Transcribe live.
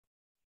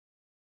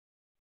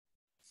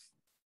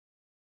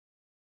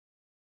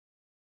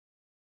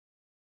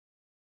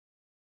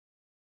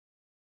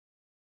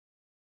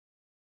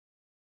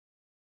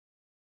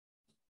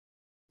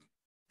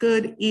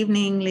Good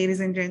evening, ladies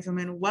and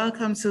gentlemen.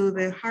 Welcome to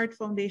the Heart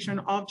Foundation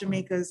of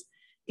Jamaica's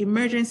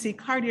Emergency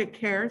Cardiac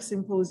Care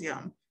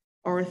Symposium.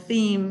 Our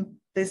theme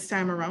this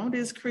time around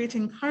is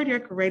creating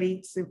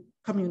cardiac-ready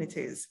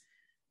communities.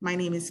 My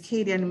name is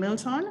Kadian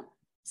Milton,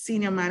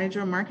 Senior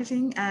Manager,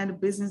 Marketing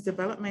and Business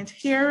Development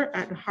here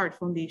at the Heart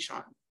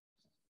Foundation.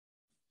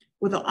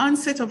 With the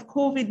onset of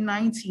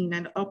COVID-19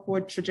 and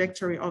upward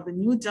trajectory of the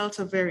new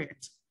Delta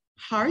variant,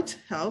 heart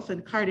health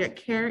and cardiac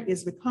care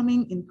is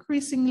becoming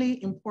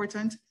increasingly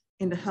important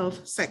in the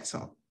health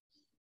sector.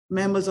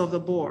 Members of the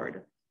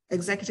board,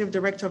 Executive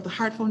Director of the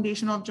Heart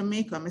Foundation of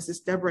Jamaica,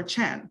 Mrs. Deborah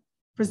Chen,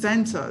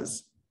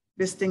 presenters,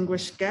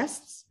 distinguished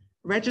guests,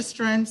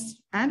 registrants,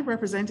 and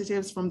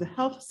representatives from the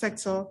health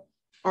sector,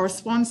 our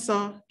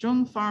sponsor,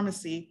 Jung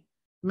Pharmacy,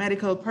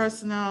 medical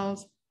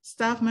personnel,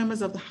 staff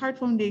members of the Heart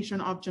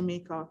Foundation of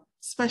Jamaica,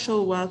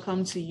 special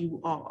welcome to you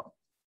all.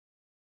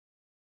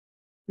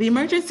 The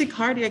Emergency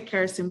Cardiac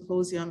Care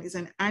Symposium is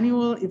an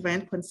annual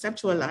event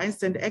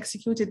conceptualized and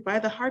executed by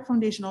the Heart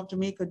Foundation of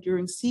Jamaica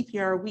during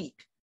CPR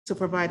Week to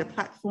provide a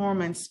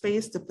platform and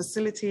space to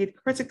facilitate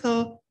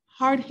critical,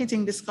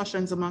 hard-hitting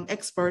discussions among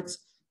experts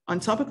on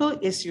topical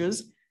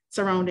issues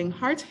surrounding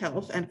heart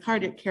health and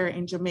cardiac care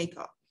in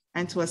Jamaica,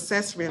 and to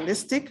assess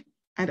realistic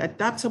and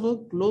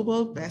adaptable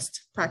global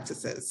best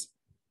practices.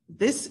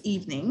 This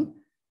evening,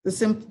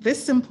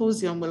 this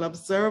symposium will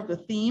observe the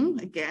theme,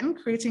 again,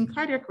 creating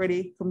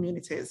cardiac-ready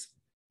communities,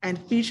 and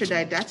feature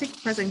didactic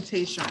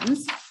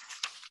presentations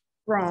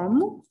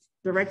from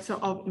Director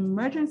of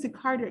Emergency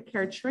Cardiac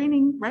Care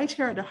Training right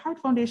here at the Heart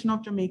Foundation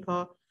of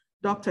Jamaica,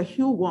 Dr.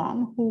 Hugh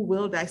Wong, who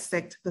will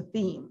dissect the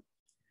theme.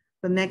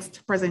 The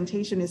next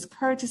presentation is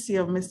courtesy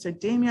of Mr.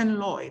 Damian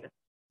Lloyd,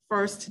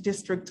 First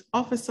District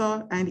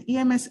Officer and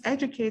EMS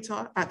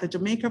Educator at the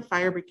Jamaica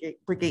Fire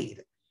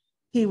Brigade.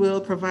 He will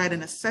provide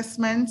an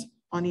assessment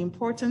on the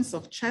importance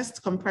of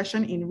chest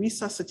compression in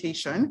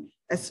resuscitation,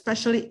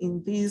 especially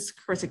in these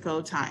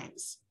critical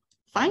times.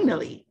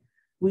 Finally,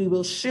 we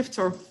will shift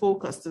our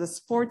focus to the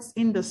sports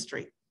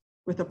industry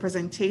with a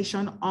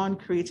presentation on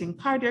creating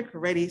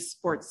cardiac-ready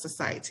sports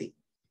society,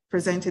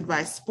 presented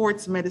by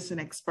sports medicine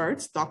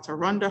experts, Dr.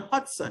 Rhonda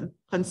Hudson,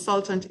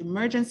 consultant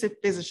emergency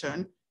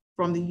physician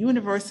from the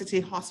University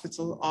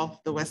Hospital of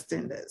the West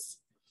Indies.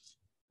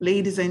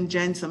 Ladies and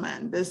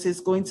gentlemen, this is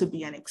going to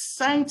be an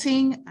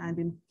exciting and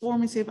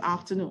informative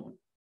afternoon.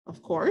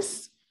 Of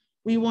course,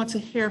 we want to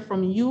hear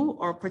from you,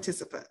 our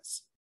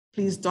participants.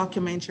 Please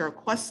document your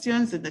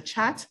questions in the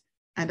chat,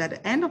 and at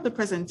the end of the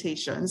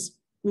presentations,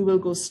 we will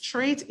go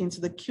straight into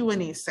the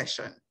Q&A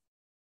session.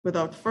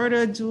 Without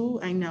further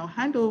ado, I now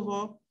hand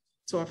over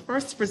to our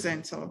first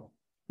presenter,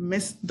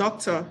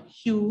 Dr.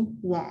 Hugh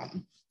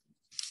Wong.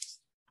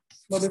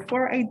 But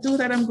before I do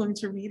that, I'm going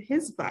to read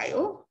his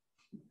bio.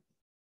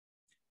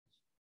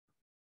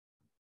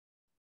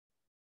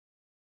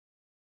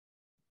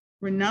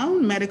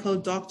 Renowned medical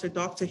doctor,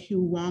 Dr.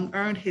 Hugh Wong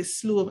earned his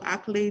slew of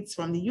accolades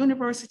from the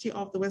University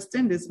of the West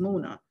Indies,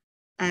 Mona,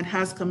 and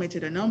has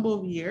committed a number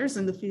of years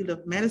in the field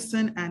of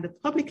medicine and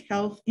public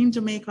health in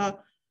Jamaica,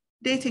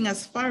 dating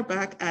as far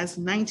back as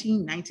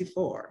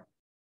 1994.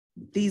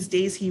 These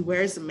days, he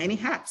wears many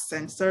hats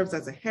and serves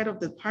as the head of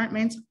the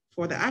department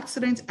for the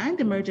Accident and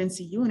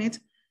Emergency Unit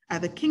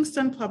at the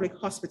Kingston Public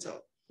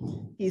Hospital.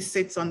 He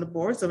sits on the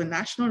boards of the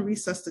National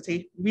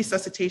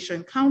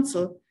Resuscitation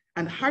Council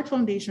and Heart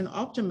Foundation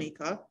of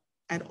Jamaica,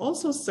 and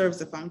also serves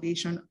the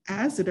foundation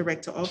as the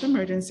Director of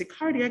Emergency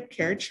Cardiac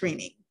Care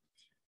Training.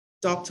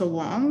 Dr.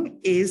 Wong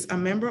is a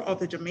member of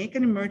the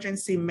Jamaican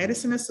Emergency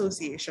Medicine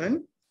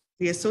Association,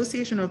 the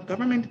Association of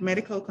Government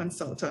Medical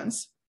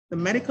Consultants, the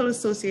Medical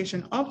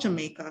Association of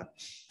Jamaica,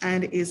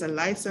 and is a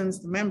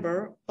licensed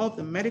member of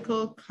the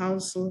Medical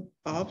Council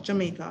of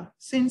Jamaica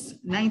since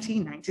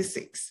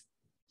 1996.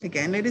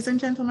 Again, ladies and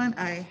gentlemen,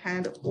 I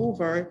hand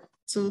over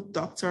to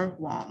Dr.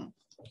 Wong.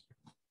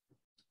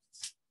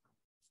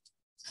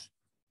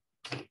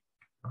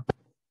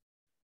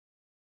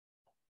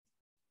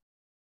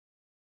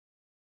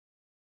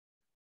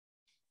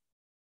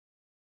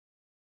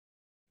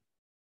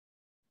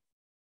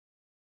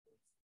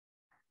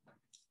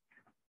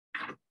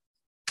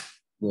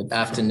 Good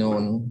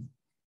afternoon,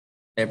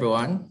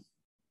 everyone.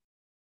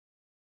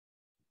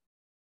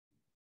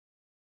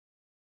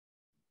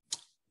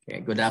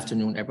 Okay, good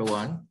afternoon,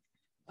 everyone.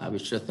 I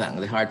wish to thank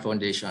the Heart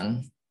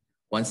Foundation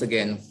once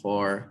again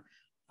for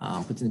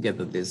putting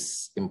together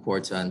this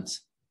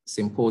important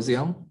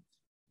symposium.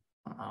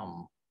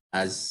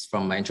 As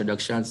from my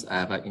introductions, I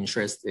have an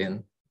interest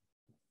in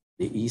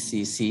the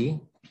ECC,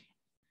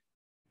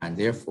 and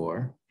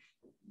therefore,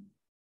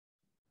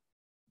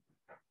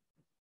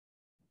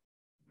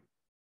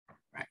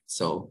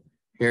 so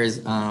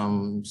here's,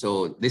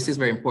 so this is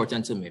very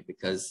important to me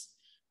because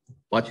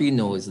what we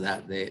know is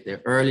that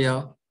the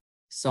earlier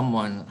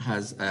someone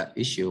has an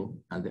issue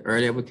and the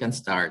earlier we can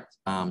start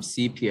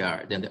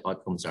CPR, then the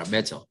outcomes are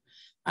better.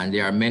 And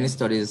there are many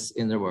studies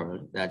in the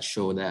world that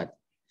show that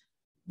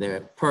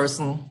the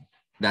person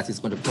that is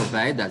going to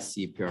provide that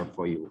CPR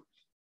for you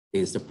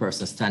is the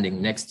person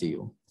standing next to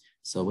you.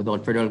 So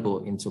without further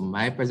ado into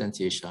my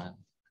presentation,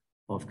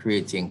 of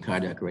creating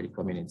cardiac ready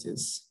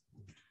communities.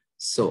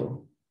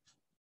 So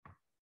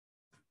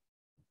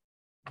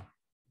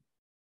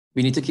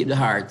we need to keep the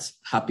heart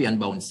happy and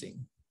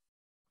bouncing.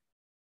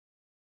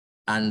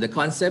 And the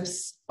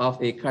concepts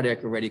of a cardiac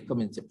ready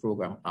community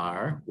program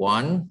are: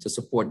 1, to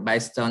support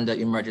bystander,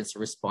 emergency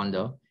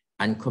responder,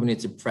 and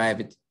community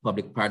private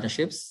public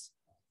partnerships.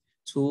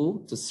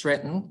 2, to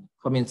strengthen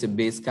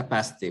community-based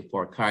capacity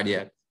for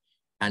cardiac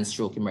and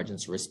stroke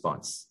emergency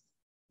response.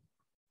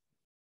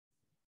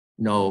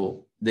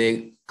 Now,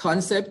 the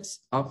concept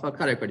of a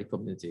cardiac ready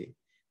community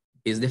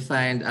is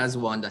defined as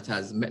one that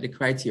has met the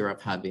criteria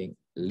of having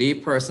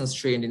laypersons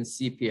trained in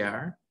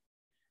CPR,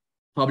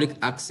 public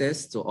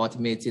access to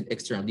automated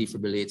external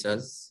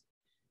defibrillators,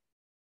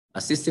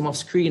 a system of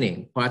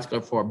screening,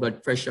 particularly for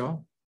blood pressure,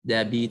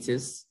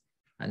 diabetes,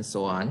 and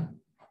so on,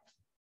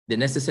 the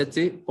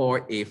necessity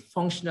for a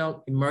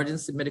functional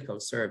emergency medical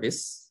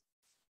service,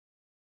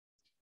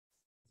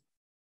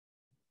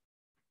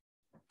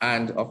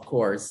 and of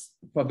course,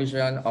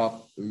 provision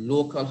of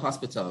local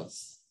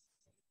hospitals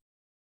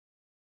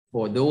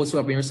for those who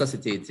have been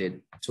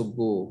resuscitated to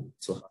go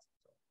to hospital.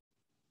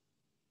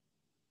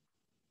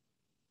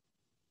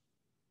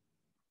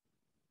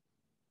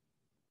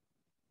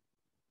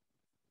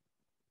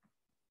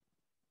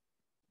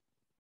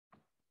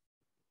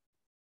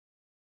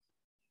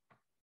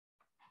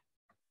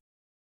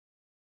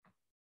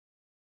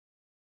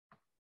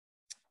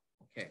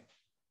 Okay,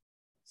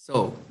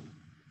 so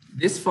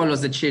this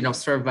follows the chain of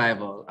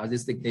survival as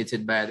is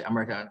dictated by the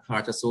American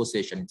Heart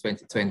Association in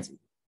 2020.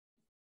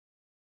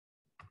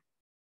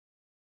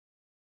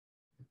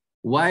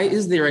 Why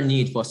is there a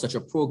need for such a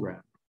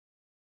program?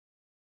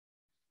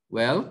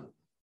 Well,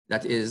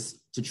 that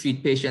is to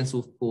treat patients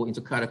who go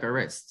into cardiac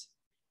arrest.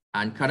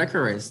 And cardiac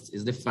arrest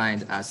is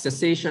defined as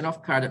cessation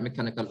of cardiac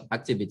mechanical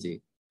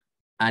activity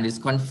and is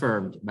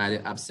confirmed by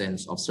the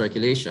absence of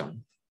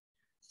circulation.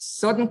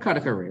 Sudden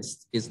cardiac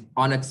arrest is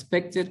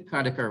unexpected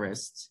cardiac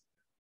arrest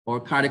or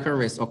cardiac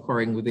arrest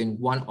occurring within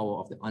 1 hour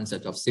of the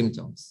onset of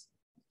symptoms.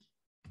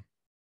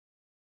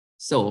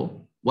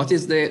 So what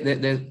is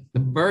the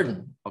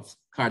burden of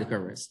cardiac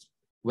arrest?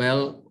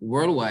 Well,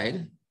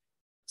 worldwide,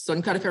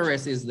 sudden cardiac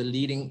arrest is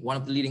one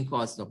of the leading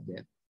causes of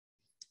death.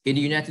 In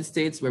the United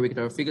States, where we get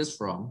our figures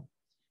from,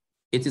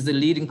 it is the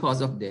leading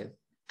cause of death,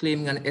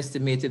 claiming an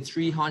estimated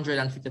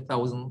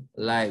 350,000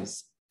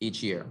 lives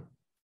each year.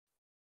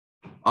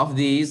 Of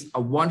these,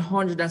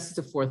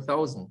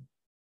 164,000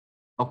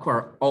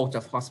 occur out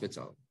of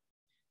hospital.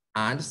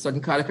 And sudden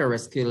cardiac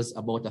arrest kills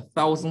about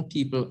 1,000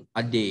 people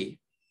a day,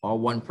 or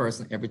 1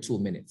 person every 2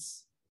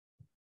 minutes.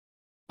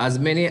 As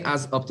many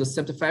as up to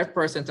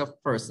 75%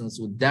 of persons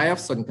who die of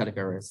sudden cardiac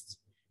arrest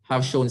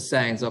have shown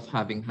signs of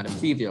having had a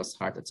previous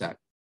heart attack.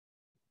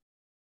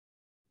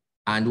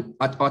 And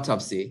at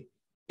autopsy,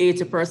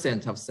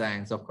 80% have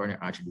signs of coronary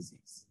artery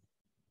disease.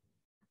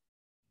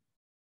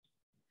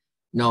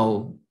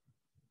 Now,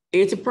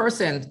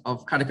 80%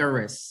 of cardiac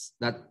arrests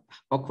that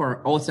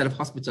occur outside of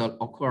hospital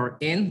occur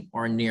in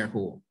or near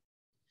home.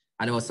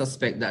 And I would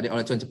suspect that the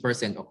other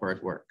 20% occur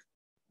at work.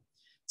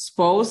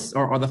 Spouse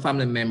or other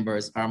family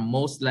members are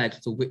most likely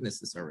to witness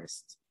this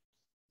arrest.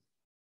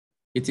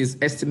 It is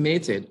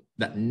estimated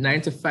that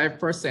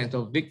 95%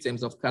 of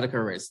victims of cardiac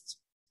arrest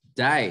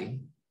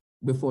die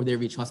before they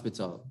reach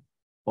hospital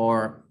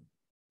or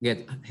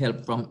get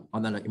help from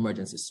another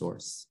emergency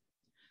source.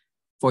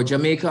 For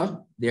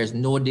Jamaica, there's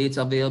no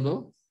data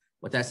available,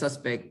 but I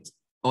suspect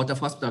out of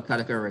hospital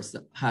cardiac arrest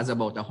has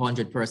about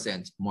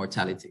 100%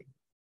 mortality.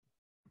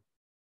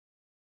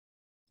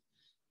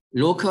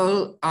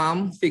 Local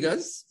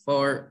figures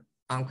for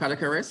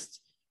cardiac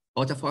arrest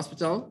out of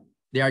hospital,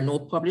 there are no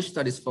published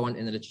studies found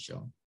in the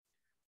literature.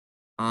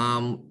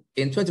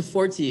 In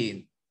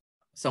 2014,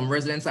 some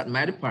residents at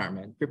my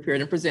department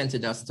prepared and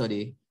presented a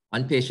study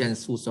on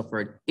patients who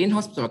suffered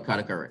in-hospital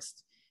cardiac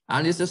arrest.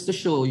 And this is to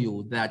show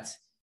you that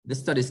the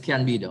studies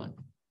can be done.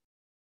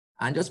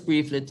 And just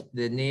briefly,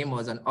 the name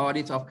was an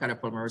audit of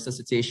cardiopulmonary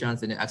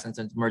resuscitations in the accident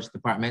and emergency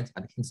department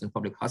at the Kingston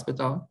Public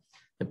Hospital.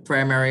 The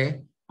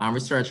primary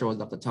researcher was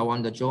Dr.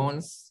 Tawanda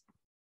Jones.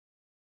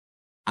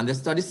 And the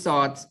study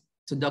sought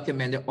to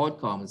document the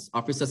outcomes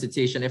of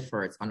resuscitation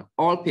efforts on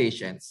all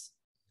patients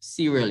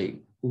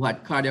serially who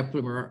had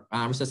cardiopulmonary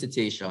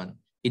resuscitation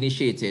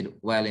initiated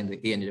while in the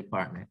A&E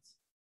department.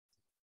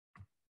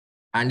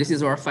 And this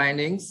is our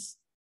findings.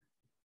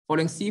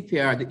 Following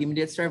CPR, the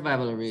immediate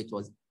survival rate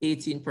was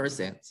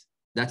 18%.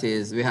 That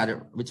is, we had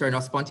a return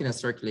of spontaneous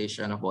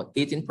circulation of about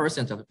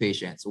 18% of the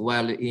patients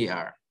while the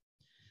ER.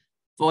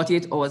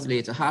 48 hours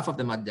later, half of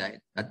them had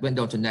died. That went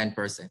down to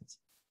 9%.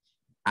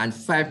 And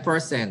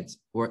 5%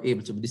 were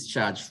able to be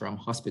discharged from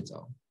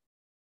hospital.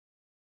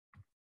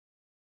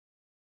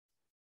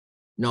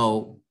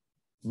 Now,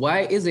 why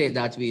is it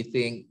that we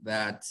think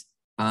that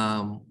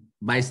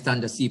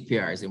bystander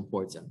CPR is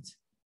important?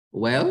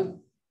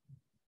 Well,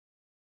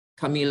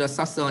 Camila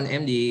Sasson,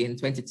 MD, in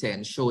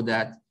 2010 showed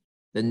that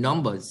the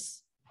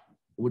numbers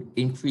would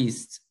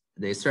increase,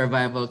 the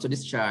survival to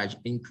discharge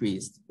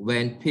increased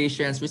when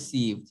patients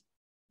received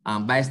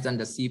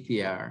bystander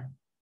CPR,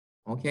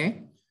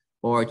 okay?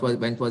 or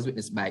when it was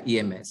witnessed by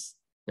EMS.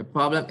 The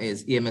problem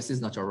is EMS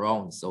is not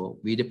around, so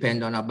we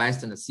depend on a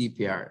bystander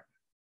CPR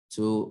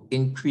to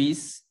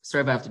increase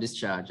survival to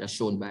discharge, as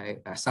shown by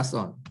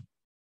Sasson.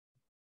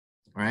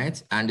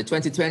 Right? And the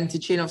 2020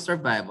 chain of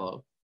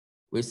survival,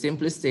 which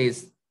simply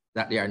states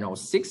that there are now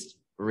 6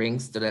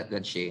 rings to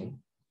that chain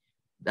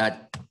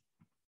that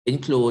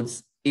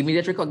includes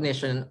immediate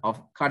recognition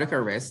of cardiac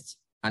arrest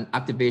and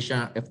activation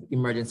of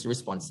emergency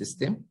response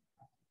system,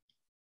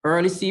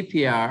 early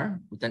CPR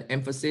with an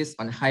emphasis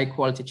on high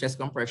quality chest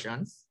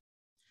compressions,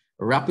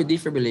 rapid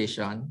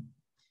defibrillation,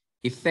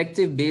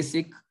 effective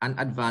basic and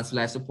advanced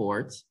life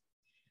support,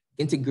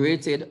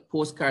 integrated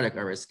post-cardiac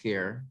arrest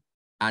care,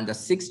 and the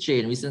 6th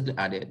chain recently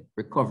added,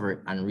 recovery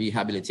and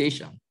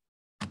rehabilitation.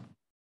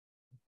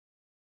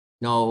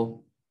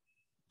 Now,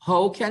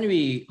 how can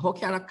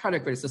a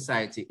cardiac arrest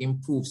society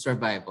improve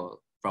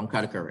survival from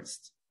cardiac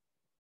arrest?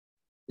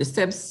 The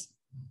steps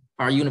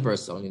are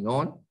universally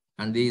known,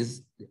 and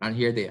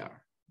here they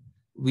are.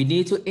 We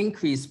need to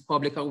increase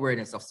public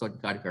awareness of sudden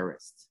cardiac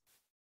arrest.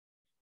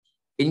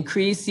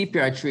 Increase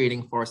CPR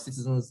training for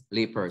citizens,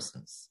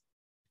 laypersons.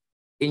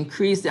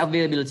 Increase the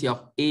availability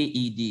of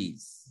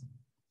AEDs.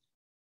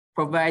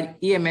 Provide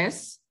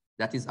EMS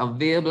that is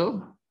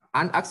available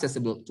and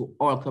accessible to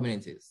all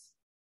communities.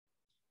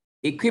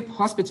 Equip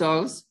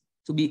hospitals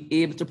to be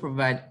able to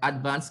provide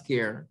advanced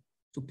care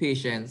to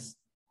patients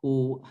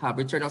who have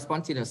return of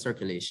spontaneous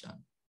circulation.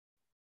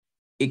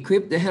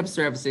 Equip the health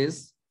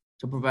services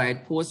to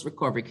provide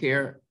post-recovery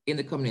care in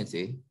the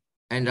community.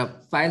 And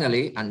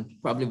finally, and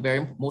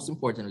probably most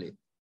importantly,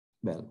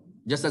 well,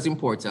 just as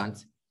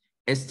important,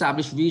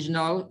 establish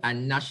regional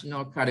and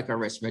national cardiac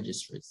arrest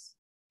registries.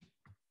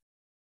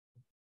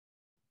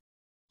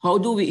 How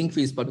do we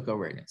increase public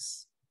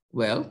awareness?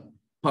 Well,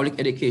 public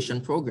education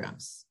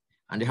programs.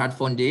 And the Heart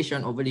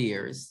Foundation over the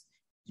years,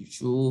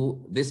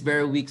 through this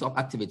very week of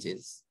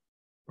activities,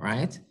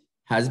 right,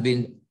 has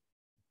been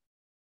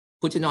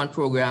putting on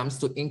programs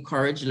to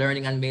encourage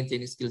learning and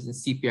maintaining skills in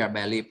CPR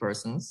by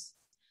laypersons.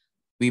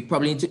 We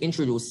probably need to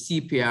introduce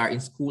CPR in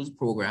schools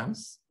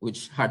programs,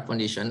 which Heart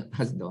Foundation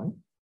has done.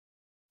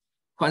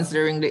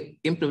 Considering the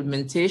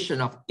implementation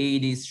of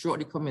AEDs throughout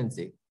the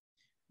community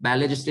by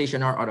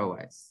legislation or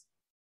otherwise,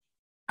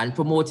 and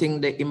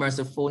promoting the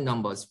immersive phone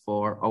numbers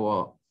for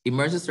our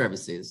emergency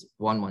services,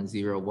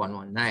 110,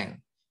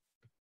 119.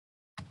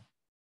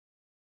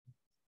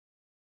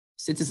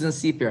 Citizen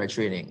CPR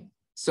training.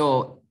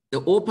 So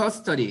the OPAL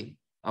study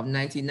of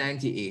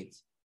 1998,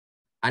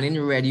 and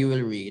in red you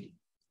will read,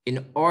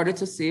 in order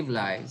to save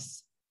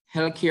lives,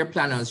 healthcare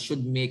planners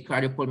should make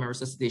cardiopulmonary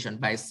resuscitation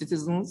by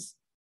citizens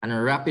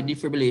and rapid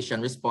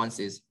defibrillation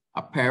responses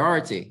a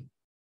priority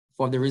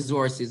for the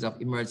resources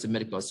of emergency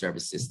medical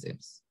service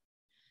systems.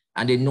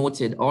 And they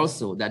noted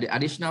also that the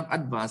addition of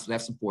advanced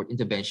life support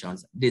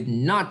interventions did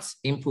not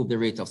improve the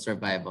rate of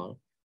survival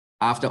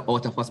after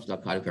out-of-hospital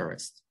cardiac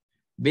arrest.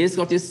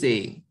 Basically what it's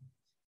saying,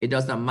 it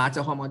does not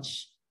matter how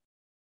much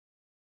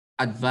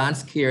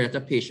advanced care that a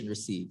patient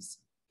receives.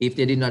 If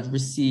they did not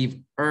receive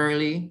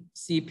early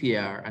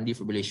CPR and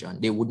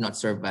defibrillation, they would not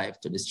survive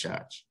to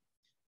discharge.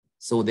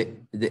 So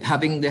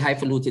having the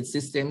high-faluted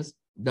systems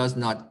does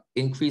not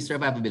increase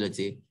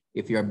survivability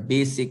if your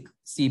basic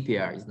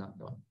CPR is not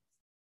done.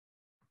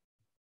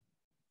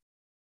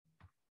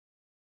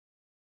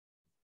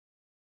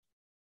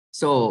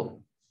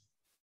 So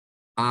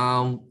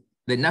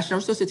the National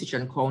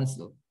Resuscitation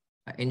Council,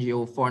 an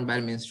NGO formed by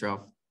the Ministry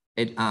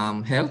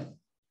of Health,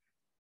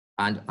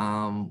 and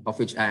of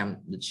which I am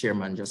the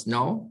chairman just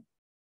now,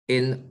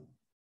 in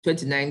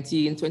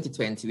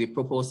 2019-2020, we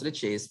proposed to the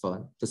Chase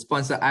Fund to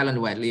sponsor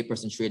island-wide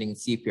layperson training in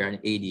CPR and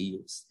AED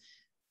use.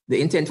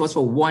 The intent was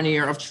for 1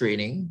 year of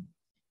training,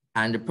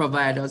 and the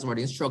providers or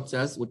the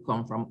instructors would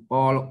come from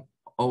all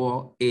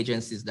our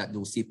agencies that do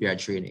CPR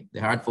training,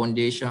 the Heart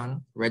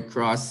Foundation, Red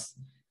Cross,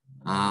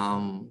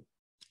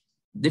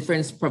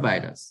 different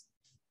providers.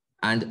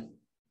 And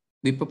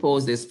we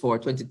proposed this for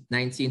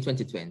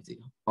 2019-2020.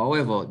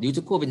 However, due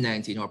to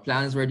COVID-19, our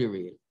plans were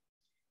derailed.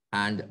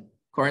 And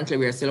currently,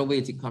 we are still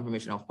awaiting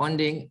confirmation of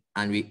funding,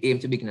 and we aim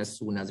to begin as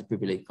soon as the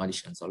privileged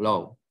conditions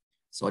allow.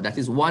 So that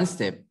is one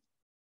step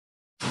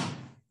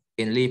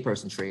in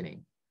layperson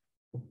training.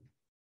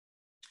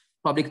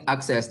 Public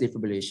access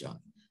defibrillation.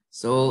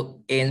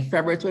 So in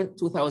February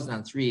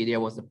 2003, there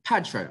was a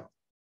PAD trial.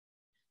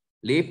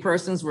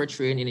 Laypersons were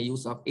trained in the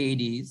use of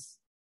AEDs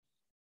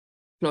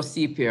plus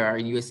CPR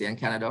in USA and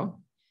Canada.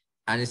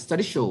 And a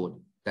study showed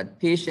that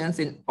patients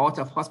in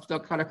out-of-hospital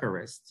cardiac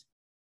arrest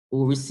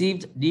who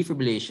received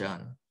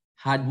defibrillation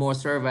had more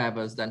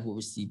survivors than who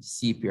received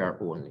CPR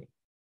only.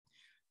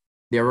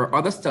 There were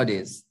other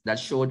studies that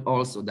showed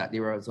also that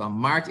there was a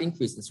marked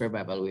increase in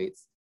survival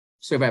rates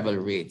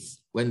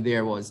when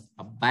there was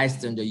a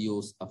bystander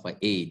use of an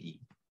AED.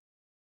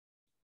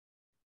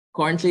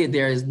 Currently,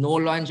 there is no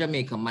law in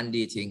Jamaica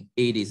mandating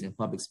AEDs in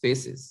public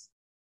spaces.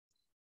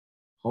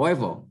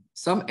 However,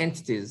 some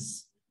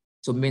entities,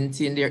 to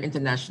maintain their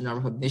international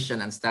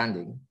recognition and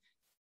standing,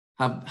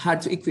 have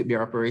had to equip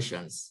their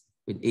operations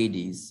with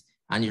AEDs,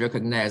 And you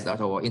recognize that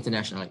our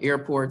international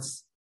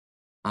airports,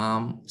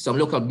 some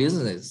local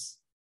businesses,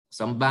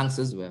 some banks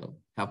as well,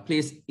 have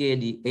placed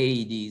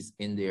AEDs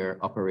in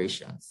their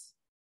operations.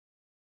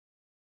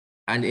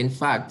 And in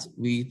fact,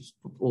 we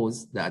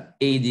propose that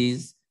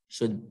AEDs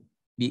should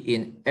be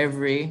in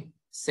every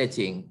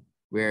setting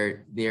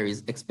where there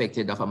is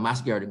expected of a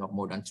mass gathering of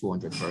more than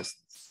 200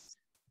 persons.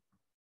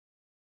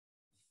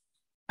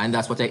 And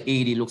that's what an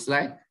AED looks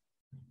like,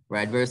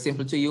 right? Very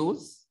simple to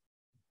use,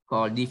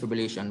 called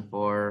defibrillation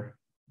for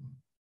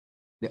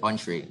the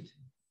untrained.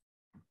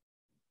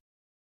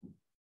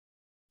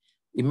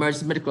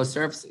 Emergency medical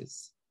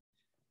services.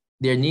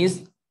 There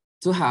needs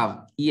to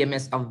have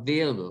EMS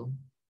available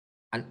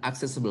and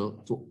accessible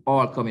to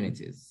all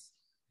communities.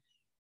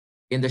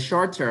 In the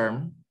short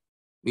term,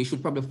 we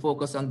should probably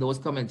focus on those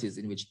communities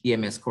in which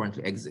EMS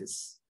currently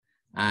exists.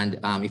 And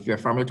if you're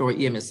familiar with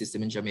our EMS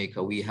system in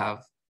Jamaica, we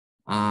have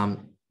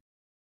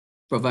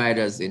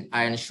providers in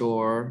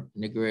Ironshore,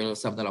 Negril,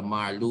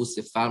 Savannah,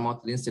 Lucy,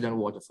 Falmouth, Linstead, and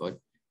Waterford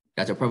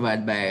that are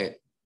provided by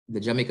the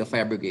Jamaica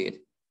Fire Brigade,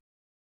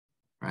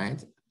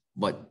 right?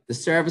 But the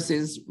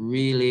services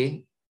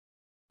really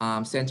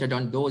centered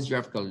on those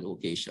geographical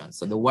locations.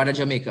 So the wider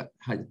Jamaica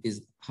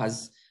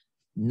has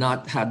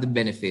not had the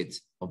benefit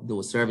of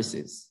those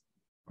services,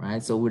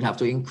 right? So we'd have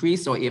to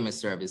increase our EMS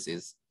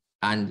services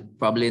and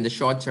probably in the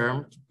short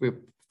term to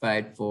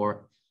provide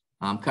for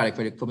cardiac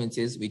ready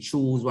communities. We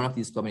choose one of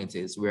these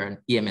communities where an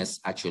EMS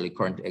actually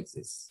currently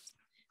exists.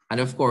 And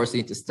of course, we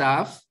need to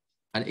staff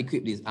and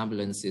equip these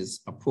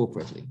ambulances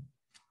appropriately.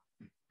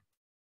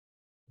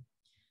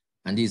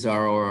 And these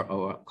are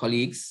our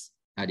colleagues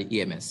at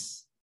the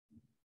EMS.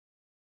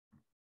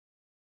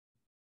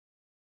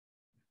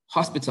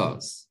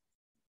 Hospitals.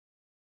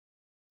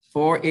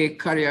 For a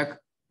cardiac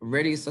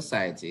ready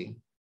society,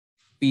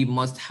 we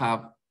must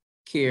have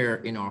care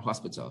in our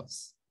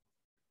hospitals.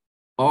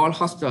 All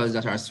hospitals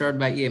that are served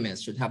by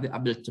EMS should have the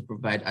ability to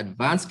provide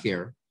advanced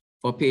care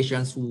for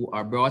patients who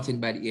are brought in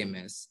by the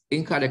EMS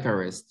in cardiac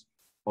arrest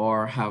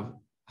or have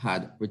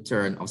had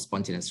return of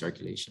spontaneous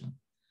circulation.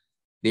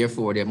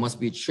 Therefore, there must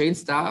be trained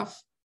staff,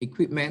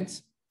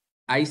 equipment,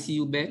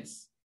 ICU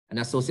beds, and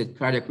associated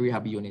cardiac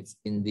rehab units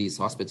in these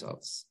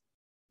hospitals.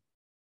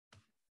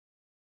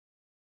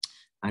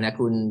 And I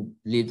couldn't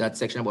leave that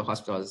section about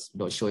hospitals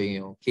without showing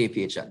you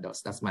KPH at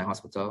Dust. That's my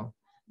hospital.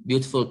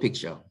 Beautiful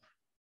picture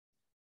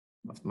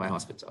of my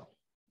hospital.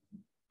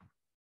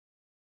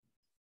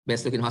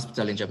 Best looking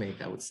hospital in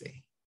Jamaica, I would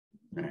say.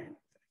 All right,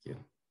 thank you.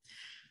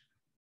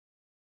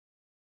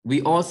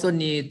 We also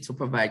need to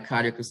provide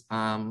cardiac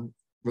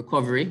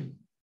recovery.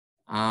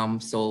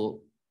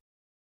 So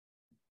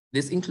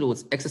this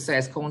includes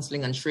exercise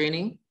counseling and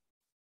training,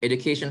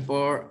 education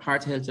for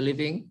heart healthy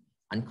living,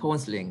 and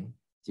counseling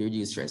to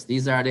reduce stress.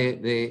 These are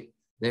the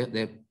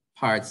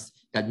parts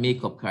that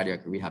make up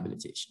cardiac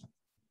rehabilitation.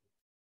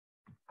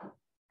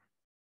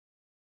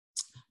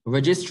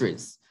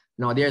 Registries.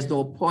 Now, there's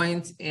no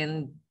point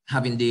in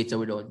having data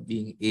without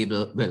being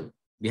able, well,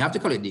 we have to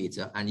collect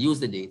data and use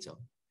the data.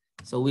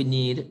 So we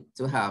need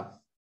to have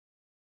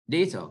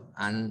data,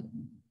 and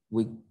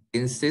we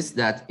insist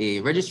that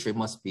a registry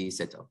must be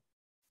set up.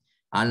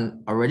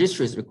 And a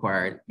registry is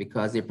required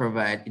because they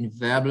provide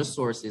invaluable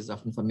sources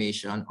of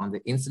information on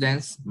the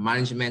incidents,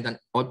 management, and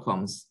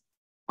outcomes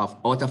of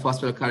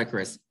out-of-hospital cardiac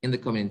arrest in the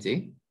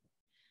community,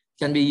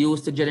 can be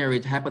used to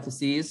generate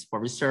hypotheses for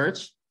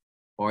research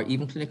or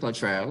even clinical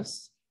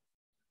trials,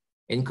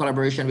 in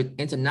collaboration with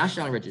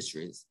international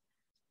registries,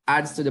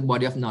 adds to the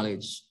body of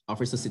knowledge of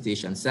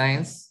resuscitation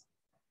science.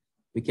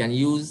 We can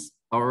use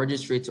our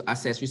registry to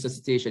assess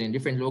resuscitation in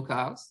different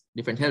locales,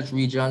 different health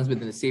regions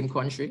within the same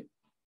country,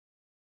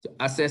 to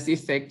assess the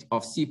effect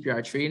of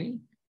CPR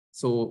training.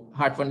 So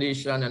Heart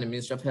Foundation and the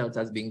Ministry of Health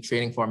has been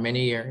training for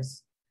many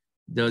years.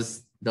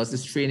 Does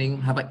this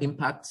training have an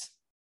impact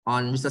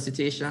on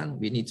resuscitation?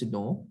 We need to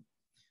know.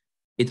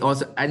 It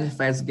also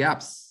identifies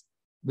gaps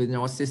within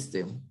our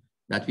system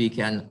that we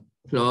can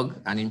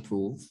plug and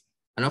improve.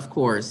 And of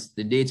course,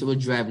 the data will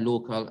drive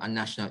local and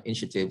national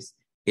initiatives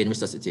in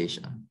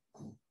resuscitation.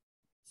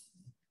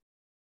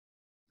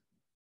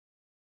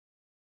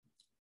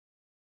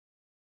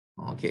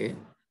 Okay,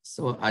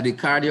 so at the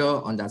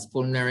cardio and that's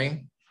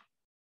pulmonary,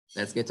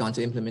 let's get on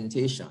to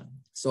implementation.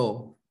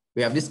 So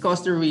we have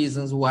discussed the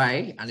reasons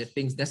why and the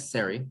things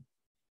necessary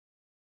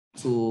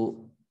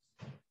to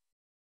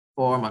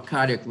form a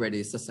cardiac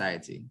ready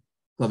society,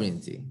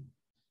 community.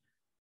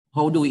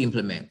 How do we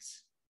implement?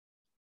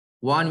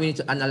 One, we need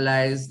to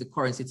analyze the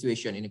current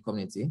situation in the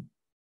community,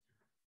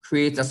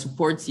 create a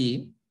support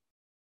team,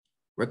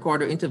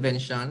 record our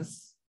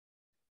interventions,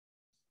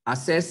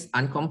 assess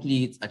and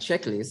complete a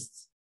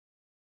checklist,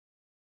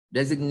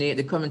 designate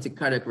the community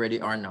cardiac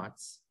ready or not.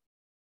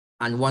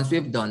 And once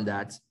we've done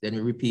that, then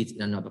we repeat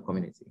in another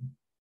community.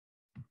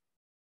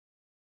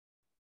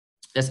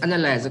 Let's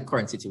analyze the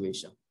current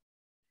situation.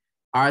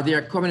 Are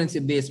there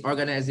community-based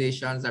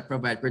organizations that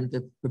provide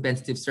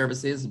preventative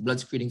services, blood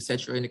screening,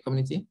 etc. in the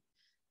community?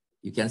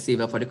 You can save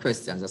up for the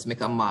questions. Just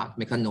make a mark,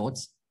 make a note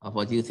of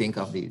what you think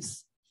of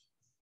these.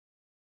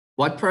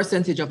 What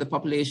percentage of the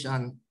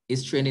population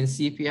is trained in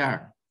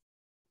CPR?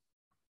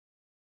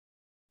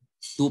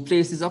 Do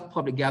places of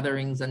public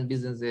gatherings and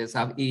businesses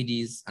have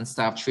ADs and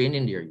staff trained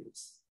in their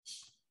use?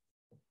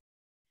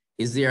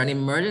 Is there an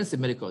emergency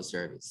medical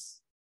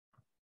service?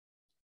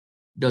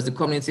 Does the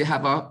community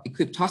have an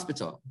equipped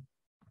hospital?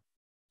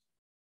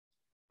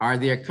 Are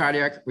there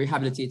cardiac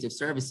rehabilitative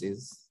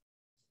services?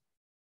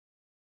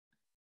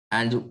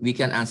 And we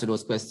can answer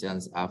those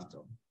questions after.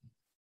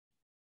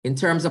 In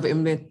terms of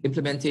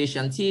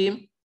implementation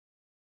team,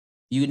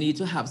 you need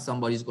to have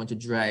somebody who's going to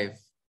drive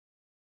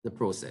the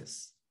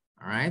process,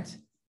 all right?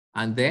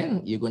 And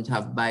then you're going to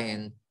have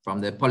buy-in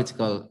from the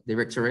political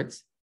directorate.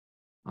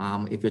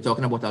 If you're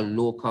talking about a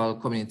local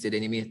community,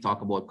 then you may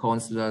talk about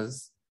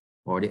councillors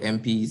or the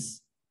MPs.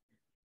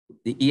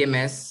 The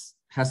EMS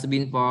has to be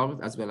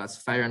involved, as well as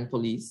fire and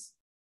police,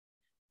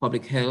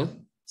 public health,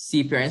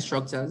 CPR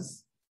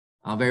instructors,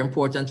 very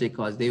important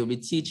because they will be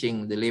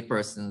teaching the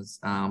laypersons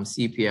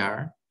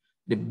CPR.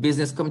 The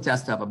business committee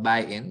has to have a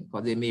buy-in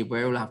because they may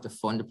very well have to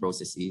fund the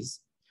processes,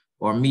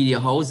 or media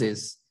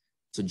houses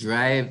to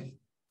drive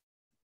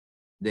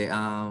the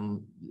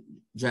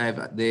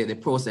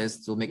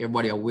process to make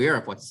everybody aware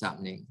of what's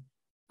happening.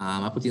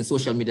 I put in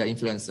social media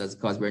influencers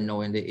because we're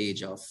now in the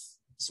age of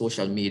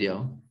social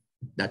media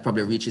that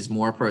probably reaches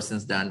more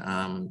persons than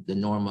the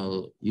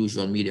normal,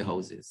 usual media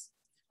houses.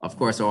 Of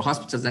course, our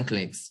hospitals and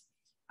clinics,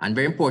 and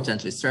very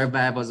importantly,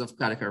 survivors of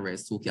cardiac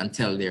arrest who can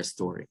tell their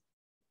story.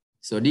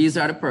 So these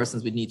are the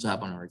persons we need to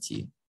have on our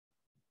team.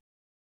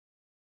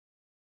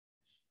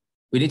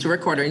 We need to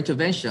record our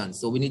interventions.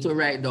 So we need to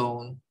write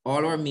down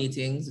all our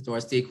meetings to our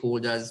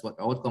stakeholders, what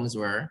outcomes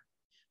were.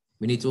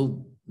 We need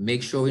to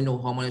make sure we know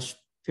how much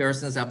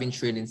persons have been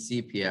trained in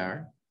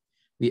CPR.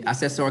 We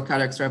assess our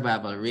cardiac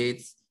survival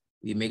rates.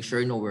 We make sure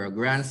we know where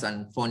grants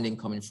and funding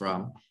coming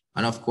from.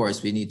 And of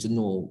course, we need to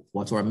know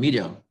what our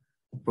media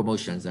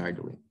promotions are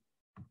doing.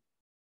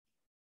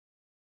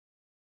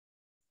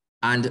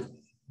 And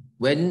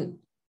when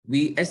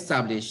we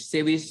establish,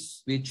 say we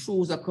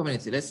choose a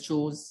community, let's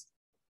choose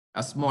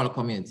a small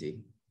community.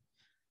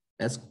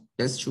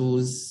 Let's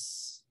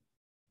choose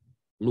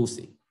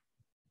Lucy,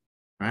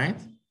 right?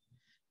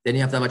 Then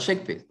you have to have a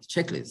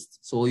checklist.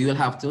 So you'll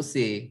have to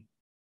say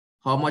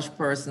how much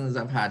persons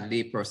have had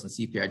layperson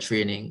CPR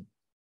training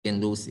in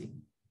Lucy.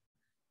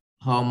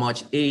 How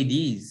much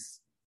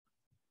ADs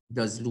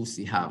does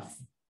Lucy have?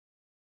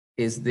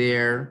 Is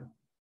there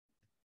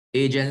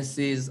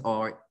agencies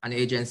or an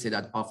agency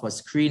that offers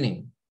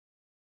screening?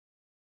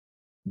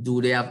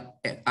 Do they have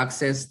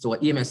access to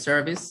an EMS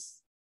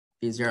service?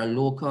 Is there a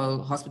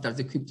local hospital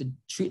equipped to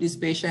treat these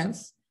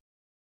patients?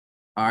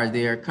 Are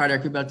there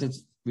cardiac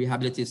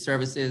rehabilitative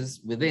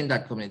services within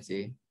that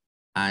community?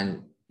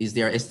 And is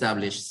there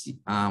established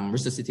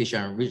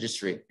resuscitation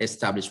registry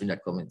established in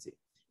that community?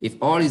 If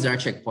all these are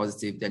checked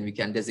positive, then we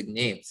can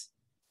designate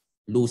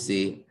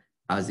Lucy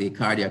as a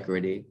cardiac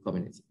ready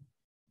community.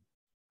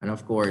 And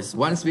of course,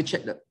 once we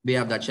check that, we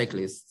have that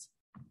checklist,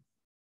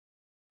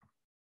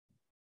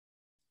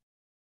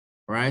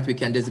 right? We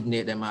can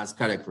designate them as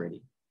cardiac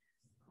ready.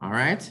 All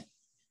right.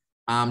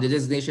 The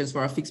designations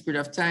for a fixed period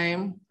of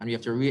time, and we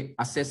have to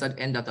reassess at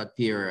the end of that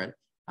period,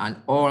 and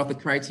all of the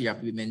criteria have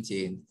to be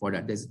maintained for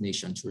that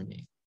designation to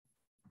remain.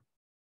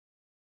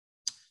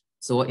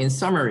 So in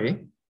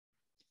summary,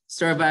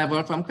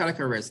 survival from cardiac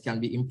arrest can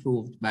be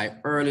improved by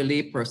early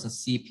layperson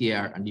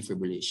CPR and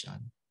defibrillation.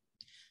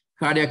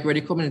 Cardiac ready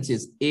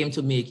communities aim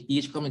to make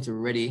each community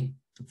ready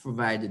to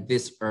provide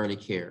this early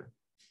care.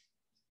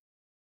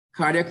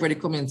 Cardiac ready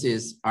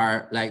communities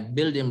are like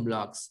building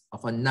blocks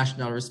of a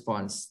national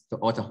response to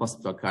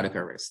out-of-hospital cardiac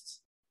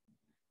arrest.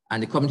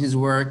 And the communities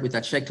work with a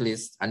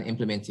checklist and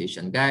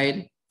implementation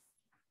guide.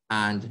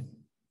 And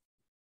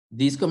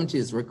these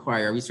communities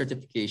require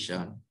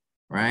recertification,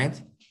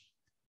 right?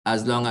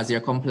 As long as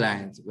they're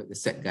compliant with the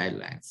set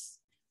guidelines.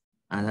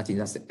 And I think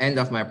that's the end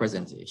of my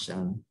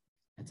presentation.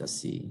 Let us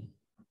see.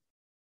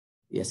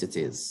 Yes, it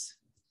is.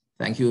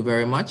 Thank you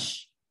very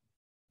much.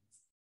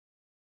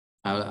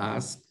 I'll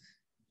ask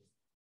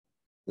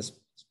the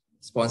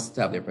sponsor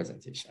to have their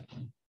presentation.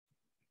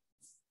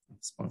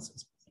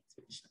 Sponsor's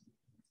presentation.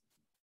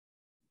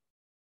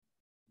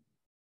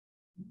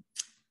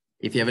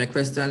 If you have any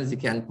questions, you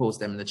can post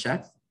them in the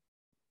chat.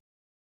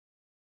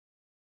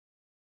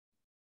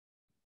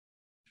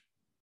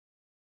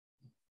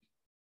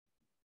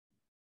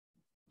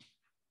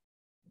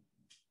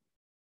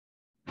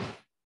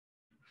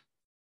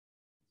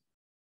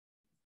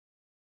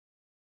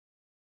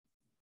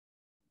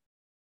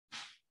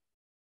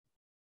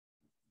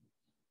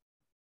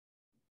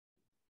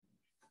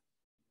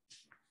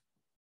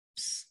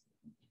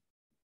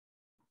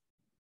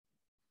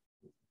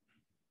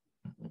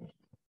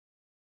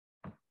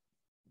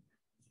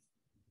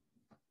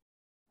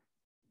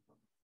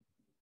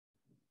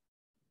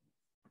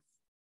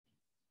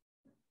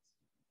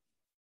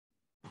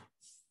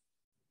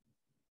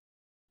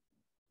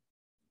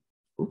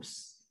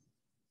 Oops.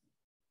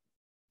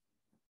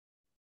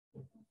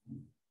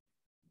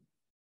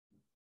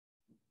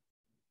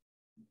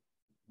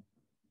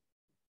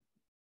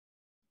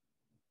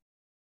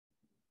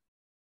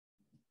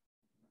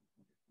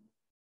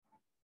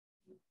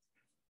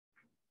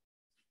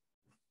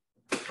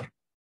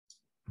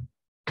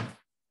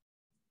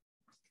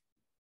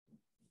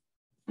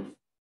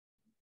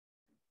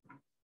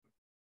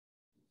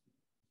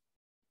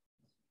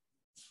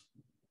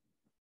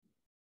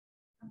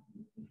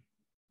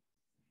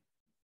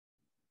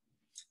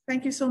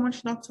 Thank you so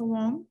much, Dr.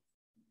 Wong.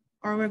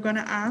 Or we're going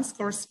to ask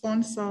our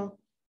sponsor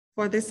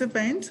for this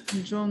event,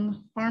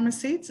 Jung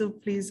Pharmacy, to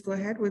please go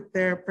ahead with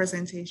their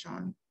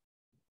presentation.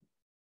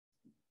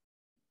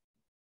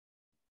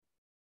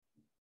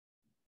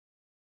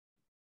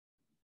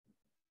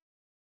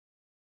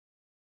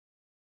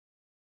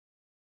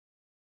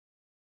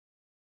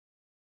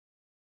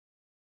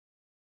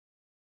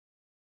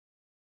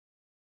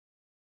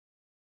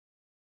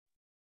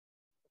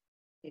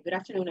 Okay, good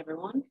afternoon,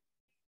 everyone.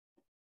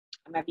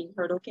 Am I being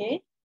heard okay?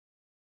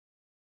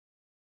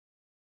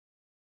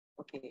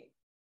 Okay.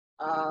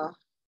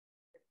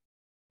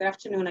 Good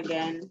afternoon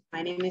again.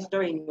 My name is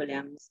Doreen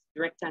Williams,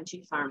 Director and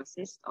Chief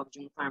Pharmacist of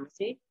Jung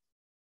Pharmacy.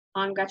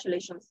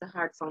 Congratulations to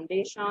Heart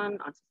Foundation on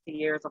 50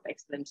 years of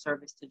excellent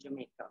service to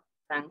Jamaica.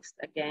 Thanks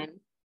again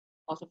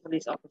also for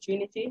this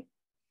opportunity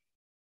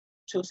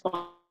to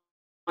sponsor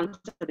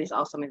this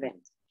awesome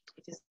event.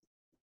 It is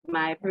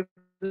my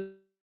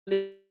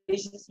privilege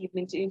this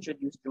evening to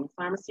introduce Jung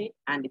Pharmacy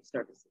and its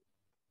services.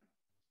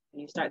 Can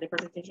you start the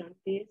presentation,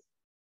 please?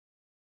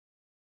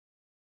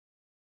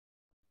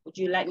 Would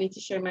you like me to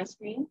share my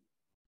screen?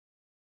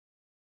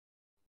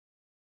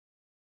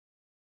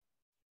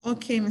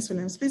 Okay, Ms.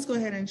 Williams, please go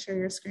ahead and share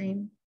your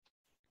screen.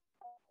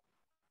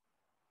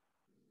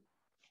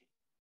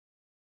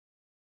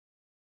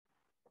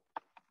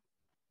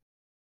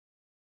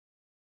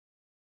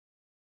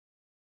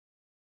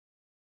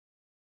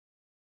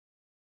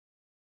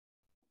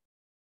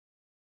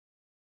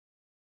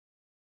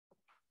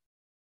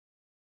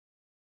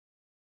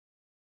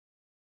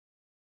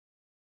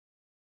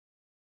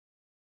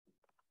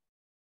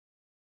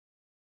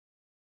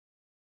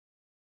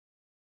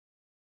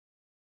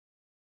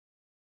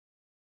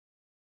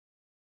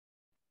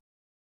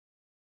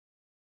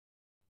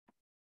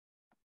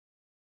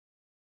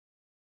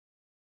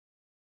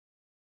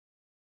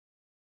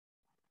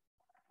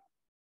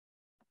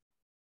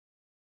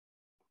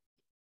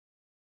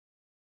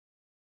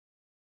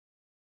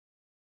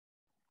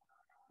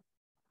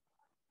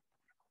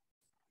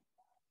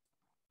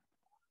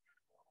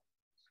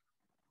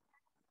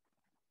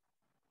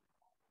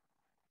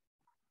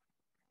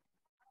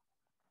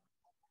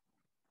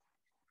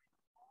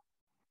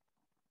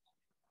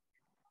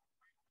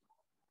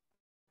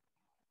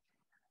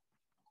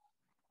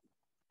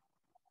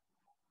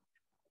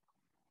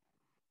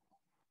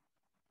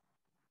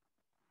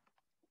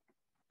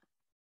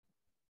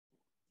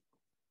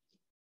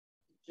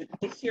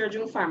 This year,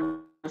 Jung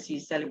Pharmacy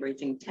is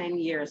celebrating 10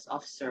 years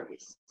of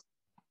service.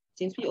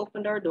 Since we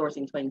opened our doors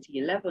in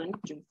 2011,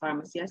 Jung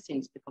Pharmacy has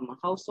since become a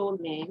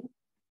household name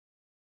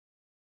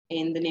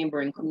in the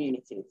neighboring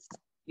communities.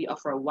 We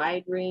offer a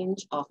wide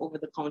range of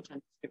over-the-counter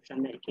and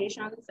prescription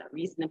medications at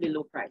reasonably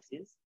low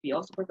prices. We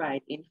also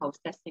provide in-house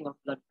testing of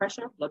blood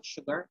pressure, blood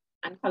sugar,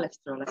 and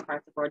cholesterol as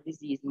part of our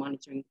disease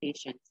monitoring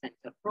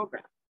patient-centered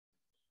program.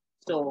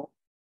 So,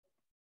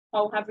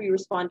 how have we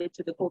responded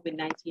to the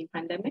COVID-19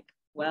 pandemic?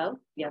 Well,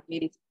 we have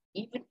made it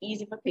even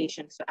easier for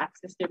patients to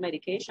access their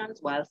medications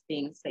while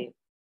staying safe.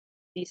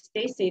 These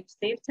stay safe,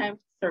 save time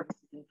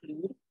services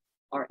include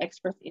our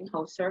express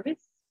in-house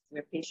service,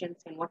 where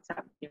patients can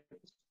WhatsApp their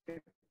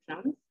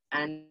prescriptions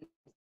and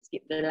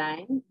skip the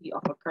line. We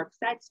offer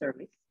curbside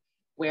service,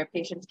 where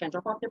patients can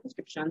drop off their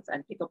prescriptions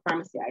and pick up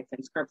pharmacy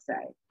items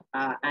curbside.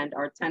 And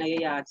our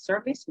Tanaya Yard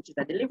service, which is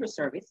a delivery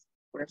service,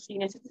 where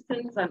senior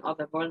citizens and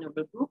other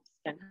vulnerable groups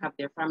can have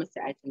their pharmacy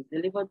items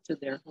delivered to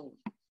their home.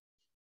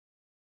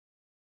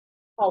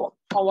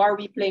 How are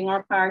we playing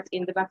our part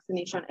in the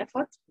vaccination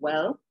effort?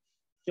 Well,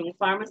 Jung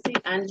Pharmacy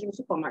and Jung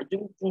Supermarket,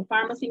 Jung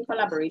Pharmacy in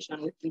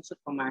collaboration with Jung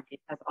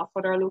Supermarket has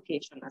offered our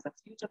location as a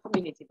future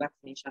community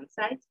vaccination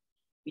site.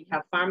 We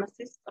have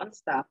pharmacists on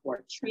staff who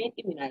are trained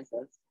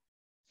immunizers,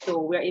 so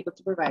we're able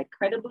to provide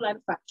credible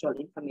and factual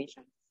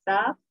information to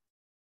staff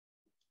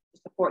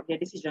to support their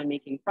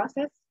decision-making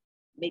process,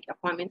 make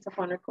appointments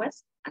upon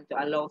request, and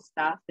to allow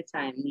staff the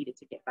time needed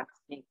to get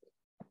vaccinated.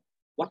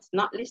 What's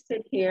not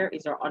listed here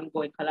is our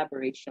ongoing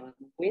collaboration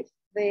with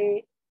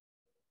the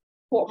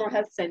Portmore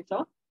Health Center,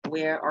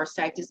 where our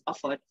site is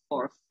offered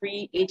for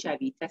free HIV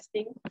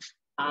testing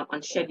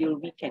on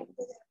scheduled weekends.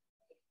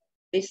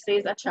 This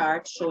is a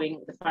chart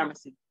showing the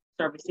pharmacy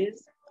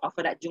services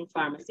offered at Jung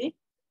Pharmacy.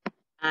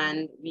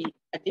 And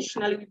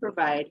additionally, we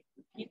provide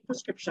repeat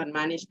prescription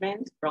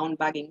management, brown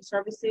bagging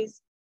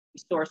services, we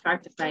store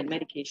hard to find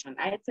medication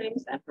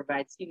items and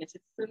provide senior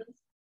citizens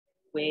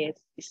with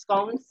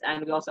discounts,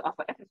 and we also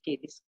offer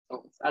FFK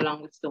discounts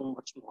along with so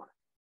much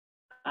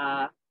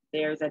more.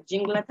 There's a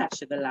jingle attached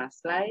to the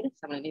last slide,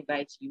 so I'm going to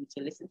invite you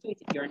to listen to it.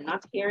 If you're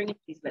not hearing it,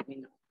 please let me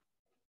know.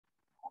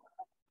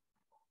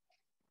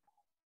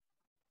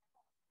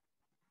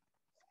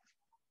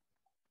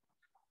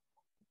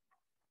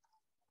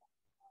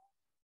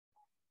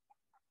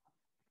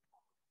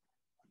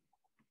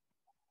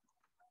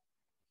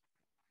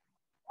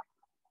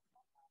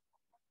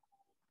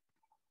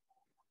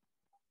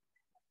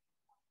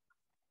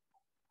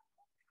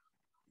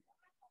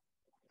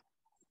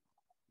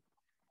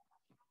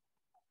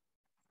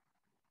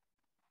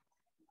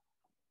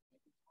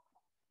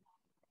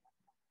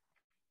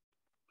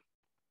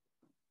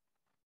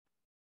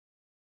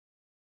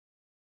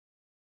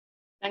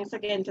 Thanks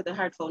again to the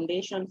Heart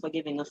Foundation for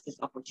giving us this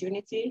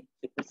opportunity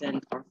to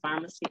present our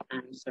pharmacy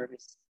and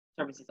services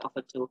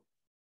offered to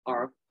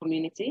our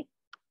community.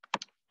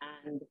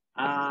 And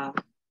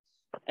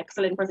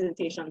excellent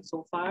presentation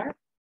so far.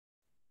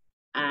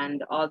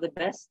 And all the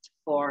best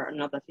for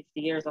another 50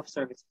 years of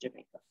service to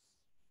Jamaica.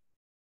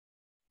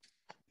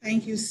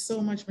 Thank you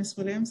so much, Ms.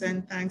 Williams,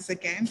 and thanks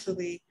again to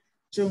the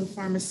Jung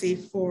Pharmacy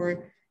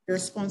for your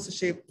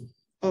sponsorship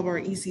of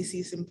our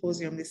ECC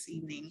Symposium this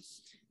evening.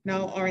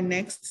 Now, our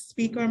next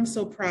speaker, I'm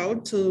so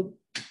proud to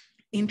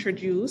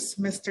introduce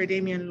Mr.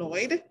 Damian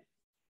Lloyd.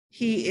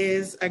 He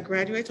is a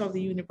graduate of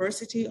the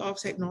University of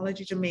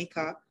Technology,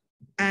 Jamaica,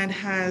 and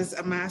has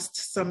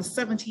amassed some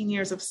 17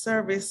 years of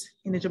service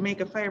in the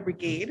Jamaica Fire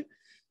Brigade,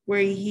 where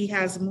he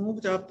has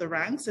moved up the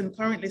ranks and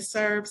currently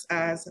serves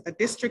as a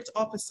district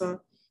officer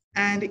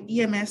and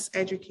EMS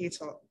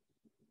educator.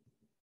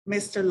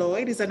 Mr.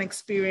 Lloyd is an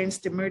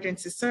experienced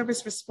emergency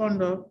service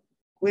responder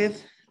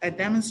with a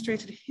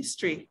demonstrated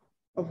history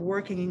of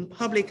working in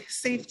public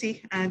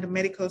safety and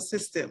medical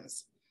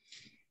systems.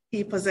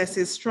 He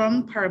possesses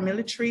strong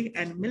paramilitary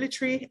and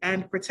military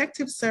and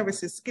protective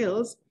services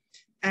skills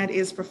and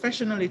is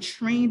professionally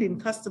trained in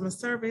customer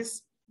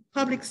service,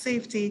 public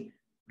safety,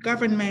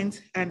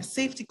 government, and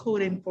safety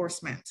code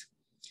enforcement.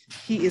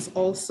 He is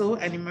also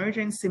an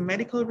emergency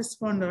medical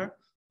responder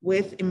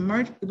with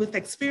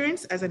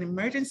experience as an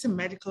emergency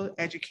medical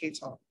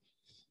educator.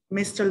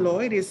 Mr.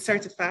 Lloyd is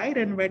certified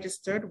and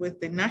registered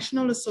with the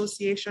National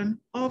Association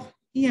of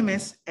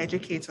EMS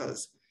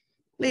Educators.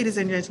 Ladies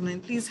and gentlemen,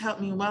 please help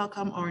me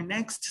welcome our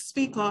next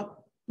speaker,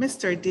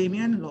 Mr.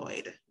 Damian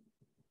Lloyd.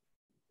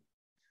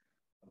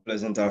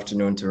 Pleasant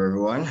afternoon to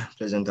everyone.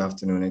 Pleasant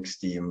afternoon,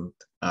 esteemed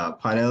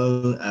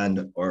panel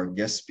and our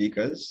guest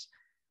speakers.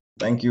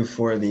 Thank you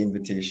for the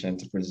invitation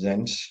to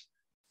present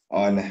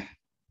on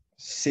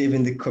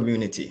saving the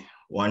community,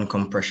 one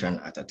compression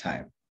at a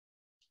time.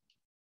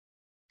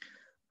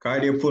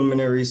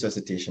 Cardiopulmonary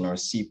resuscitation, or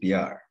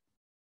CPR,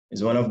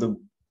 is one of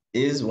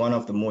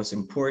the most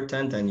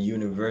important and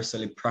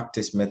universally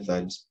practiced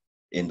methods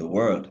in the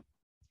world,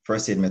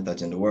 first aid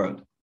methods in the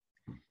world.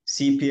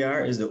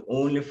 CPR is the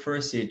only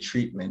first aid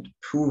treatment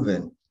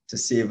proven to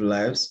save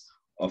lives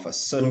of a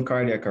sudden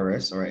cardiac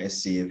arrest or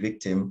SCA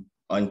victim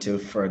until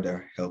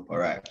further help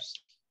arrives.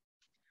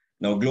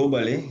 Now,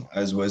 globally,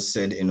 as was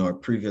said in our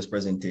previous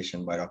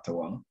presentation by Dr.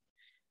 Wong,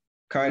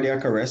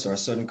 cardiac arrest or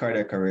sudden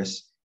cardiac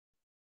arrest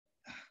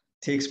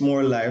takes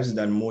more lives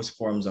than most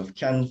forms of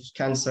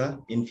cancer,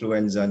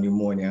 influenza,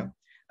 pneumonia,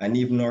 and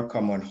even our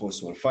common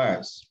household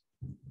fires.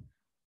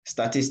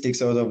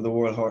 Statistics out of the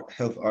World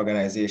Health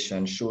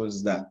Organization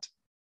shows that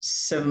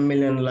 7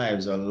 million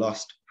lives are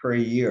lost per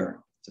year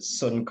to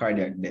sudden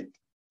cardiac death,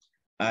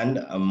 and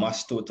a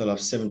mass total of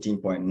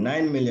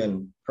 17.9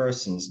 million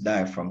persons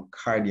die from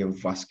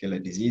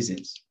cardiovascular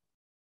diseases.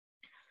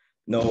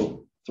 Now,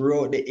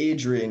 throughout the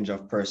age range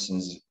of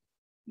persons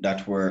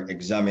that were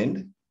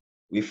examined,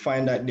 we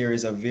find that there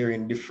is a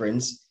varying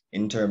difference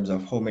in terms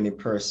of how many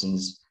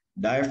persons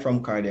die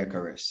from cardiac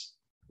arrest,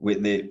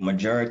 with the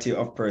majority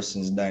of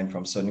persons dying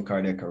from sudden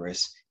cardiac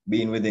arrest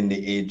being within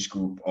the age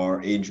group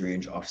or age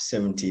range of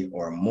 70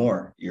 or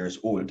more years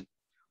old.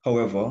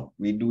 However,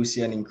 we do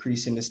see an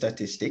increase in the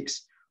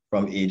statistics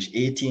from age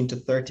 18 to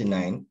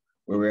 39,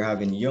 where we're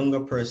having younger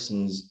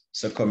persons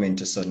succumbing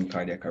to sudden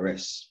cardiac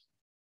arrest.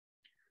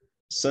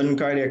 Sudden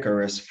cardiac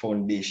arrest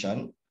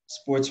foundation,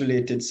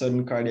 sports-related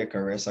sudden cardiac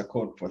arrest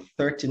account for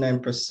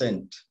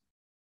 39%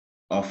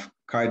 of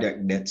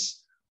cardiac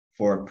deaths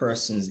for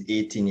persons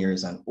 18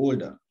 years and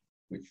older,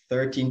 with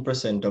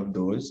 13% of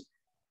those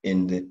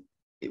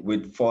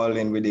would fall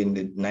in within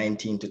the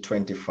 19 to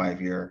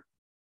 25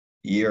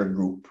 year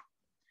group.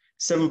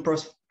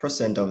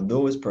 7% of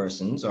those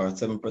persons, or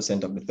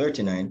 7% of the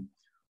 39,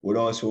 would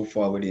also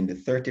fall within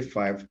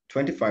the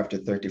 25 to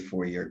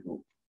 34 year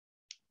group.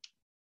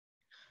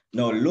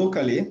 Now,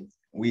 locally,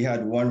 we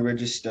had one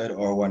registered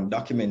or one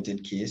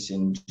documented case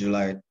in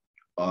July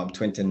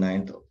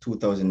 29th,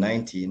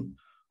 2019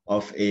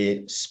 of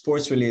a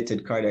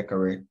sports-related cardiac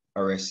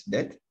arrest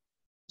death,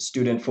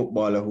 student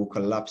footballer who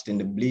collapsed in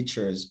the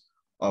bleachers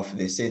of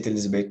the St.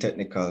 Elizabeth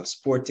Technical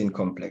Sporting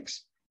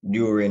Complex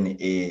during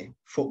a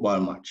football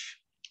match.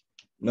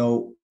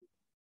 Now,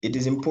 it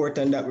is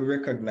important that we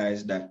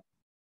recognize that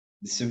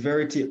the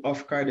severity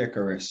of cardiac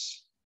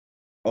arrest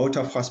out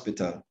of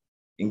hospital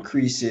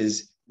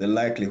increases the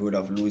likelihood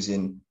of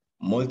losing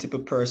multiple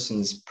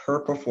persons per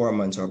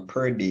performance or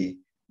per day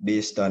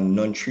based on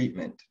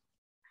non-treatment.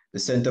 The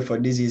Center for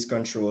Disease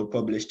Control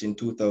published in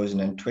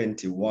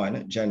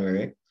 2021,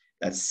 January,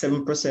 that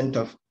 7%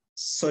 of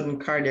sudden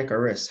cardiac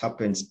arrest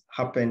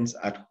happens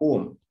at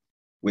home,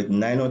 with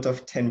 9 out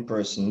of 10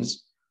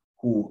 persons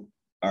who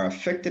are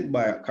affected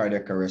by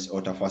cardiac arrest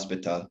out of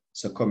hospital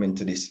succumbing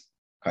to this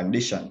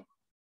condition.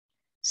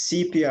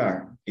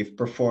 CPR, if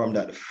performed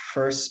at the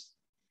first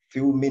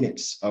few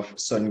minutes of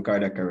sudden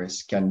cardiac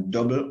arrest, can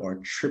double or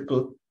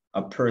triple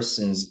a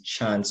person's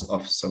chance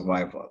of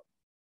survival.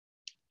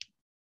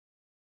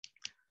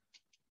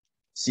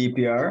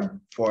 CPR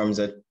forms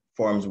a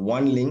forms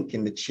one link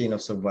in the chain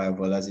of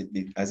survival as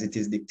it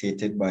is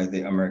dictated by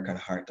the American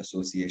Heart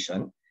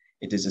Association.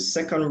 It is the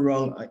second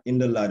rung in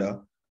the ladder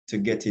to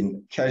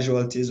getting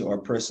casualties or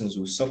persons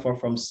who suffer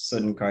from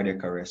sudden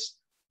cardiac arrest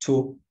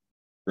to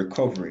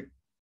recovery.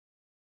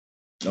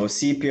 Now,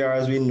 CPR,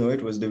 as we know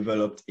it, was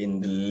developed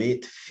in the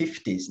late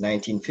 50s,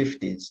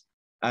 1950s,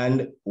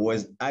 and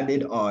was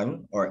added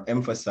on or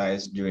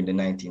emphasized during the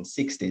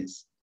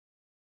 1960s.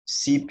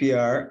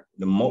 CPR,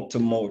 the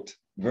mouth-to-mouth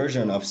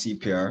version of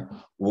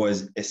CPR,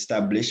 was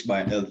established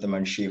by Eltham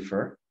and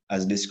Schaefer,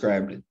 as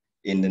described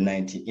in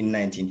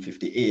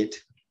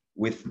 1958,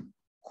 with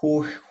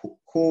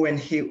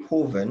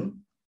Hohenhoven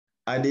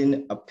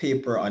adding a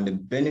paper on the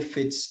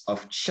benefits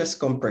of chest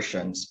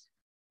compressions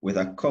with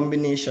a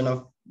combination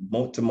of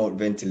mouth-to-mouth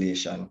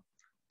ventilation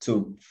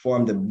to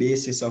form the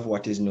basis of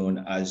what is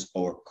known as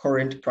our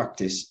current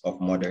practice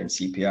of modern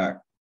CPR.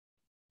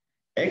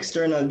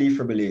 External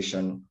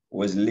defibrillation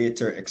was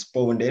later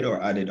expounded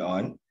or added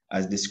on,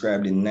 as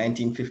described in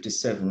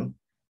 1957,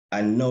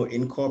 and now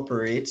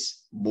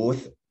incorporates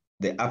both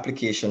the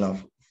application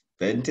of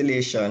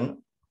ventilation,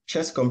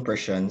 chest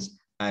compressions,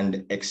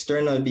 and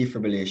external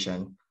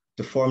defibrillation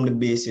to form the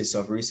basis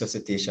of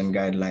resuscitation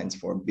guidelines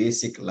for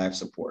basic life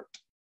support.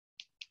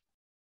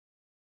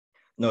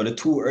 Now, the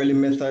two early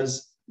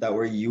methods that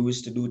were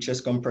used to do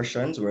chest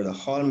compressions were the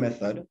Hall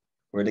method,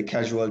 where the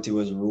casualty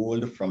was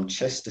rolled from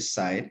chest to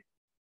side,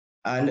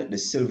 and the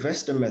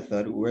Sylvester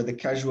method, where the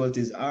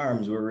casualty's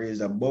arms were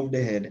raised above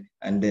the head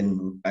and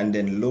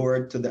then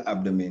lowered to the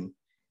abdomen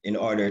in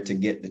order to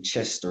get the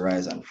chest to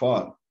rise and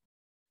fall.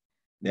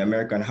 The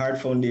American Heart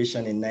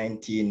Association in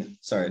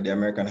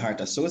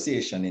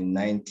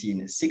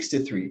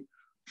 1963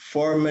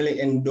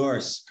 formally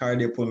endorsed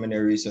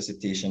cardiopulmonary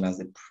resuscitation as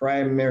the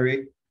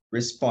primary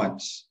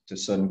response to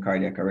sudden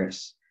cardiac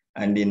arrest.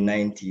 And in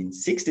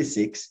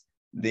 1966,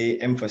 they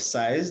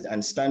emphasized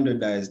and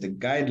standardized the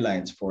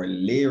guidelines for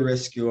lay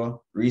rescue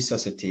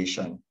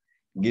resuscitation,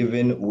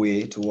 giving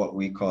way to what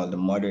we call the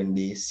modern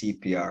day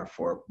CPR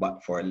for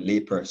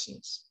lay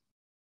persons.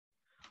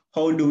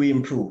 How do we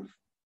improve?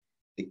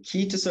 The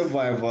key to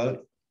survival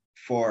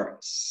for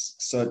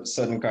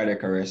sudden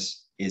cardiac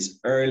arrest is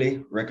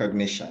early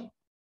recognition.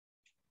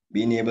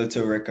 Being able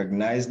to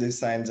recognize the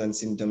signs and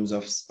symptoms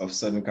of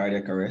sudden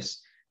cardiac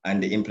arrest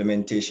and the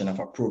implementation of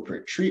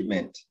appropriate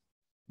treatment.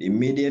 The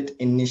immediate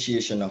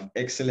initiation of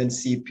excellent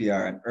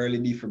CPR and early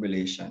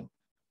defibrillation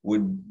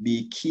would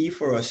be key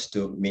for us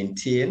to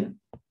maintain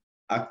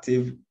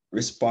active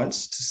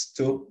response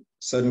to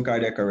sudden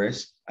cardiac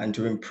arrest and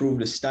to improve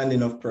the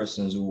standing of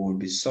persons who will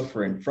be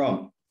suffering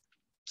from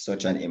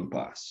such an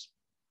impasse.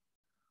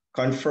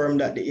 Confirm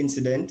that the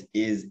incident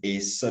is a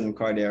sudden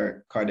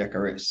cardiac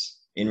arrest.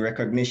 In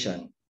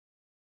recognition,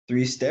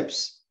 3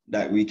 steps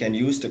that we can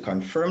use to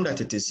confirm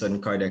that it is sudden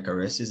cardiac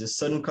arrest is a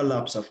sudden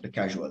collapse of the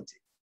casualty.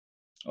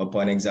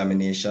 Upon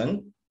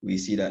examination, we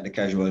see that the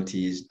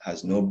casualty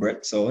has no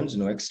breath sounds,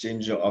 no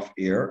exchange of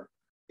air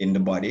in the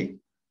body,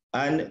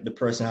 and the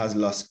person has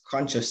lost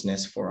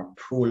consciousness for a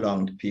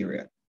prolonged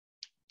period.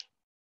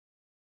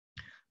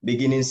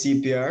 Beginning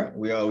CPR,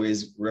 we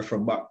always refer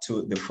back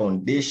to the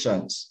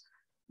foundations,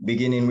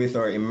 beginning with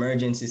our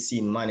emergency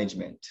scene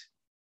management.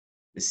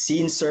 The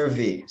scene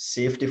survey,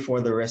 safety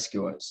for the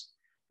rescuers.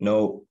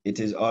 Now, it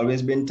has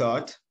always been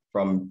taught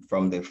from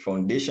the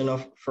foundation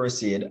of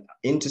first aid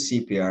into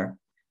CPR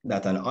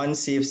that an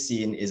unsafe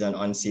scene is an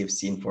unsafe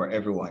scene for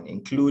everyone,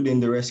 including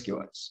the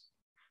rescuers.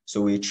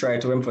 So we try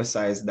to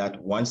emphasize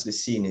that once the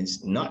scene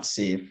is not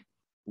safe,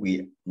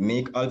 we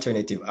make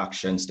alternative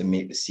actions to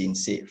make the scene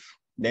safe.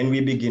 Then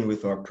we begin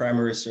with our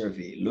primary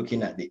survey,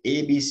 looking at the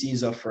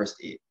ABCs of first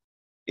aid,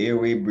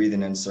 airway,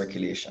 breathing, and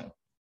circulation.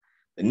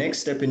 The next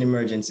step in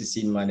emergency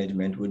scene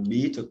management would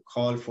be to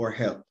call for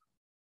help.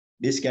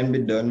 This can be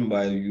done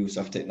by the use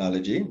of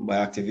technology, by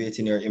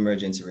activating your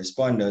emergency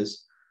responders,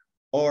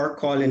 or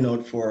calling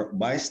out for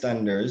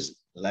bystanders,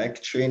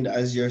 like trained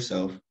as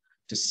yourself,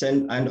 to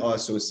send and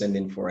also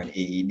sending for an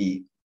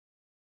AED.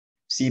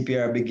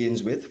 CPR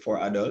begins with, for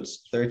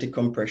adults, 30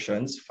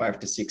 compressions, 5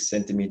 to 6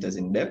 centimeters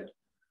in depth,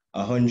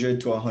 100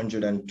 to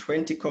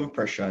 120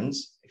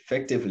 compressions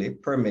effectively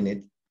per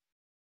minute,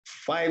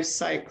 5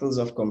 cycles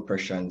of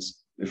compressions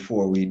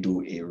before we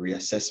do a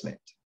reassessment.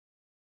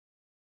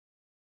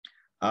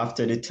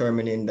 After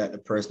determining that the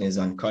person is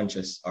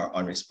unconscious or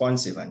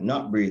unresponsive and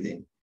not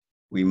breathing,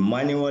 we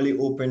manually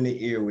open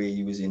the airway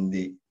using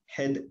the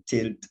head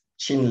tilt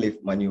chin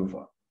lift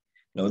maneuver.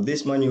 Now,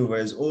 this maneuver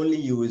is only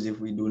used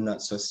if we do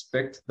not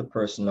suspect the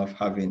person of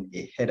having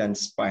a head and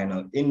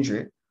spinal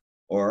injury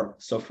or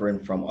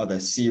suffering from other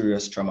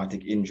serious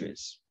traumatic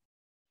injuries.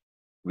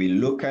 We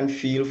look and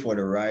feel for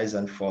the rise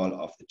and fall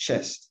of the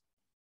chest.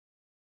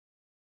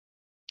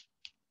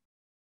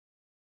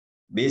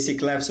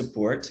 Basic life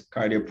support,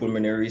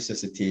 cardiopulmonary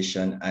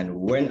resuscitation, and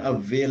when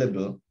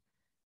available,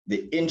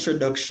 the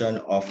introduction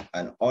of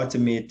an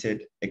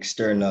automated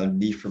external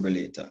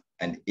defibrillator,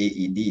 an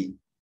AED.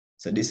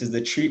 So this is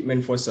the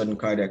treatment for sudden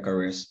cardiac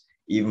arrest,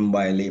 even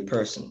by lay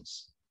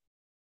persons.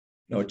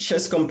 Now,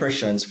 chest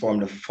compressions form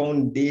the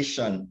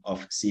foundation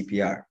of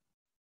CPR.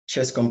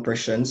 Chest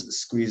compressions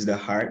squeeze the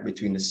heart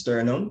between the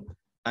sternum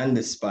and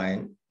the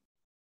spine,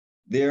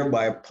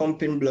 thereby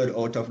pumping blood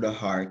out of the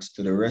heart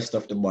to the rest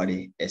of the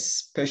body,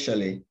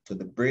 especially to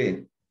the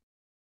brain.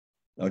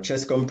 Now,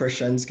 chest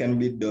compressions can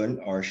be done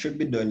or should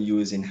be done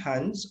using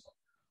hands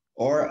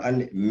or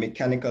a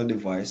mechanical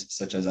device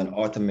such as an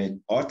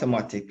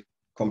automatic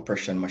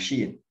compression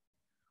machine.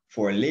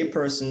 For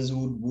laypersons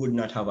who would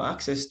not have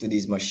access to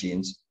these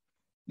machines,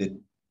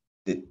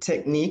 the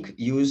technique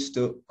used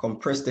to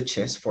compress the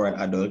chest for an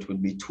adult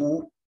would be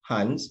 2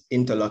 hands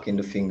interlocking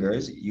the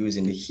fingers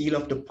using the heel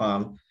of the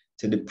palm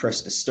to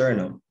depress the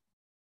sternum.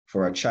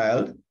 For a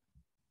child,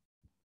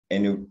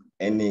 any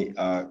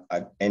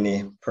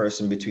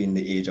person between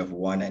the age of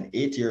 1 and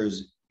 8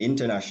 years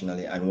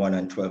internationally and 1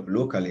 and 12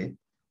 locally,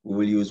 we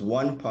will use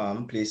 1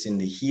 palm, placing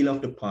the heel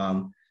of the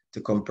palm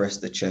to compress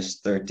the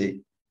chest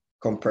 30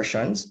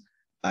 compressions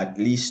at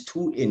least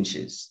 2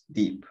 inches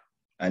deep.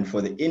 And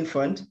for the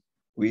infant,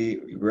 we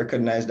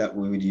recognize that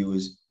we would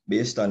use,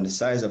 based on the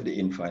size of the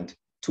infant,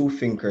 2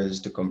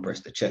 fingers to compress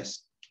the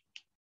chest.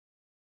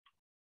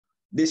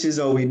 This is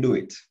how we do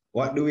it.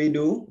 What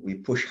do? We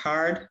push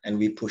hard and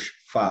we push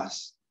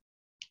fast.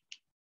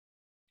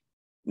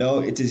 Now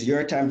it is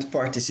your time to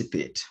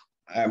participate.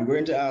 I'm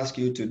going to ask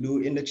you to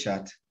do in the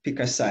chat, pick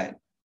a side.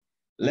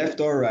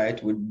 Left or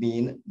right would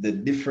mean the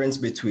difference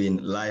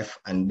between life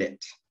and death.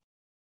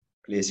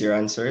 Place your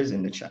answers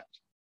in the chat.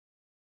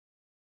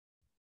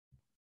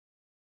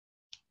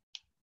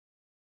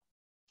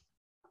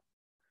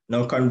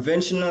 Now,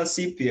 conventional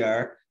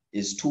CPR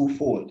is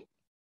twofold.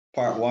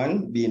 Part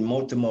 1 being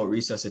mouth-to-mouth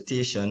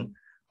resuscitation,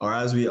 or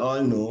as we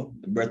all know,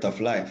 the breath of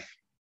life.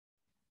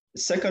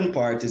 The second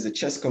part is the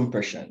chest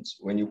compressions,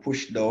 when you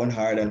push down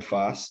hard and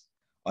fast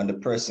on the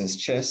person's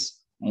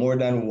chest more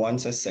than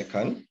once a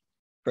second,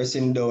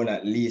 pressing down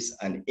at least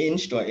 1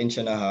 inch to 1.5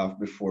 inches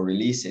before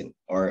releasing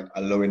or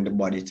allowing the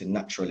body to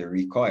naturally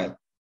recoil.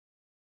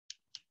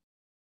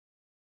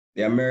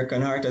 The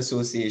American Heart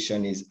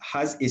Association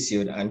has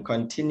issued and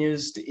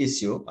continues to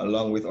issue,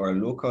 along with our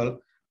local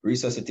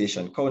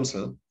resuscitation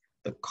council,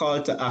 the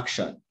call to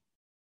action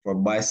for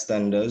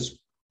bystanders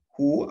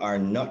who are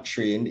not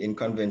trained in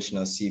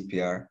conventional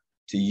CPR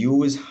to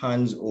use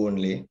hands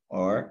only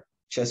or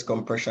chest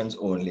compressions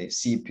only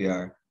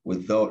CPR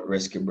without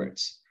rescue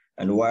breaths.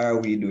 And why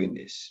are we doing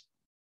this?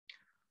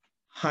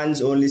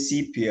 Hands only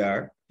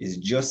CPR is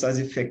just as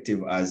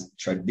effective as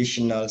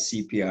traditional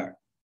CPR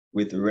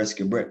with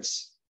rescue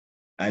breaths.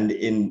 And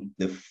in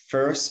the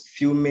first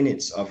few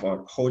minutes of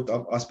our out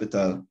of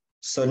hospital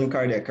sudden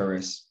cardiac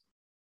arrest,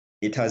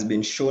 it has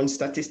been shown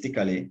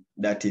statistically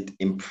that it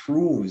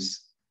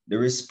improves the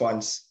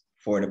response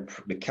for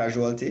the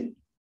casualty,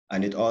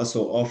 and it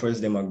also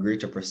offers them a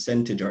greater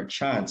percentage or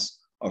chance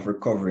of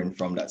recovering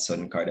from that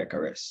sudden cardiac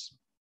arrest.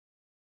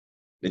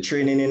 The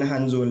training in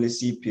hands-only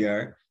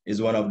CPR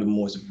is one of the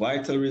most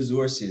vital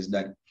resources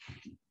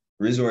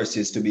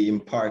to be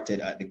imparted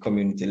at the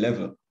community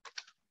level.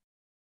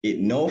 It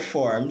now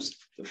forms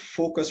the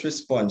focused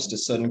response to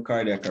sudden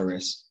cardiac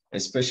arrest,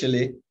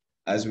 especially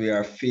as we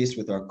are faced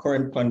with our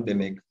current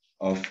pandemic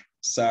of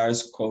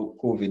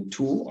SARS-CoV-2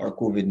 or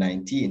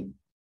COVID-19.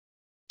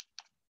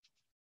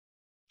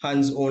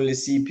 Hands-only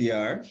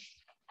CPR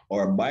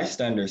or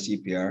bystander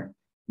CPR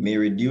may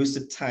reduce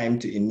the time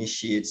to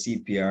initiate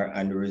CPR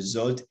and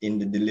result in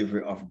the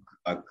delivery of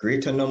a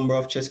greater number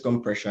of chest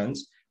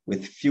compressions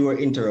with fewer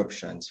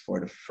interruptions for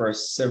the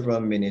first several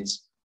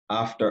minutes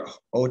after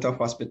out of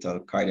hospital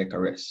cardiac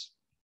arrest.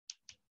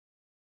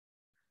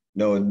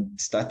 Now,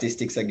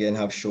 statistics again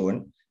have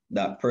shown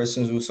that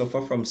persons who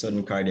suffer from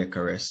sudden cardiac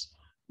arrest,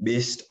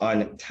 based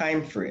on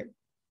time frame,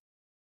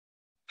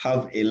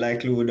 have a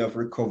likelihood of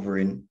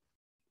recovering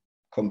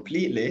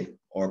completely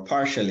or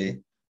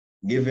partially,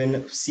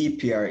 given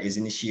CPR is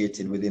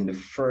initiated within the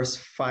first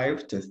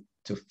 5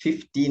 to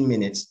 15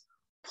 minutes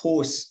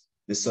post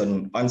the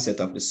sudden onset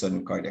of the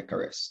sudden cardiac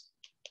arrest.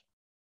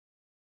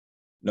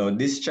 Now,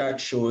 this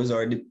chart shows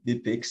or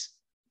depicts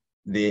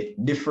the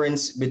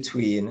difference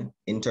between,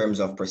 in terms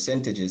of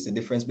percentages, the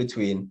difference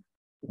between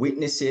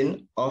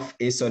witnessing of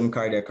a sudden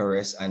cardiac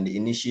arrest and the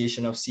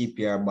initiation of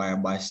CPR by a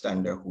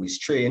bystander who is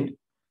trained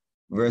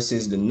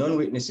versus the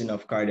non-witnessing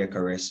of cardiac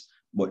arrest,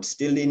 but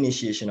still the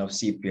initiation of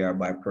CPR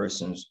by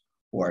persons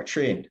who are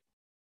trained.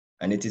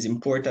 And it is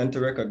important to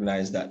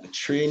recognize that the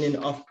training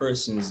of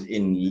persons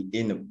in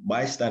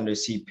bystander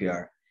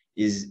CPR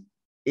is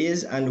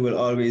and will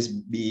always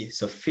be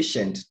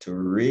sufficient to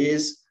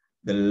raise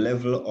the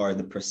level or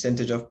the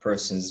percentage of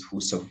persons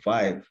who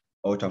survive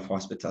out of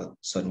hospital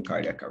sudden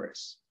cardiac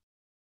arrest.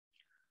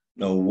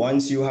 Now,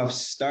 once you have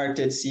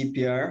started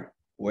CPR,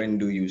 when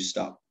do you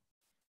stop?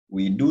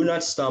 We do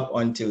not stop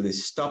until the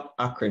STOP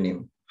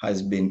acronym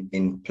has been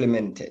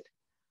implemented.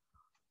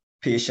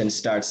 Patient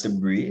starts to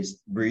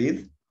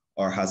breathe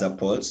or has a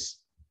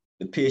pulse.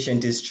 The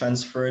patient is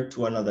transferred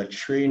to another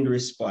trained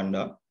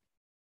responder.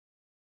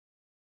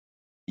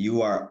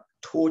 You are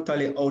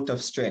totally out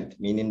of strength,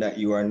 meaning that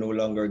you are no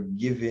longer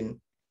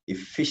giving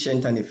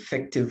efficient and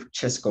effective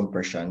chest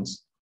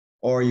compressions,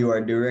 or you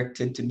are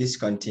directed to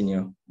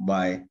discontinue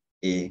by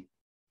a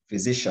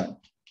physician.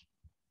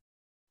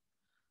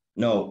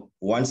 Now,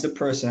 once the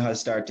person has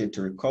started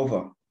to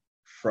recover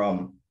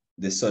from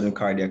the sudden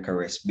cardiac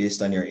arrest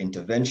based on your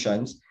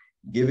interventions,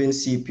 giving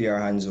CPR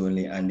hands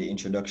only and the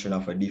introduction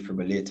of a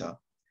defibrillator,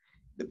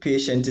 the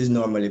patient is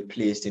normally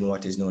placed in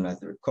what is known as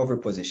the recovery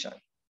position.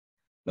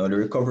 Now, the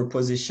recovery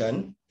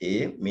position,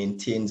 A,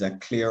 maintains a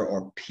clear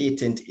or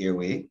patent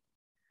airway,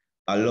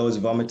 allows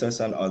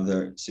vomitus and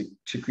other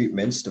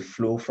secretions to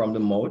flow from the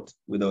mouth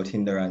without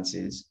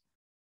hindrances,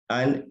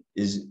 and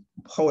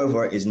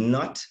however, is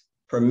not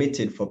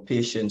permitted for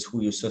patients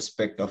who you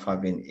suspect of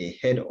having a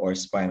head or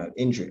spinal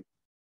injury.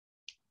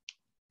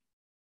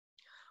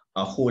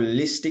 A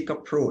holistic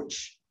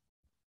approach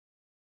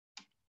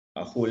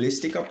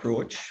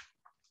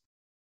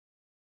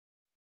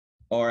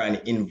or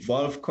an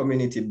involved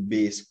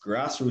community-based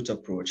grassroots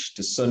approach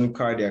to sudden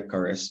cardiac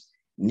arrest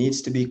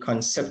needs to be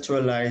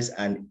conceptualized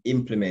and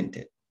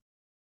implemented.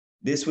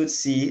 This would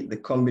see the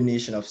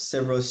combination of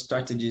several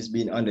strategies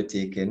being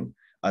undertaken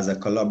as a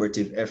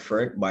collaborative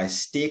effort by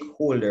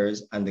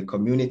stakeholders and the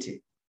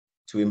community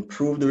to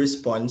improve the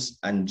response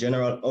and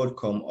general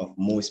outcome of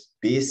most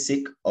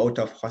basic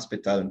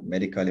out-of-hospital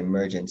medical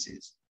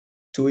emergencies,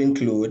 to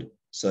include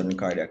sudden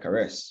cardiac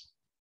arrest.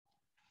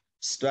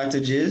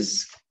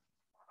 Strategies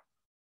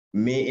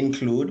may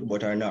include,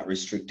 but are not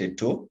restricted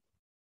to,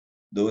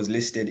 those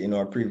listed in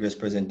our previous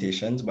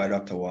presentations by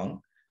Dr. Wang,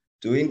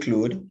 to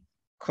include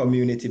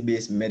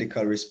community-based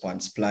medical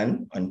response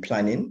plan and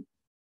planning,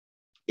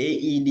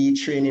 AED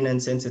training and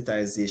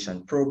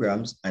sensitization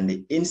programs, and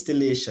the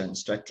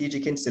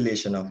strategic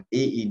installation of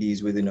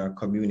AEDs within our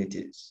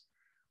communities.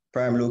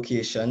 Prime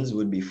locations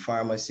would be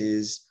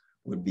pharmacies,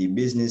 would be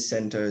business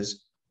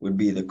centers, would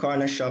be the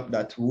corner shop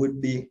that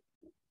would be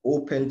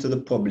open to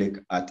the public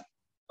at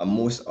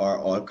most or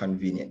all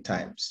convenient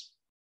times.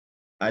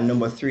 And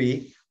number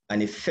 3,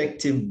 an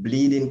effective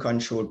bleeding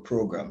control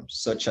program,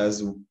 such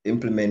as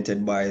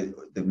implemented by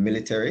the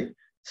military,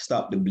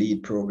 stop the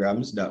bleed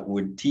programs that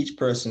would teach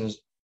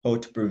persons how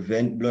to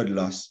prevent blood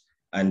loss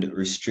and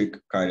restrict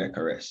cardiac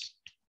arrest.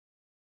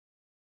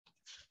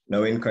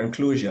 Now, in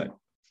conclusion,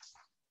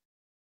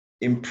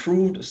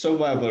 improved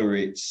survival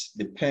rates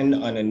depend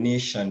on a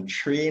nation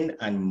trained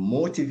and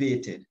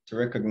motivated to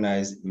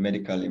recognize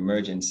medical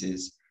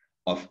emergencies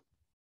of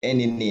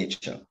any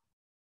nature,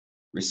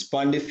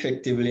 respond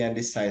effectively and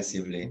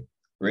decisively,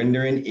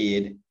 rendering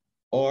aid,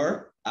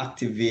 or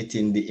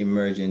activating the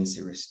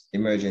emergency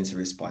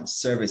response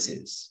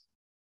services.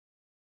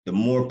 The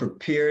more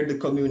prepared the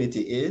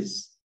community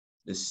is,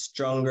 the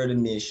stronger the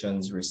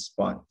nation's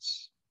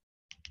response.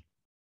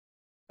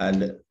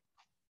 And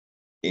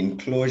in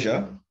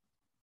closure,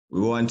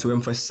 we want to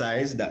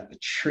emphasize that the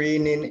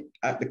training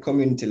at the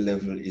community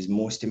level is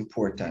most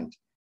important,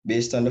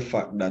 based on the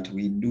fact that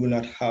we do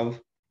not have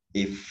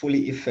a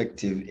fully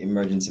effective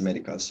emergency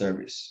medical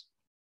service.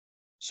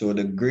 So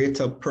the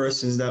greater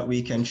persons that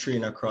we can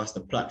train across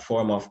the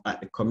platform of at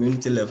the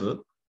community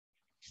level,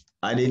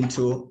 adding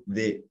to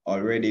the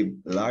already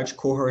large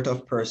cohort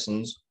of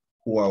persons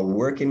who are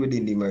working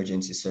within the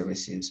emergency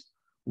services,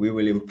 we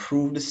will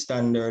improve the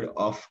standard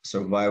of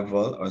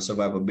survival or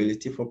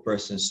survivability for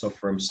persons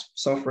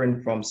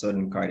suffering from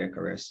sudden cardiac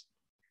arrest.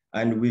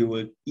 And we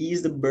will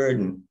ease the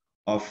burden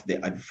of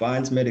the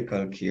advanced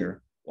medical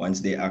care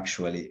once they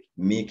actually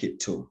make it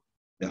to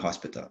the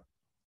hospital.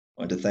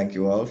 I want to thank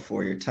you all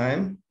for your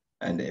time.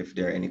 And if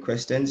there are any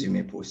questions, you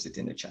may post it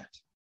in the chat.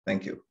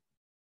 Thank you.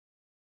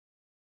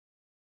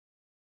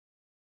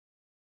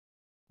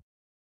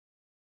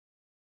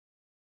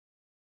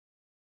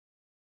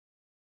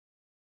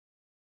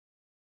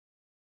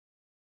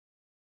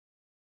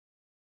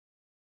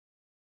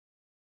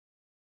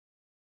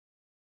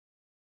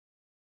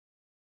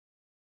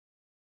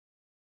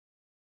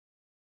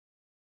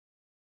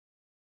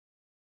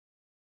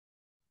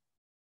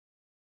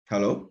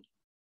 Hello?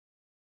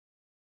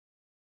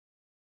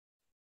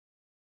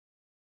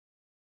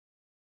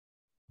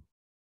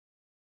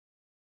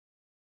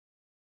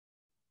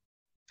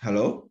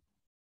 Hello?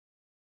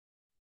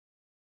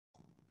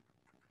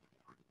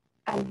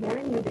 I'm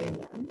hearing you,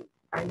 Damian.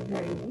 Are you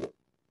hearing me?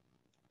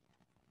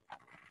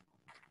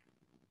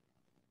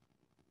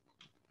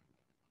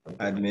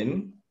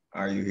 Admin,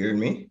 are you hearing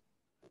me?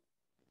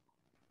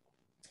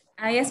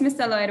 Yes,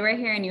 Mr. Lloyd, we're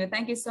hearing you.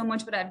 Thank you so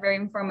much for that very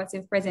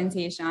informative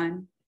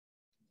presentation.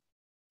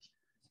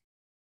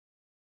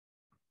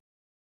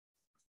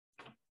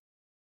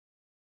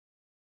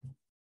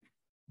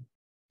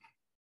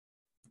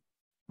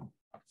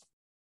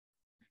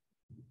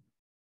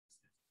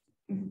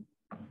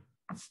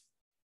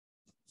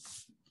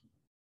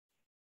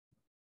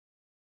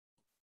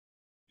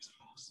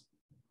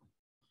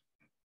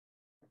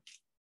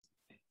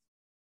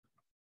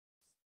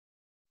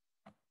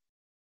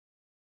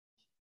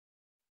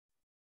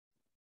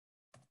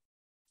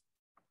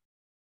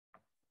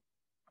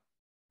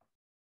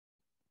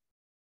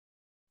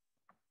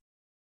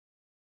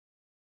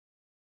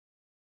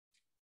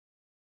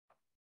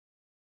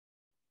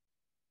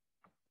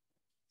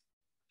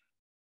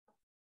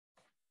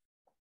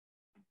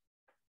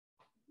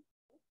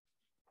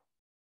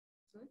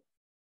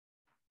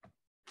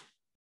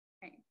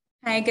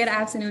 Hi, good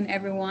afternoon,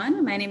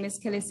 everyone. My name is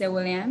Kelicia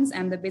Williams.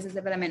 I'm the Business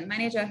Development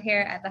Manager here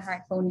at the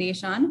Heart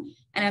Foundation.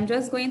 And I'm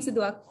just going to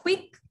do a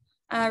quick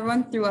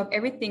run through of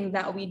everything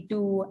that we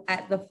do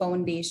at the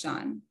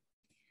foundation.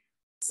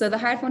 So the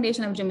Heart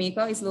Foundation of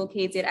Jamaica is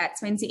located at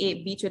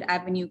 28 Beechwood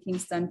Avenue,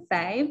 Kingston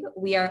 5.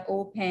 We are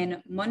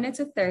open Monday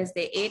to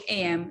Thursday, 8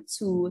 a.m.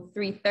 to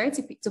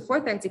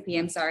 4:30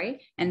 p.m.,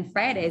 and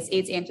Fridays,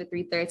 8 a.m. to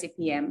 3:30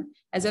 p.m.,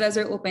 as well as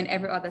we're open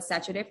every other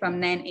Saturday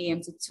from 9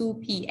 a.m. to 2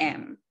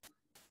 p.m.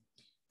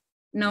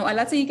 Now, a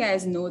lot of you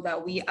guys know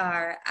that we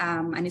are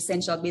an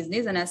essential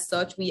business, and as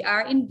such, we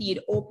are indeed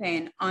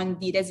open on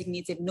the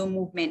designated no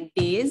movement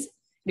days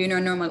during our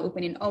normal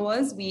opening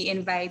hours. We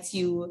invite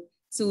you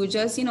to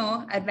just,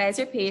 advise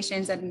your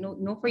patients and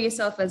know for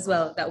yourself as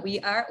well that we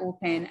are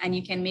open, and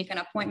you can make an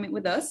appointment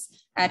with us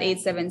at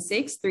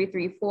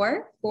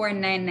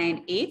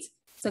 876-334-4998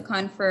 to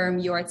confirm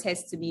your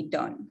test to be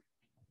done.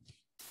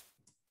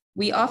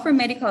 We offer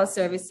medical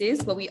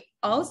services, but we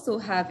also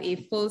have a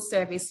full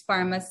service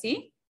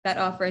pharmacy that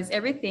offers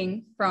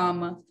everything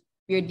from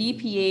your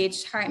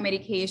DPH, heart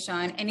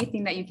medication,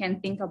 anything that you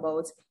can think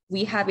about.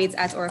 We have it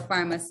at our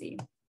pharmacy.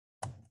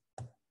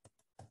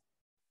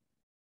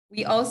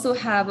 We also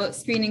have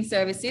screening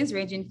services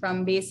ranging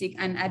from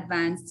basic and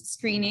advanced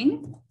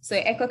screening.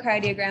 So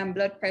echocardiogram,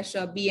 blood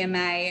pressure,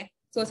 BMI,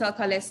 total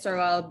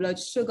cholesterol, blood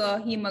sugar,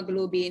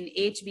 hemoglobin,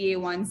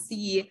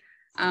 HbA1c,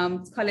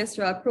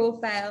 cholesterol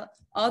profile,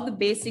 all the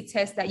basic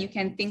tests that you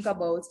can think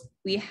about.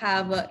 We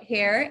have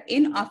here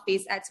in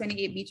office at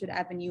 28 Beechwood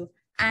Avenue,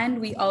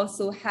 and we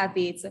also have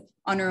it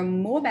on our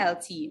mobile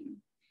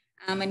team.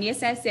 And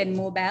yes, I said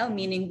mobile,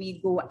 meaning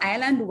we go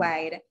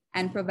island-wide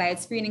and provide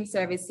screening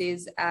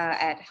services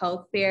at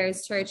health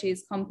fairs,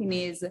 churches,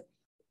 companies,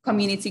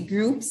 community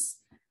groups.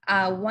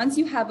 Once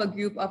you have a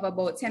group of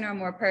about 10 or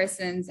more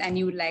persons and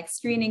you would like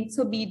screening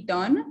to be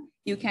done,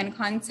 you can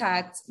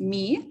contact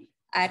me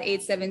at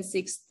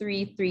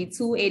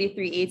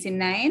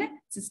 876-332-8389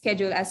 to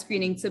schedule a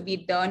screening to be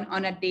done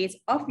on a date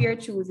of your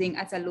choosing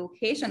at a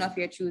location of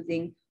your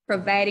choosing,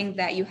 providing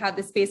that you have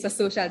the space for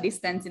social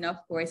distancing, of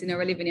course.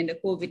 We're living in the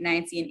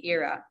COVID-19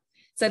 era.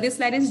 So this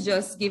slide is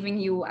just giving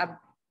you a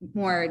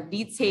more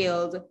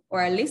detailed,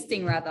 or a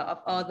listing rather, of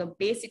all the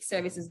basic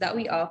services that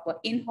we offer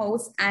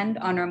in-house and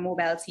on our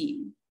mobile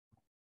team.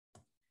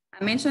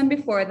 I mentioned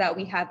before that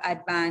we have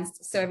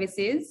advanced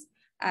services.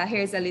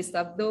 Here's a list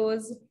of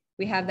those.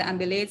 We have the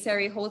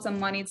ambulatory Holter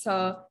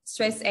monitor,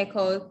 stress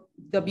echo,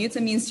 the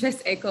butamine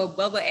stress echo,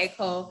 bubble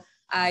echo,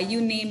 you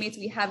name it,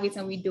 we have it,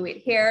 and we do it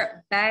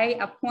here by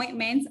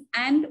appointment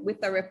and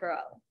with a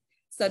referral.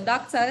 So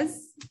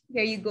doctors,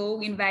 here you go,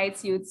 we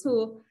invite you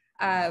to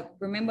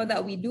remember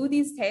that we do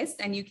these tests,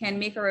 and you can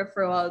make a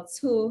referral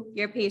to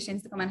your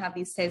patients to come and have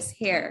these tests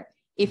here.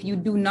 If you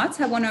do not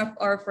have one of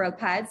our referral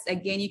pads,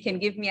 again, you can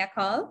give me a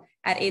call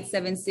at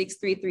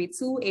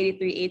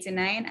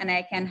 876-332-8389, and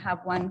I can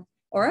have one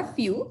or a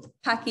few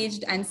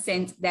packaged and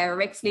sent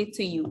directly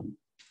to you.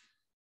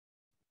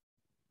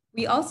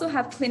 We also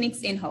have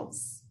clinics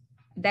in-house.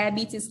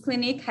 Diabetes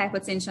clinic,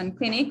 hypertension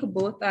clinic,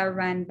 both are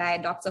run by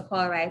Dr.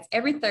 Paul Wright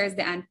every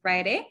Thursday and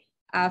Friday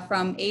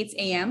from 8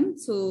 a.m.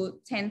 to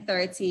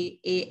 10:30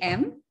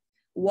 a.m.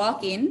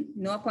 Walk-in,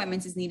 no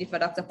appointment is needed for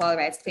Dr. Paul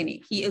Wright's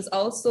clinic. He is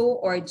also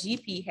our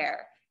GP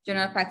here,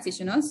 general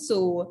practitioner,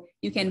 so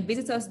you can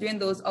visit us during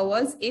those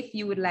hours if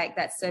you would like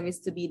that service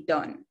to be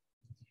done.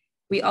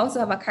 We also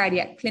have a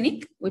cardiac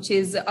clinic, which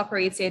is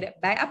operated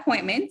by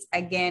appointment,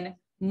 again,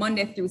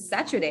 Monday through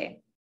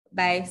Saturday,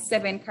 by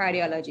 7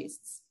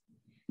 cardiologists.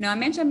 Now, I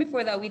mentioned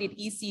before that we did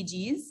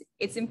ECGs.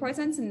 It's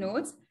important to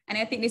note, and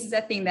I think this is a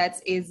thing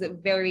that is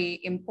very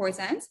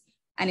important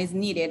and is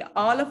needed.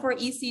 All of our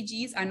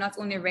ECGs are not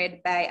only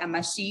read by a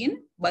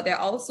machine, but they're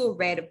also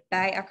read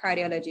by a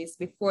cardiologist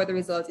before the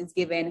result is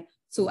given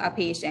to a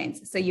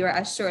patient. So you're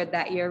assured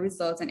that your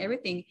results and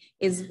everything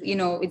is,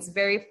 it's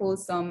very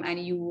fulsome, and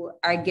you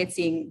are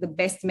getting the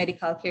best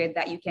medical care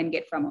that you can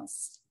get from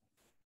us.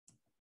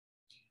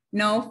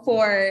 Now,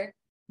 for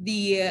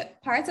the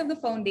part of the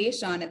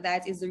foundation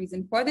that is the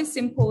reason for the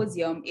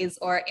symposium is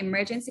our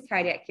emergency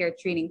cardiac care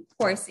training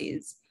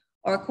courses.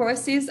 Our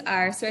courses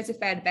are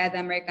certified by the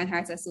American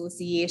Heart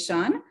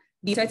Association.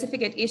 The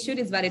certificate issued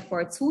is valid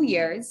for 2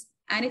 years,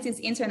 and it is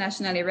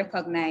internationally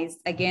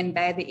recognized, again,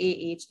 by the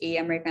AHA,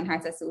 American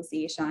Heart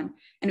Association.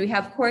 And we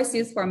have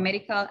courses for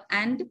medical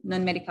and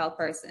non-medical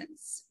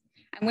persons.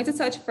 I'm going to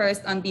touch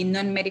first on the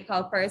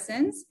non-medical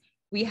persons.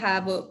 We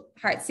have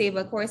Heart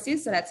Saver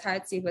courses, so that's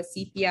Heart Saver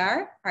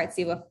CPR, Heart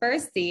Saver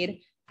First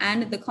Aid,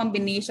 and the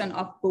combination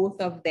of both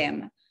of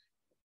them.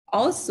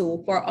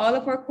 Also, for all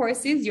of our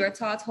courses, you're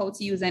taught how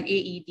to use an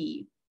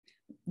AED.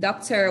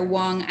 Dr.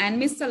 Wong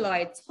and Mr.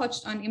 Lloyd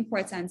touched on the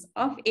importance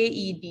of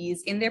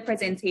AEDs in their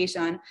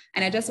presentation,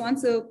 and I just want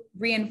to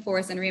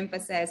reinforce and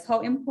reemphasize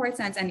how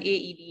important an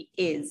AED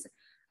is.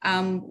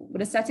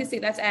 The statistic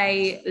that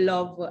I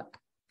love,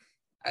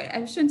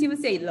 I shouldn't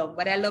even say love,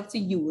 but I love to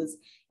use,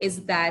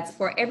 is that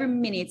for every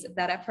minute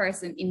that a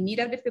person in need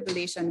of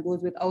defibrillation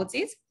goes without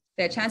it,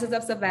 their chances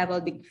of survival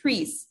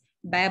decrease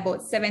by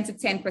about 7 to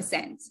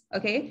 10%.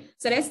 Okay,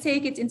 so let's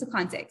take it into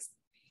context.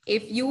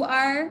 If you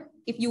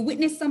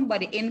witness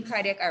somebody in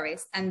cardiac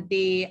arrest and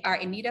they are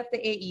in need of the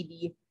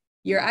AED,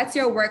 you're at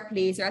your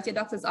workplace, you're at your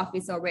doctor's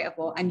office or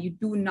wherever, and you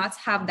do not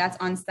have that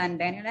on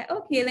standby, and you're like,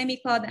 okay, let me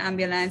call the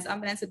ambulance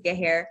will get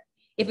here.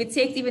 If it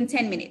takes even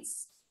 10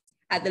 minutes,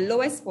 at the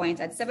lowest point,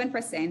 at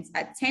 7%,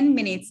 at 10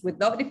 minutes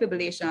without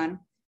defibrillation,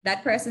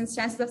 that person's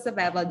chances of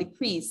survival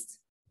decreased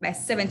by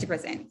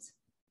 70%.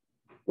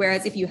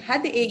 Whereas if you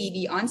had the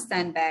AED on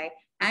standby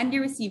and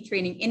you received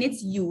training in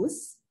its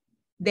use,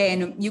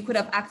 then you could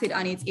have acted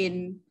on it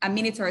in a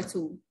minute or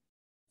two,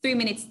 3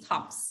 minutes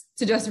tops,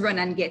 to just run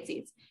and get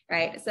it,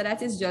 right? So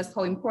that is just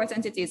how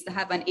important it is to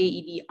have an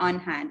AED on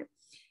hand.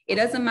 It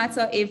doesn't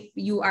matter if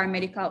you are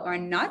medical or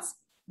not,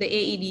 the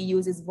AED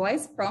uses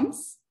voice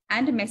prompts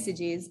and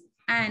messages,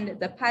 and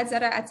the pads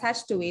that are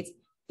attached to it,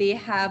 they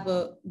have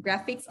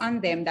graphics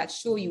on them that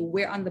show you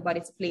where on the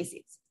body to place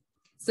it.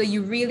 So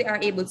you really are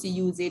able to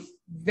use it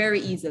very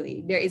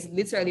easily. There is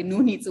literally no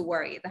need to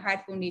worry. The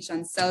Heart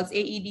Foundation sells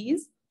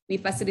AEDs. We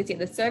facilitate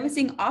the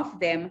servicing of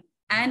them,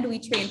 and we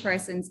train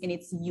persons in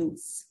its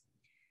use.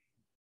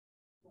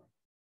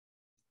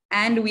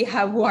 And we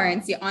have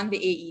warranty on the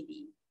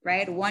AED,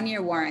 right?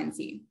 1-year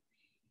warranty.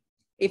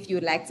 If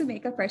you'd like to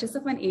make a purchase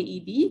of an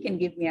AED, you can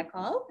give me a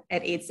call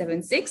at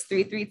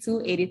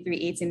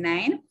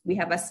 876-332-8389. We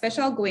have a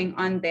special going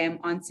on them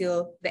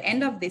until the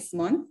end of this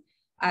month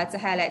to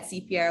highlight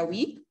CPR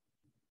week.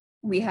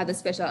 We have the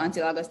special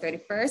until August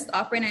 31st,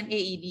 offering an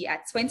AED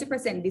at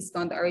 20%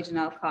 discount the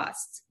original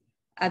cost.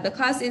 The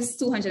cost is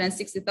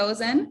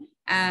 $260,000,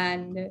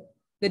 and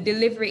the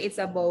delivery is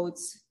about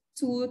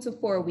 2 to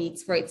 4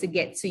 weeks for it to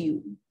get to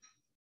you.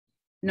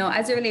 Now,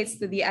 as it relates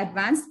to the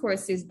advanced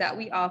courses that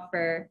we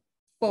offer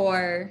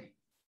for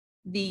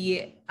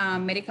the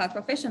medical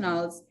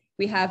professionals,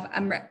 we have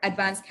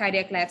Advanced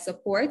Cardiac Life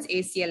Support,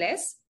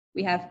 ACLS.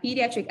 We have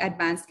Pediatric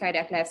Advanced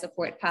Cardiac Life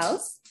Support,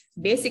 PALS,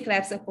 Basic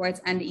Life Support,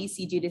 and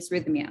ECG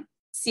Dysrhythmia.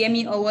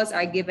 CME hours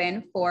are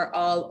given for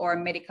all our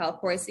medical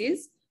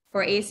courses.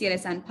 For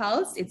ACLS and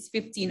PALS, it's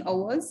 15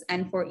 hours,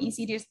 and for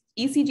ECG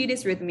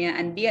Dysrhythmia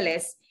and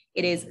BLS,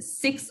 it is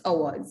 6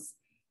 hours.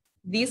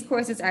 These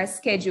courses are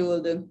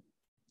scheduled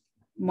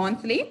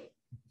monthly.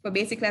 For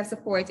Basic Life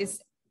Support,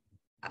 it's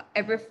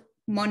every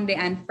Monday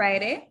and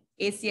Friday.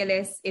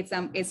 ACLS, it's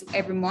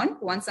every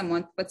month, once a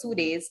month for 2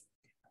 days.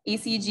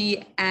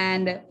 ECG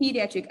and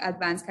Pediatric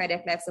Advanced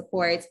Cardiac Life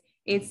Support,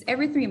 it's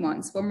every 3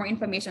 months. For more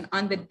information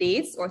on the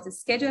dates or to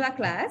schedule a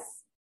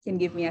class, you can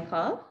give me a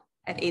call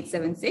at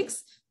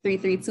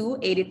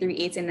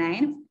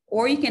 876-332-8389,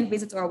 or you can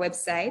visit our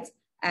website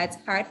at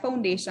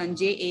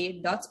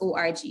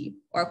heartfoundationja.org.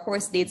 Our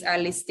course dates are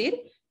listed,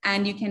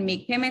 and you can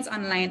make payments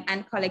online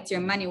and collect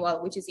your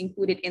manual, which is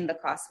included in the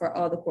cost for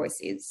all the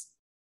courses.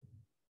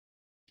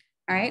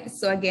 All right,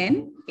 so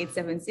again,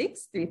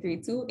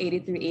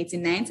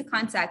 876-332-8389 to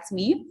contact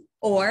me,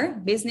 or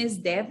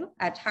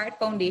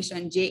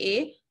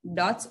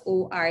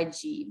businessdev@heartfoundationja.org.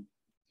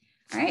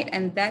 All right,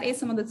 and that is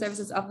some of the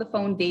services of the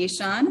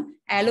foundation.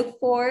 I look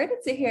forward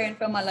to hearing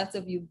from a lot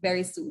of you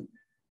very soon.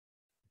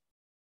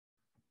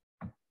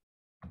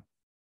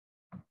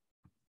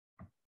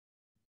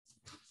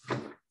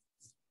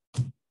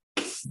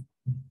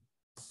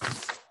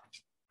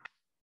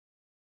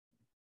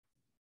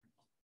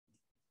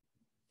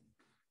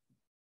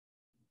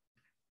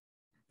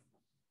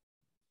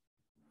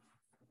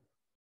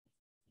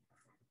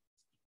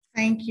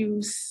 Thank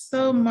you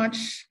so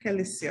much,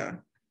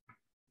 Kalicia.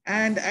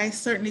 And I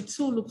certainly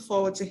too look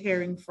forward to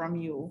hearing from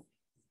you.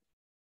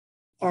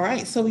 All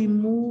right, so we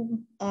move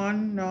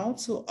on now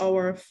to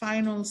our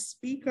final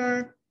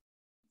speaker,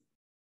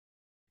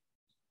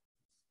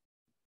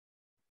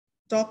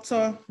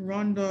 Dr.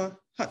 Rhonda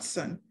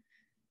Hudson,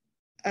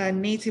 a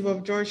native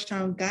of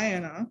Georgetown,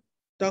 Guyana.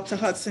 Dr.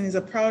 Hudson is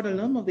a proud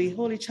alum of the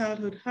Holy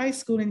Childhood High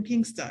School in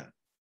Kingston.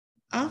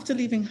 After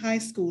leaving high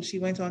school, she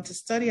went on to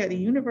study at the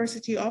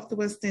University of the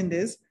West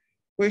Indies,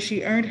 where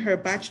she earned her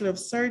Bachelor of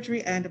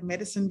Surgery and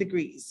Medicine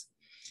degrees.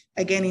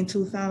 Again, in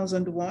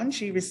 2001,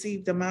 she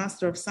received a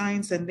Master of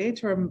Science and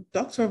later a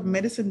Doctor of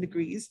Medicine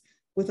degrees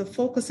with a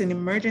focus in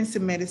emergency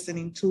medicine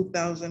in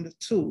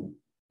 2002,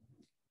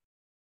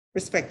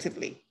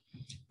 respectively.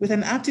 With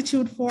an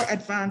aptitude for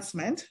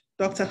advancement,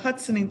 Dr.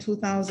 Hudson in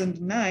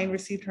 2009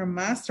 received her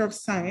Master of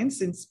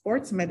Science in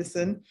Sports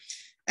Medicine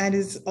and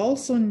is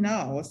also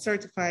now a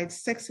certified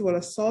sexual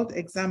assault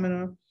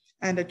examiner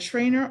and a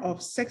trainer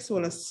of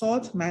sexual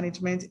assault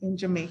management in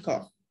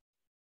Jamaica.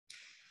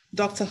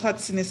 Dr.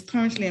 Hudson is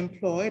currently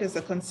employed as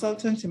a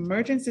consultant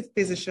emergency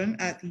physician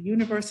at the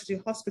University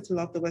Hospital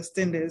of the West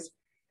Indies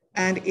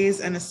and is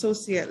an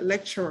associate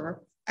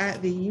lecturer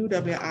at the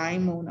UWI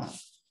Mona.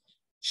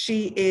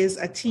 She is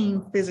a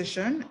team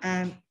physician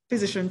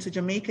to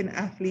Jamaican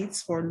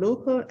athletes for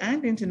local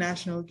and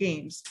international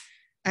games,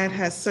 and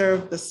has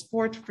served the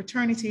sport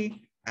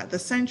fraternity at the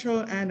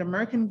Central and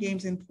American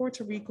Games in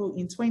Puerto Rico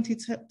in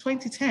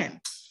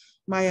 2010,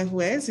 Maya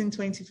Juez in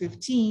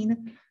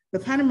 2015, the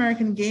Pan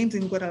American Games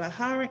in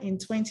Guadalajara in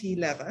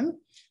 2011,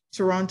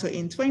 Toronto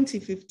in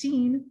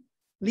 2015,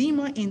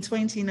 Lima in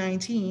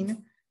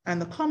 2019,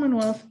 and the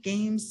Commonwealth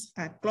Games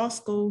at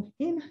Glasgow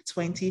in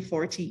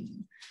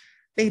 2014.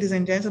 Ladies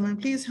and gentlemen,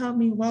 please help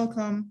me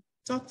welcome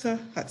Dr.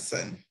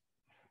 Hudson.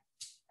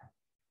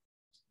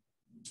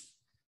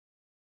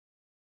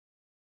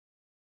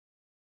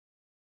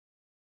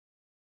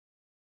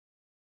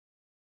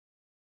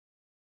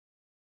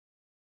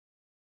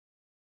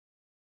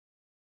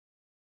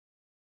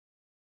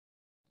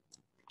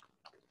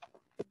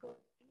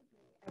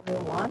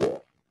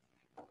 Everyone,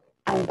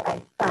 and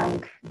I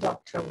thank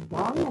Dr.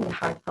 Wong and the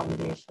Heart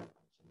Foundation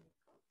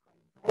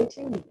for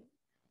inviting me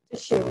to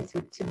share with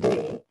you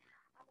today. And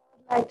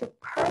I would like to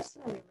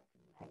personally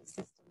recognize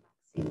Sister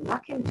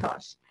Maxine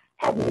McIntosh,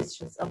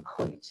 headmistress of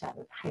Holy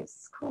Child High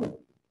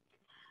School.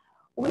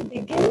 We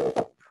begin with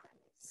the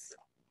premise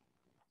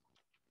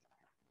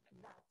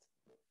that,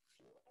 with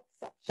few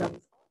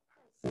exceptions, all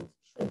persons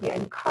should be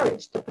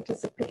encouraged to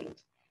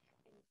participate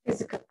in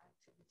physical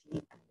activity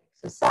and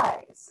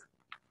exercise.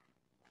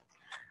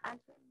 And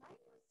to remind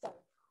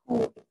yourself who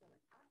is an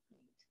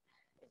athlete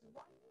is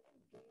one who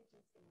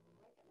engages in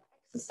regular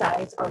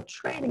exercise or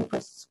training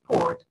for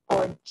sport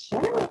or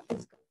general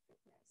physical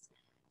fitness,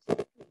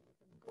 typically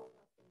with the goal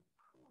of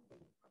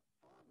improving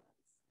performance.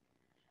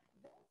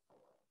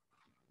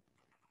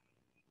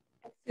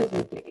 Therefore, excuse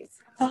me, please.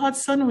 So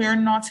Hudson, we are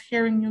not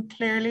hearing you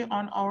clearly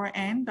on our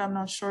end. I'm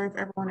not sure if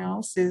everyone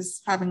else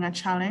is having a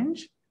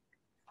challenge.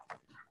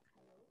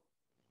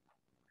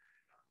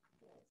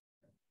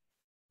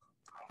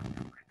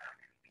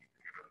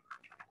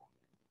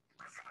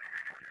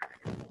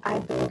 I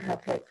don't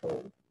have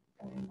headphones.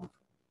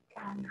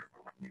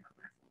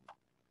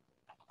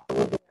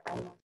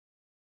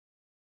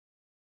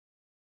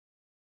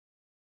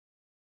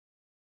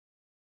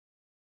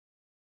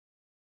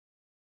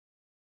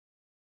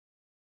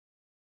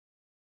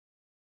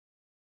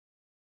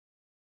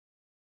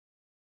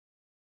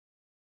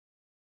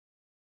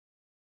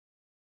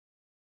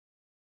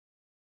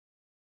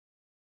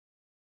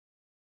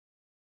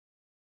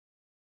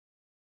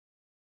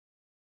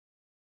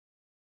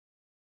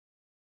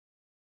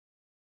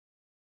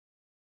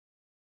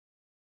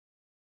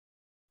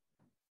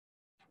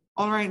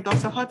 All right,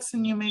 Dr.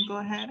 Hudson, you may go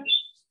ahead.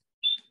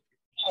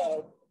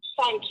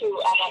 Thank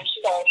you, and I'm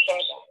sorry for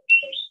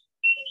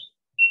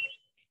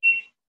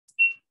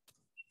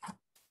that.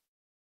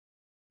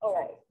 All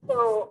right,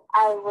 so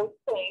I will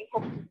say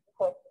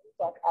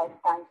that I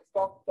thank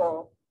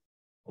Dr.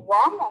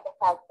 Wong and the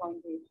Heart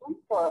Foundation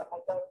for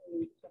allowing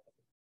me to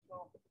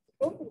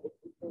participate in this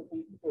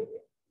symposium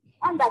today,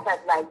 and that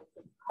I'd like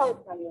to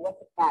personally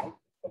recognize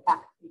the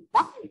Maxine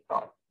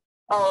McIntosh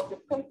of the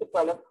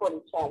principal of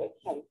Holy Child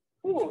High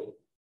School,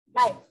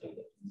 my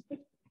students.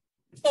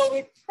 So we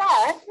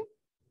start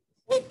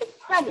with the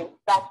premise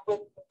that with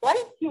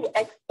very few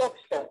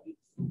exceptions,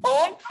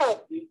 all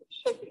persons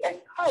should be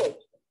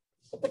encouraged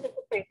to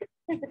participate in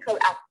physical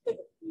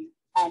activity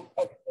and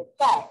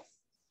exercise.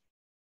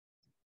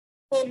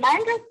 To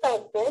remind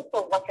ourselves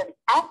therefore what an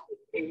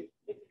athlete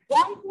is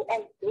one who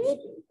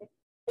engages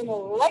in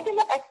a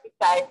regular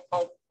exercise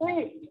or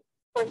training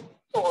for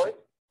sport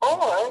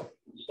or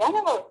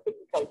general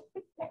physical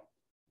fitness,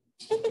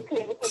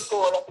 typically with the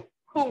goal of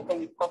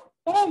improving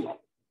performance.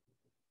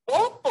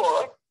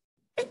 Therefore,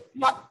 it's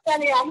not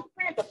fairly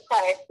unfair the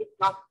prize is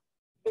not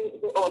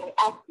the only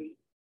athlete,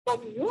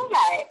 but you and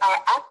I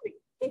are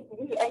athletes if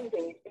we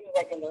engage in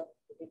regular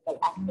physical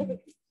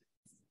activity.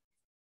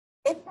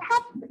 It's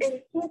perhaps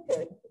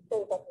intuitive to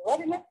say that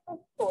readiness for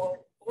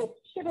sport, which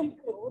should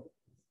include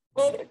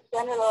good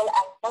general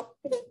and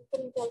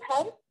musculoskeletal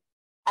health,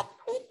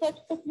 appropriate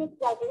fitness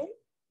levels,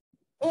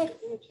 good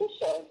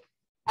nutrition,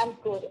 and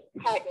good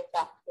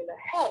cardiovascular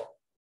health.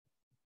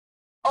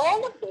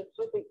 All of this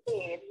will be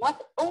aimed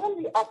not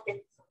only of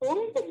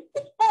improving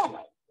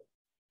performance,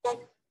 but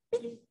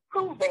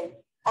improving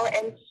or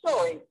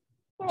ensuring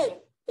safe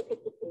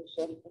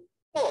participation in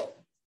sport.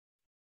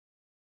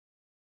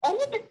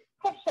 Any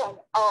discussion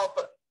of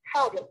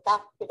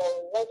cardiovascular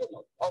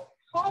readiness or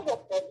cardiac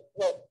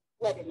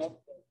readiness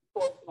in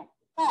sports and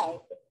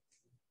exercise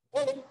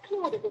will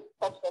include a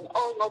discussion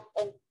almost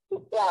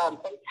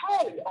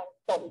entirely on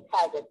study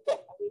target death.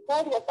 And we've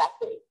heard what that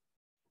is.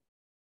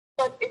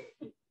 But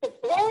it's to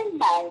bear in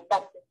mind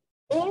that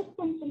it is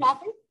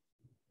asymptomatic.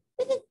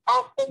 It is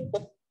often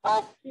the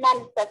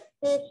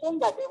manifestation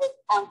that there was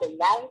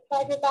underlying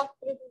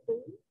cardiovascular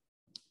disease.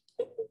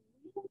 It's the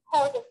leading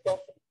cause of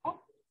death in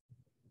athletes.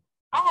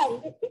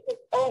 And it is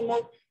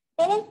almost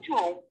 4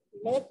 times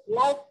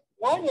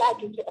more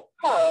likely to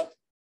occur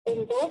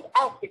in those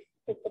athletes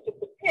who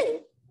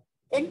participate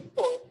in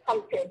sports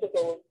compared to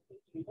those who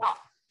do not.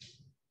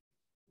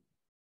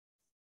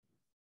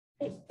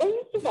 The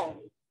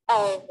incidence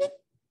of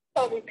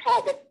sudden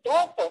cardiac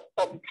death or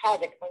sudden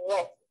cardiac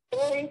arrest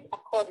varies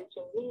according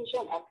to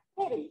region and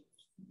city,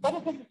 but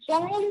it is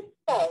generally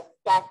said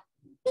that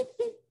it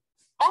is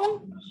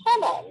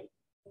uncommon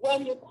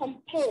when you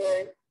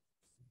compare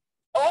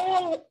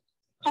all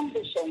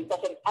conditions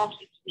that an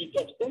athlete will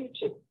get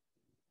into.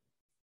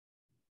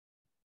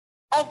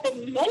 Of the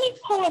many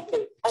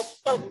causes of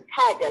sudden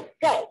cardiac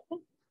death,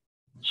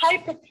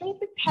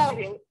 hypertrophic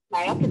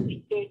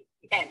cardiomyopathy,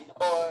 ACM,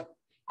 or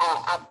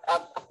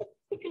a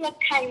particular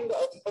kind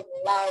of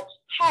large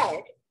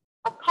heart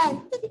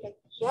accounts for the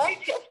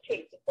majority of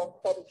cases of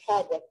sudden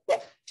cardiac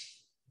death,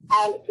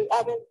 and the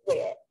others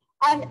there.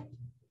 And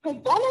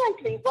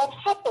predominantly what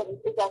happens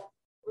is that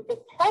the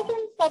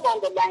presence of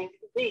underlying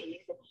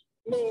disease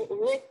may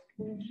risk,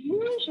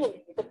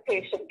 usually the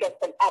patient gets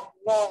an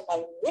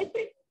abnormal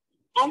rhythm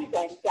and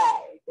then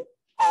dies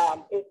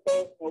if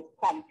there is no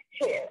prompt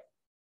care.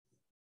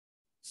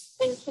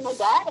 In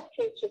Trinidad, a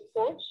case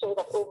report showed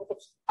that over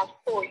a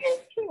 4-year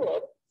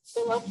period,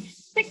 there were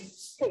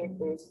 6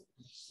 cases.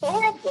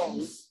 4 of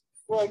them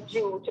were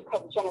due to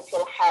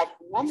congenital heart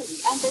anomaly,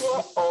 and they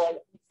were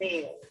all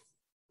males.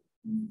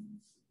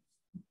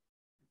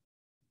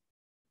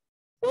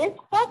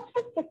 Risk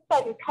factors for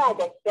sudden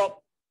cardiac death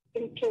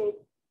include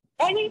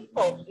any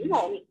person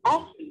or any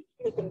athlete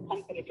who is in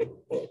competitive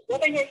sports,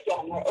 whether you're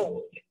young or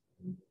old.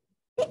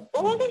 The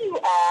older you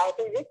are,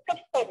 the risk of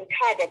sudden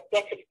cardiac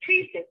death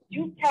increases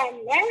due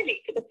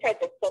primarily to the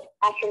presence of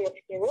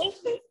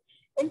atherosclerosis,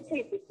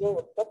 increases the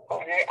risk of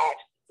coronary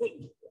artery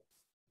disease.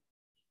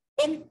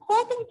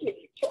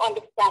 Importantly, to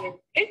understand in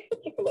this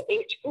particular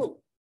age group,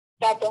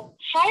 that the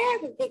higher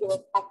the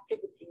vigorous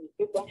activity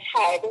is, the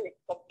higher the risk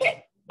of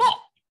death. But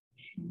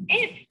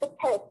if the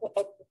person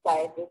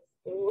exercises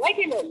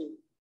regularly,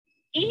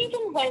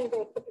 even when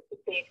they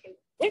participate in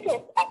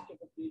vigorous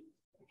activity,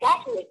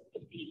 that risk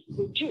could be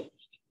reduced.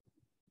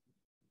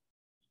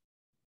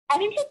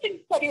 An interesting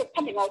study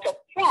coming out of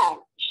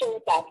France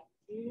shows that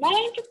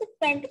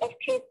 90% of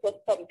cases of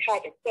sudden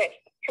cardiac death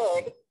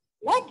occurred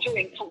not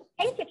during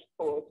competitive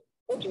sports,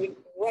 but during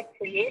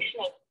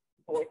recreational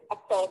sports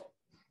across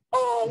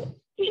all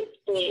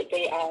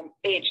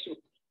age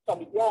groups,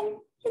 from young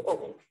to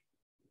old.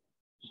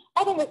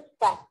 Other risk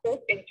factors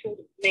include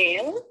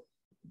males,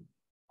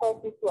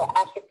 persons who are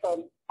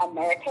African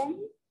American,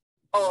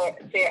 or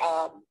there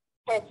are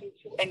persons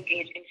who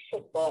engage in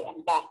football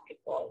and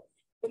basketball.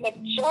 The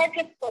majority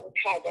of sudden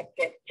cardiac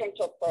death tend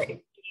to occur in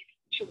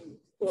these 2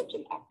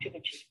 sporting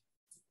activities.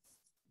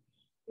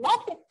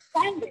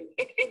 Notwithstanding,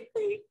 it is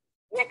the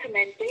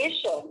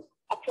recommendation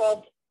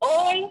across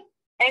all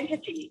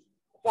entities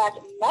that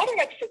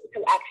moderate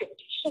physical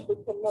activity should be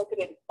promoted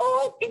in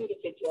all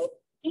individuals,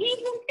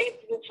 even if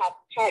you have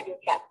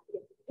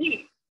cardiovascular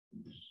disease.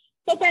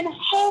 So then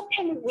how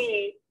can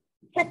we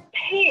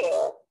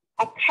prepare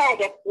a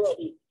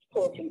cardiac-ready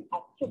sporting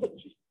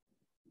activity?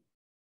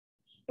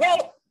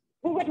 Well,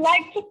 we would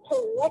like to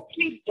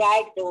correctly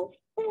diagnose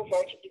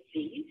overt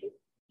disease,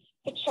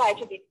 to try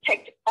to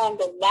detect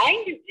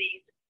underlying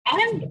disease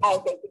and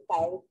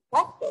identify risk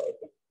factors,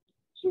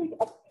 treat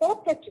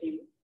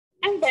appropriately,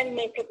 and then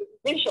make a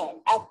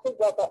decision as to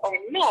whether or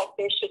not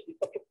there should be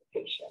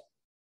participation.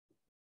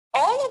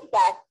 All of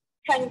that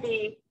can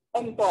be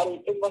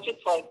embodied in what is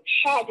called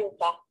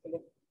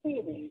cardiovascular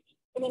screening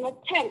in an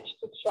attempt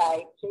to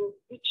try to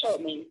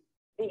determine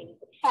these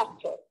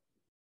factors.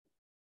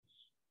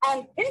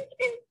 And this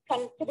is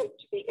considered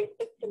to be a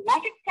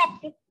systematic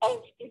practice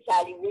of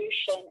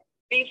evaluation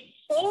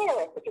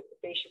before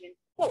participation in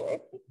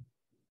sports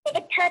for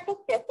the purpose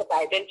of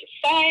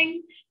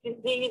identifying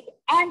disease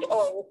and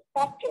or risk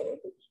factors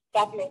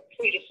that may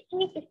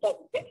predispose to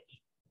sudden death.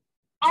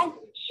 And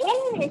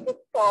generally, we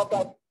saw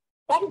that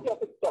that is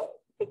what it does.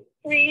 It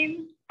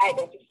screens,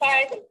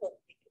 identifies, and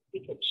we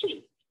can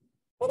treat.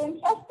 But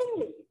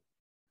interestingly,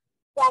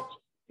 that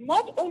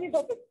not only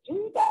does it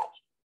do that,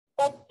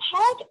 but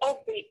part of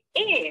the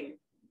aim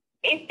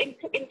is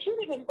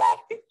included in that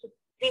is to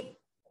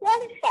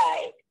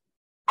disqualify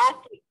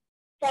athletes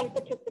from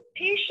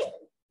participation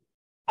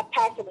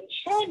apart from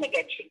ensuring they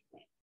get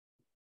treatment,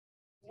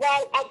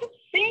 while at the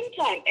same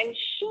time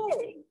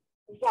ensuring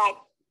that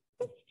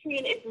the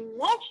screen is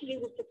not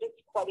used to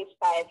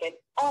disqualify them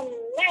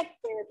unless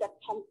there is a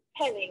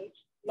compelling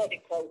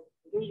medical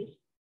reason.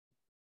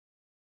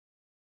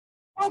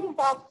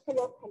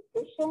 Cardiovascular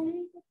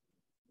conditions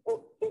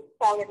is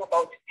found in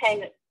about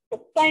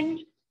 10%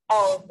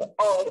 of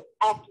all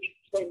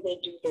athletes when they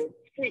do their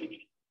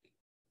screening.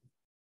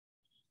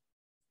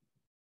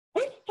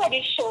 This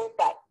study shows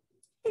that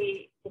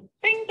the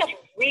thing that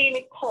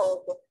really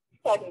causes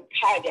sudden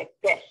cardiac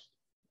death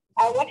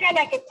are what I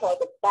like to call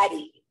the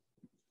body,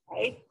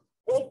 right?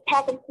 There's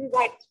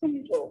Parkinson-White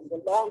syndrome,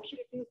 the long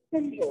QT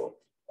syndrome,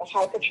 the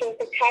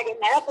hypertrophic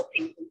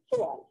cardiomyopathy, and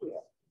so on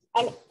here.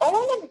 And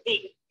all of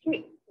these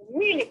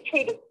really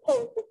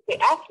predisposes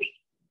the athlete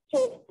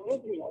to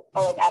arrhythmias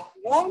or an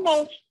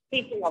abnormal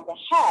beating of the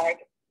heart,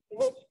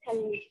 which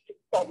can lead to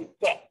sudden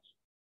death.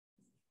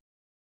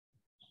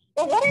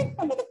 So what are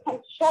some of the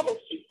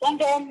controversies? And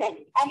there are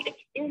many. And it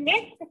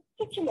relates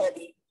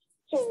particularly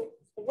to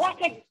what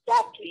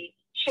exactly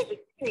should the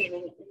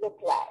screening look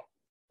like.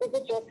 Is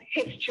it just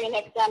history and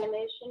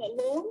examination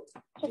alone?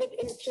 Should it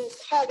include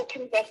cardiac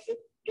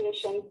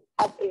investigation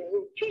as a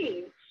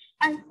routine?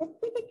 And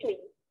specifically,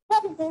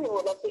 what is the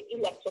role of the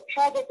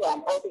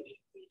electrocardiogram or the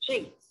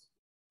ECG?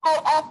 How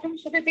often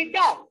should it be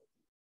done?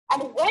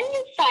 And when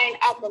you find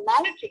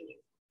abnormalities,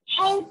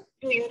 how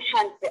do you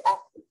handle the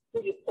athlete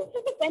Do you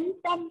prohibit them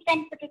from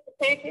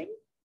participating?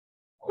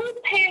 Who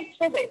pays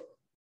for this?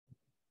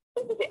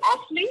 Is it the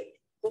athlete,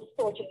 the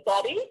sporting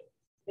body,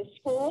 the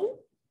school?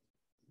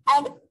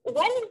 And when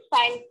you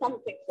find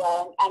something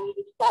wrong and you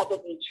decide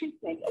to need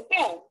treatment,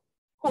 again,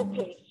 who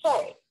pays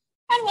for it?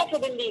 And what are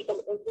the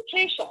legal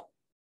implications?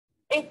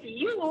 If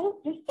you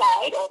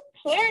decide or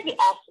clear the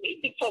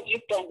athlete because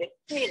you've done this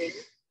training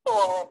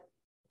for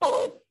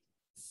sports,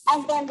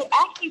 and then the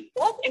athlete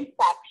does in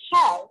fact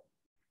have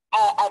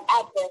an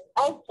adverse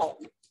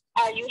outcome,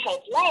 are you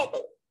held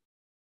liable?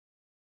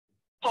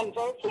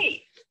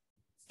 Conversely,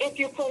 if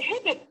you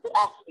prohibit the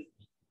athlete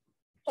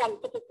from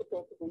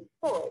participating in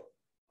sports,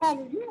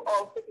 can you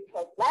also be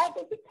held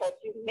liable because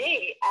you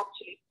may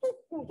actually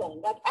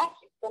prevent that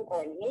athlete from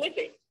earning a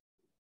living?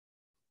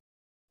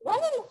 When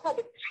we look at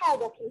the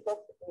cardiac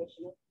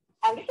investigation,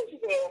 and this is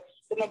where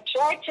the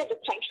majority of the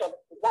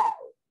controversy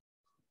lies,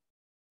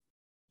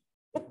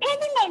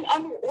 depending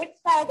on which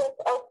side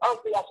of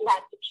the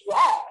Atlantic you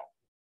are,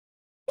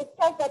 it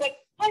says that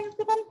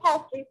extensive and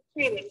costly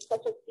screening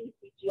such as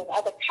ECG and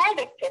other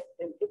cardiac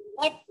testing is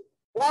not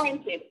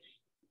warranted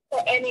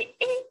for any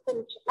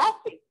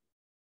asymptomatic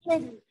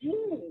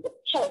presumed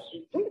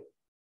healthy group.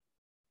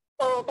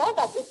 So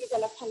that if you're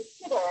going to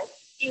consider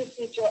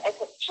ECG or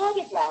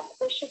echocardiogram,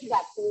 they should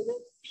not be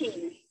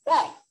routinely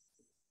done.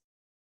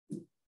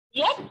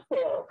 Yet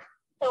still,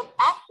 so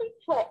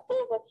athletes who are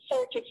over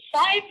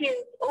 35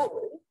 years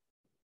old,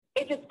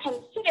 it is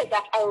considered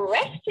that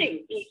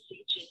arresting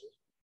ECG,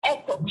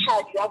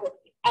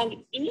 echocardiography,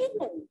 and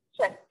even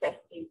stress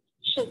testing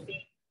should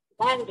be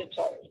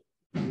mandatory.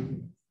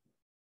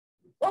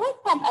 What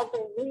are some of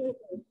the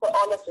reasons for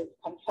all of this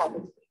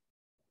controversy?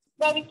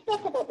 Well, we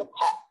spoke about the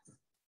cost.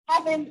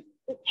 Having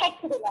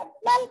detected an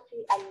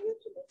abnormality and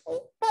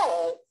mutilation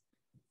first,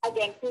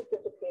 again, who's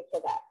going to pay for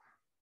that?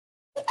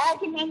 The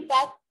argument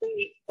that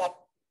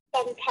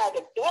sudden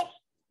cardiac death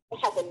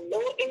has a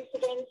low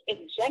incidence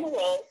in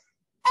general,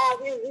 are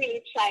we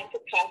really trying to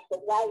cast the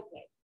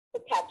wideness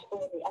to catch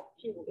only a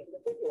few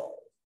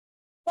individuals?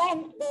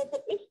 Then there's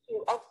the issue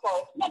of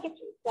false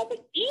negatives, that the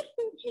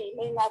ECG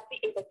may not be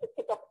able to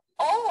pick up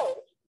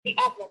all the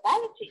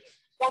abnormalities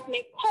that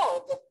may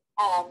cause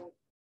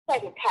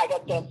sudden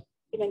cardiac death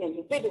in an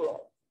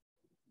individual.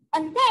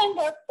 And then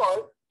there's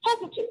false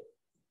positives,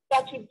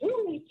 that you do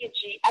an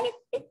ECG and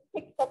it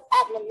picks up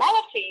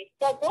abnormalities,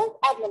 but those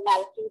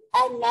abnormalities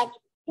are not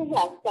the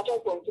ones that are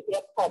going to be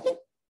a problem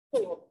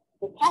to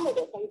the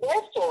candidate, and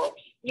therefore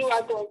you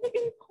are going to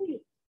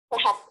increase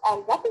perhaps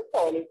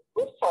unnecessarily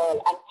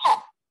referral and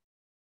cost.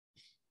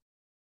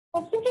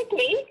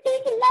 Specifically,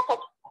 there's a lack of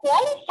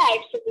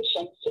qualified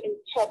physicians to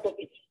interpret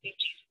the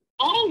ECGs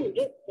and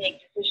make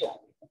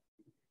decisions.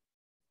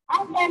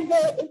 And then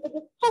there is a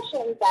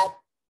discussion that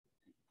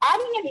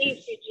adding an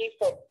ECG,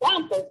 for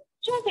example,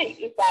 to the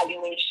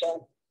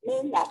evaluation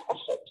may not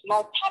affect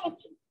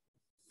mortality.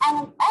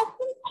 And an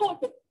often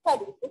quoted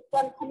study is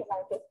done coming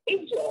out of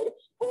Israel,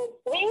 where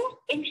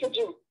they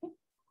introduced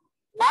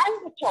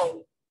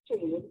mandatory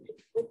training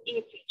with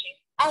ECGs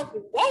as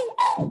well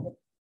as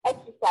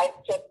exercise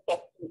stress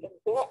testing in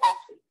their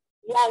athletes,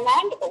 young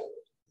and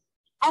old.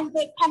 And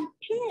they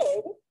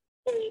compared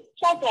the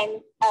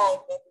presence of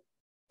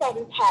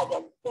sudden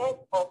cardiac death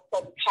or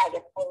sudden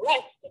cardiac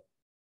arrest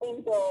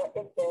in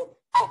the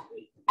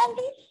athletes. And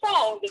they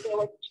found that there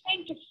were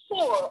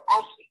 24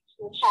 athletes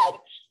who had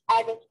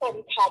either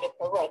sudden cardiac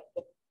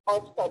arrest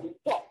or sudden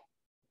death.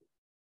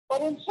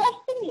 But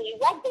interestingly,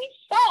 what they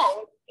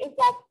found is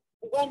that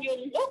when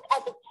you look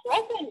at the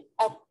presence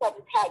of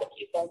sudden cardiac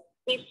events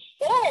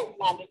before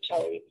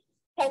mandatory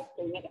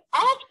testing and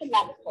after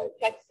mandatory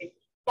testing,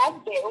 that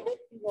there was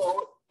no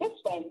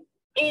difference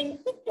in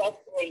the death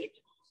rate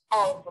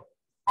of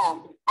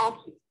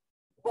athletes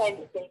when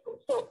they go.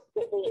 So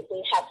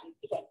they have these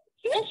events.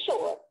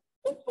 Therefore,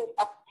 it would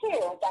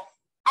appear that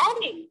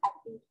adding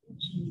an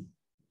ECG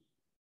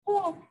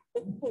to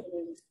the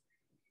screening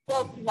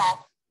does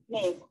not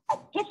make a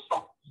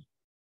difference.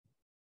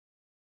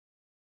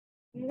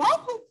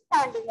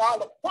 Notwithstanding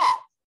all of that,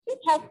 it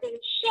has been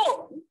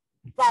shown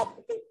that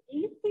the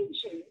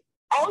ECG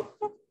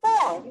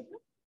outperforms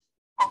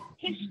a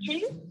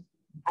history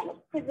and a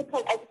physical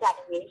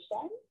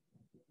examination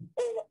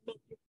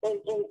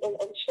in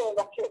ensuring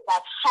that you're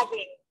not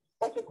having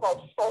what we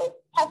call false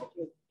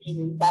positive,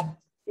 meaning that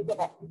you're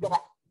gonna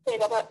say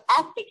that an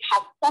athlete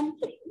has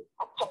something,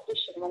 a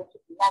condition when it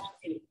is not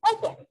really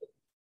present,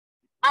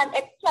 and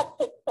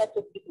accepted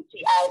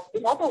specificity as,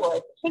 in other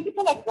words,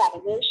 physical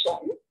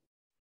examination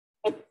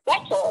is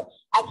better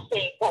at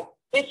saying that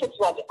this is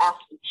what the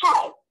athlete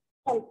has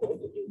compared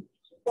to ECG.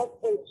 But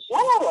in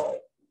general,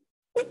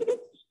 it is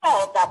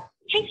said that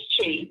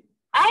history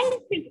and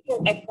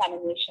physical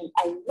examination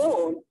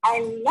alone are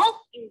not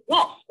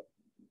enough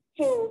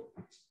to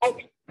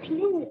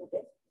exclude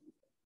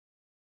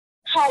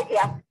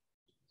cardiac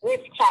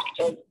risk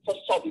factors for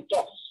sudden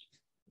death.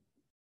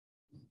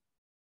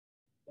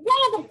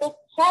 One of the big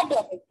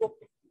problems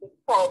with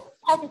false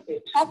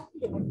positive has to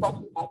do with what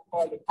we might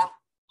call the active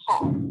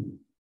heart.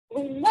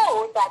 We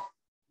know that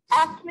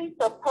athletes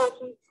or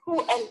persons who who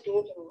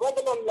engage in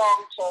regular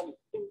long-term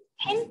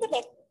intensive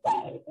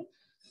exercise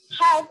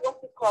has what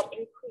we call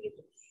increased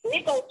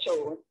vagal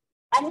tone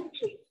and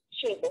increased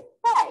shaper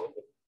size,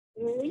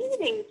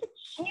 leading to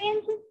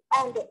changes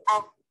on the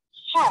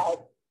head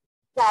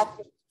that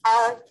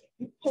are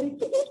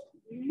considered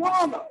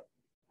normal.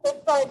 So,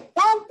 for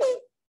example,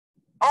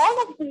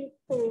 all of these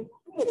things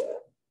here,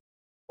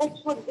 which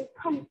would be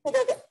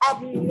considered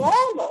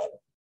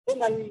abnormal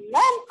in a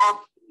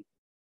non-athlete,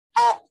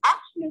 are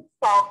actually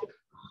found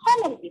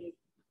commonly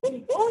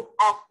in those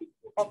athletes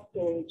who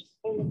engage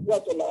in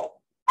regular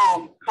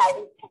and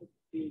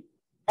high-intensity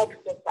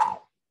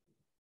exercise.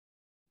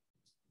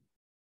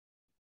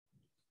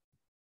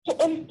 To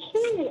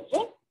improve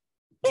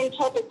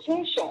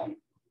interpretation,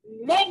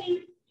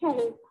 many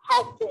tools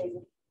have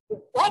been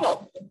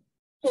developed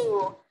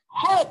to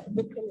help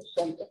the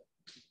clinician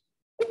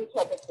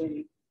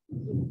interpreting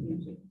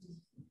ECG.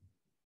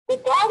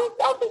 Regardless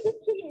of the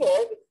key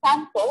here, the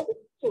Stanford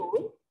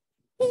tool,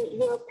 the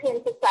European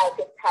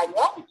Society of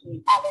Cardiology,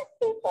 and its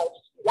so-called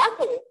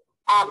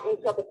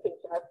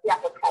interpretation of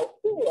Siaka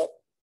criteria,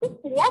 the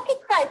Siaka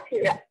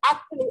criteria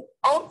actually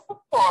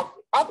outperform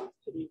the other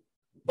two,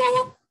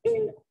 both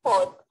in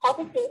false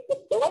positive, the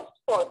lowest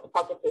false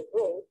positive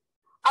rate,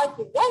 as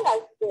well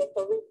as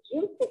therefore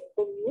reducing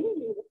the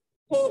need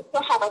to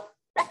have a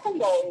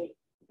secondary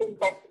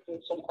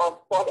investigation or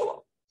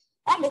follow-up.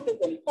 And this is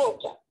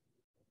important.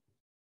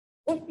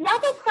 The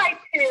Siaka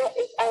criteria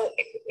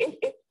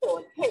is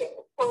shown here.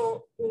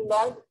 So we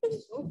learn to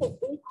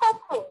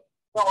incorporate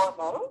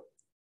normal,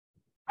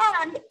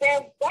 and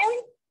they're very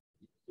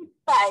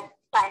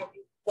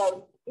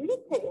very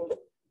detailed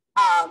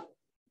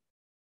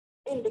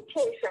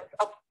indications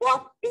of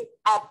what is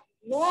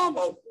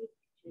abnormal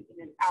in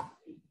an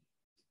athlete.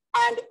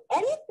 And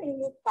anything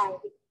you find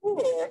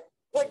here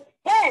would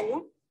then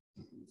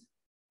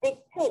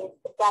dictate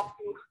that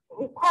you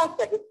request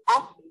that this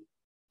athlete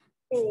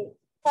be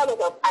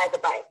followed up either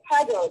by a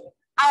cardiologist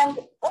and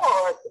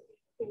or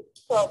to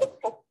further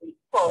testing,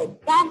 for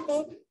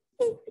example,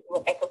 to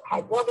do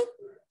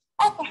echocardiography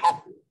or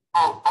perhaps a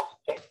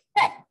stress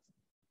test.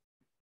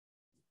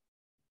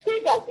 Who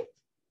does it?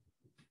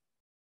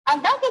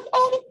 And that has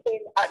always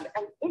been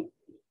an issue.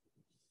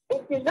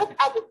 If you look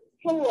at the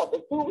skill of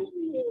it, do we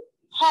need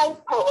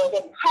high-powered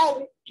and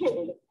highly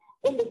skilled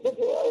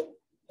individuals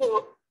to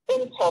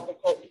interpret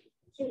it?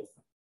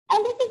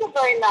 And this is a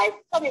very nice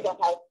study that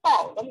I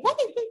found. And what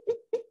is it?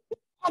 It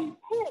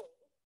compares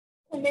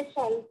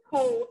clinicians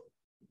who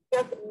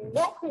just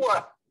look who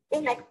are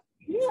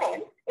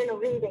inexperienced in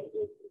reading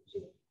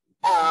ECG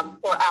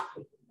for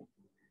athletes.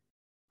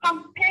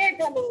 Compare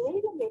them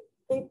reading it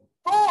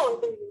before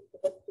the use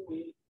of a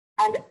tool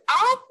and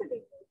after the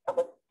use of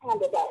a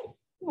standardized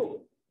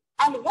tool.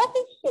 And what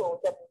it shows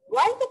that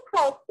right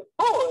across the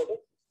board,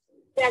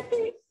 that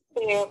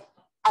their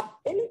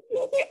ability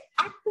or their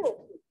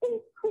accuracy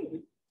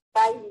increased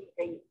by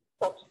using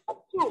such a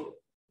tool.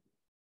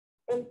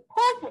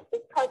 Important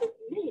because it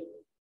means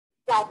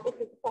that it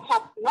is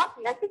perhaps not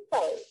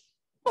necessary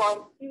for an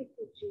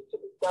ECG to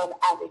be done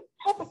and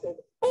interpreted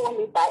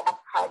only by a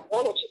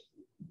cardiologist.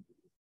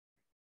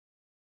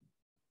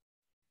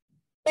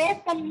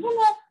 Based on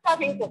numerous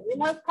studies and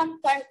numerous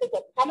consensus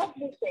and some of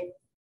these things,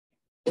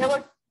 there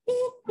were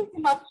pretty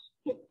much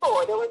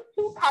before, there were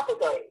two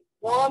categories,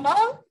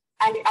 normal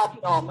and the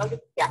abnormal, the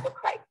Siaka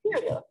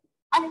criteria.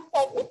 And it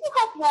said, if you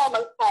have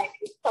normal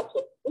findings such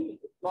as these,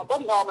 not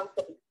normal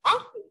for the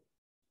athlete,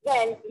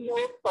 then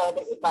no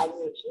further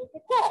evaluation is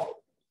required.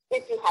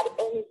 If you have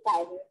any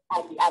findings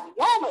on the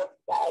abnormal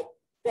side,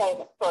 then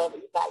further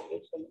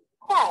evaluation is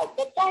required.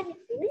 But then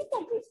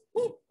recently,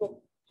 this was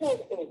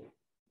turned in.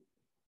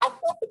 As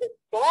for the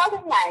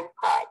borderline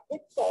part,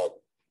 it says,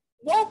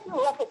 yes,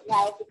 you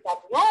recognize it's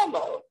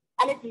abnormal,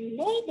 and it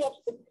may be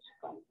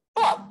significant,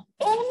 but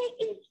only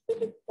if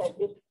it says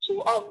if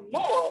two or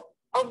more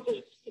of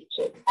these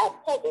features are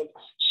present,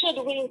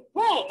 should we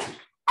then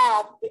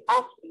ask the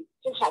athlete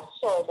to have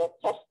further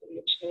testing,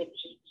 which may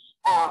be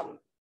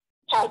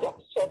cardiac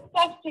stress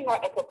testing or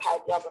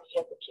echocardiography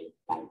as the case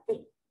might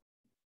be.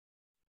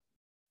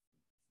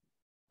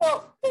 So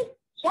the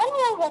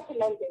general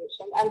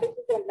recommendation, and this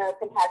is the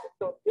American Heart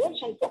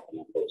Association's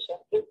recommendation,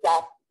 is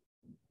that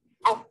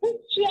a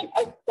history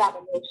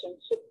examination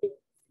should be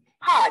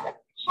part of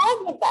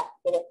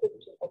cardiovascular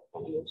history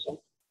examination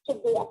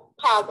should be a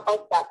part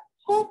of that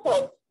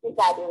total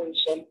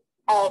evaluation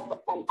of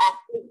an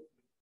athlete.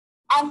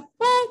 And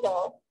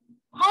further,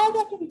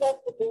 cardiac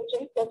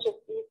investigations such as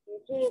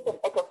ECGs and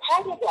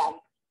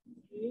echocardiograms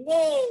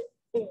may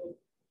be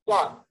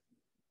done,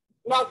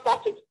 not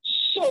that it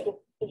should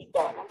be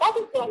done. And that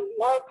is the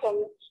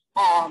American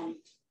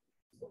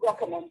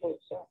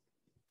recommendation.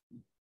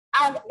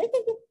 And this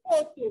is the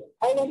 14th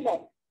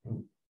element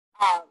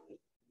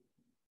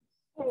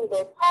in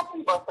the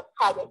talking about the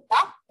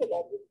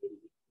cardiovascular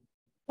disease.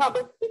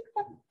 Number 6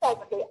 and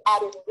 7, they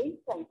added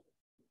recently.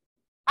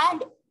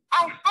 And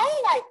I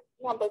highlight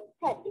number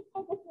 10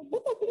 because if you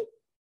look at it,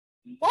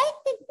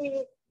 most of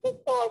these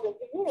disorders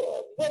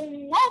here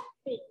will not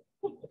be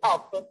picked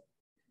up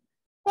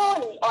so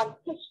only on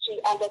history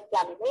and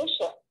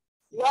examination.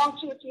 Long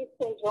QT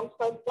syndrome,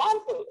 for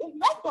example, is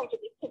not going to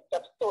be picked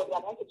up solely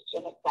on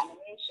history and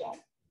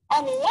examination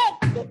unless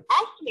the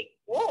athlete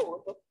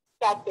knows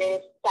that there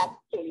is that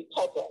thing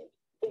present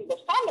in the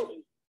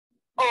family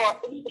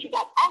or in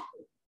that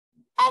athlete.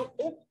 And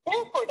if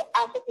therefore the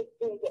athlete is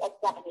doing the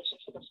examination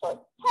for the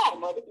first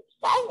time or the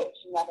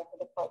evaluation rather for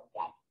the first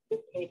time,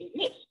 this may be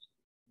missed.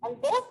 And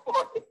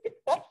therefore, it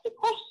begs the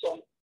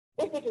question,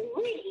 is it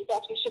really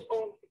that we should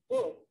only be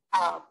doing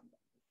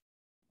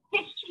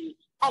history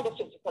and the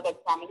physical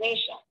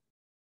examination?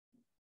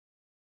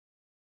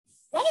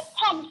 When it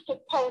comes to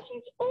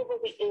persons over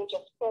the age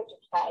of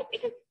 35,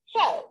 it is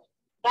said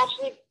that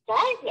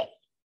regardless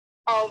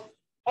of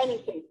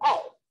anything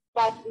else,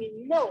 that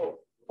we know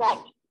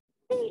that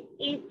the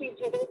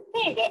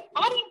ECG, they're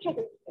adding to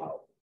this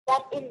now,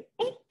 that in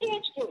this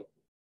age group,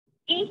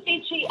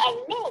 ECG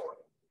alone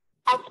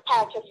as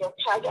part of your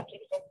cardiac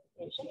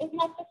investigation is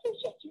not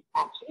sufficient. You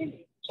actually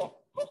need chest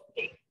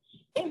testing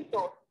in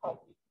those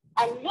persons.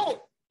 And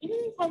no,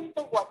 even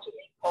the what you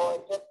may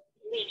call the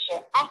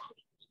leisure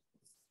athletes.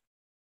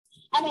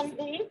 And in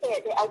these,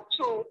 there are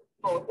two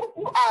modes. If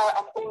you are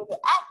an older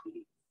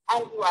athlete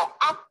and you are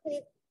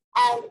active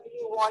and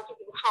you want to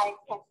do high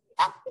intensity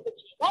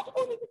activity, not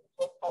only with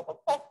the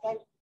self-assessment,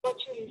 but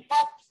you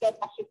must get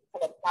a physical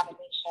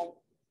examination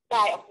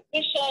by a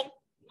physician.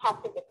 You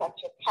have to look at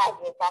your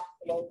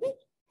cardiovascular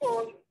risk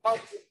score, you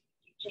must do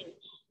ECG.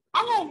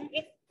 And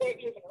if there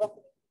is a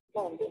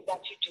recommended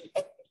that you do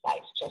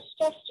exercise just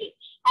testing,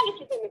 and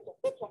it is a little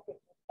different with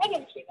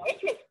sedentary. Now,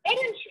 if you're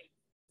sedentary,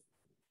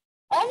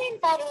 any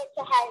moderate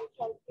to high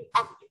intensity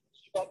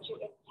activity that you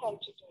intend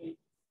to do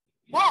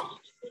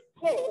must be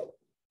cleared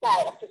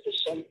by a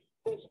physician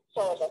with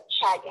further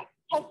cardiac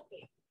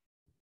testing.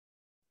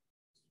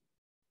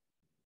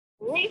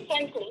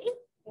 Recently,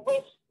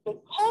 with the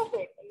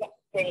COVID,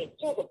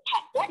 through the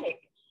pandemic,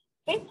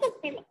 this has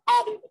been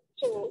added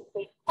to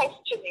the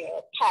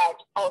questionnaire part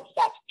of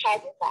that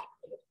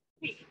cardiovascular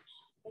screen.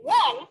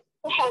 One,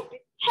 to help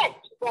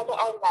detect whether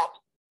or not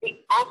the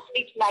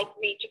athlete might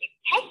need to be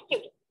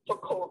tested for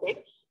COVID,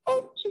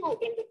 or two,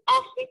 in the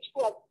athlete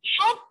who has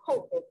had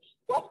COVID,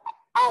 what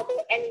are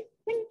there any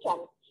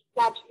symptoms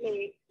that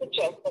may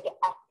suggest that the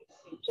athlete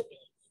needs to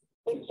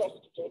be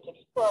investigated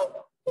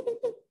further? So this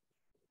is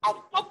a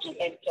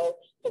supplemental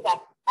to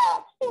that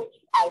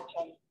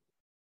 40-item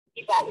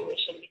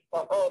evaluation we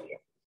saw earlier.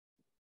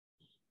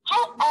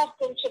 How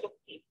often should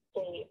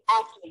the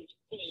athlete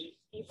be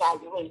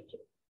evaluated?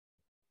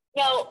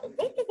 Now,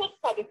 this is a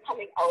study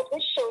coming out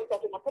which shows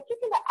that in a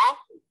particular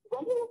athlete,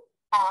 when he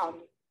was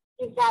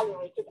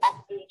evaluated at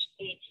age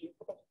 18,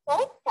 for the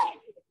first time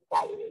he was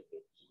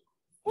evaluated,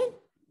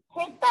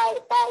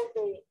 by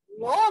the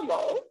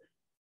normal,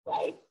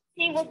 right,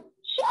 he would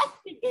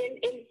just begin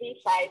in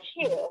V5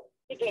 here,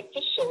 begin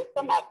to show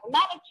some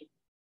abnormality.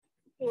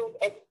 He was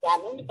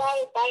examined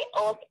by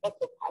all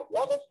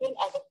echocardiologists and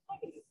other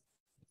studies,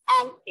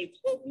 and it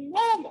was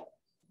normal.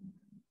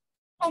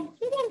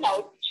 Consider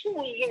now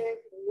 2 years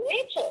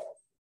later,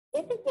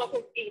 this is what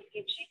his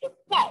ECG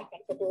looks like,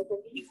 and for those of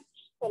you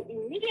can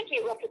immediately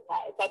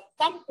recognize that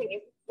something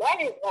is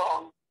very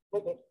wrong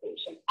with this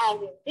patient,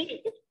 and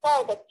indeed,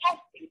 further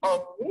testing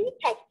or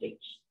retesting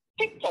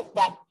picked up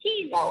that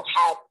he now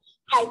had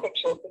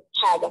hypertrophic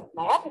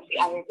cardiomyopathy.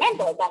 And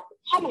remember, that's the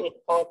commonest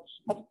cause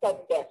of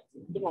sudden death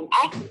in an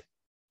athlete.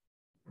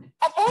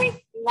 A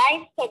very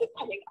nice study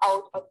coming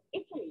out of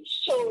Italy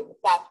shows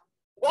that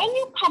when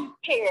you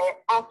compare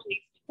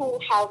athletes who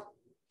have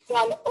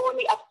done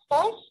only a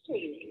first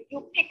screening,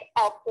 you pick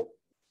up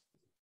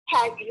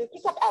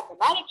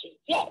abnormality,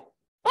 yes,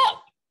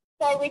 but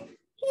for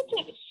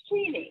repeated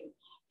screening,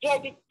 your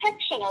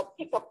detection or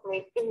pickup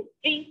rate in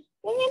these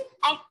same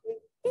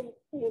athletes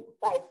improves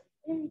by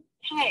 3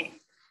 times.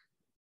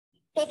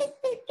 So the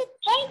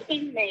point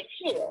being made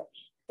here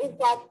is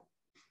that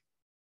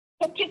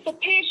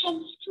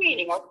participation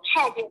screening or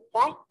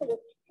cardiovascular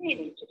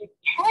screening to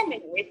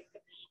determine risk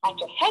and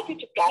to help you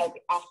to guide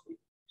the athlete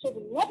should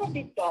never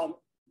be done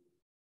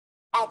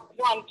at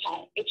one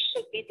time. It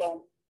should be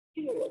done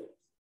serially.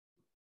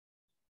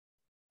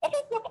 Let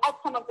us look at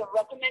some of the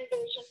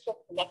recommendations for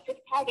selected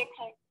cardiac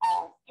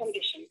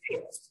conditions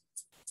here.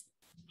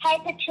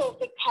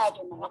 Hypertrophic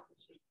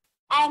cardiomyopathy.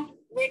 And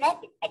we're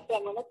not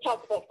going to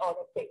talk about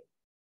all of this.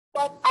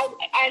 But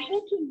I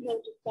hope to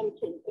notice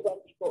something when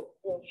we go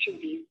through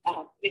these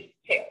lists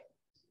here.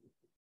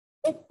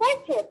 It's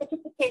quite clear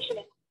participation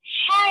in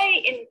high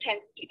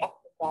intensity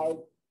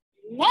exercise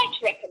not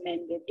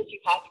recommended if you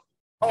have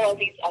all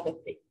these other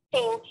things.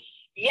 So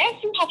yes,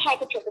 you have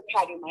hypertrophic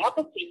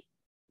cardiomyopathy,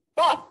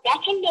 but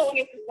that alone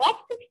is not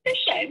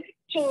sufficient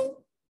to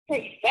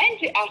prevent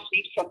the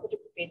athlete from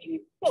participating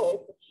in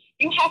sports.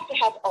 You have to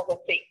have other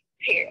things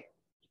here,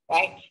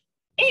 right?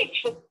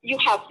 If you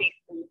have these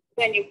things,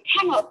 then you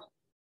cannot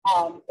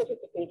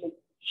participate in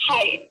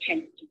high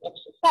intensity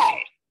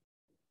exercise.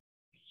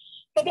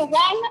 So the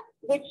one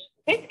which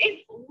this is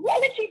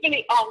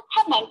relatively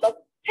uncommon,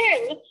 but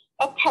still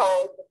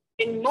occurs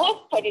in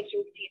most studies,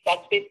 you see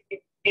that this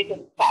is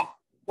in fact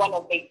one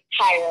of the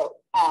higher,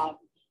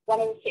 one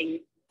of the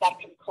things that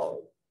can cause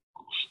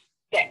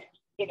death.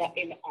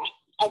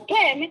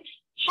 Again,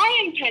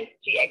 high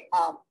intensity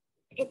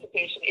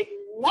participation is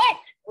not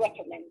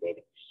recommended,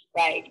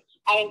 right,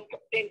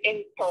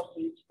 in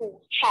persons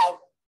who have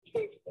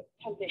this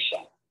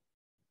condition.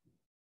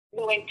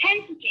 Low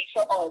intensity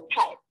for all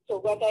types. So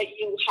whether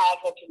you have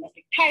a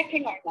genetic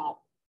typing or not,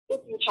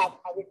 if you have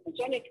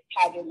arrhythmogenic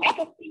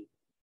cardiomyopathy,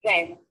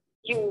 then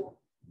you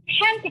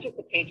can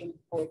participate in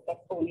sports that's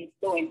only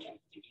low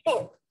intensity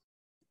sports.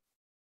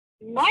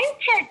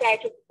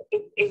 Myocarditis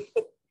is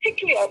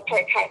particularly, or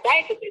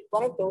pericarditis is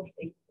one of those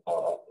things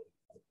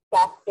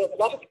that there's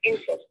a lot of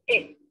interest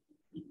in.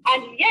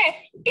 And yes,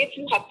 if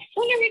you have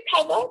fully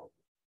recovered,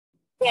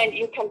 then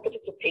you can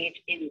participate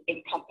in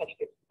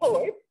competitive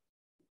sports.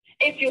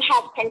 If you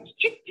have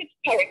constricted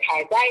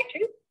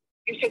pericarditis,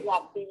 you should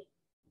not be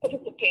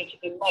participating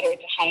in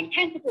moderate to high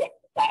intensity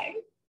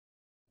exercise.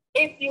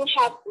 If you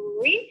have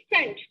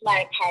recent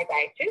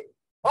myocarditis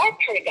or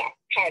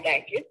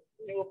pericarditis,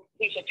 no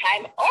leisure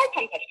time or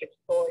competitive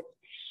sports,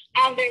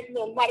 and there's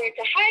no moderate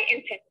to high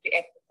intensity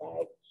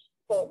exercise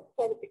for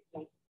 46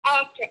 months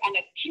after an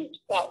acute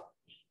bout.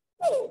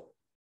 So,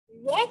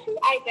 once we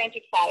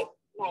identify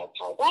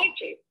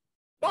myocarditis,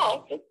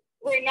 but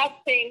we're not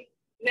saying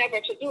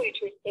never to do it.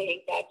 We're saying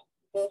that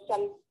there are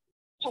some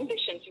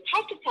conditions you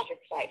have to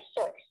satisfy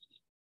first.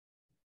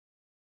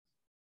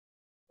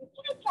 We're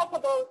going to talk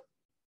about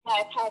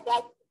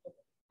myocarditis,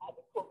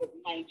 the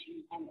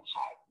COVID-19 and the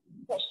heart,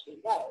 especially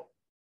now.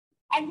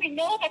 And we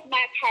know that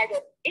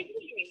myocardial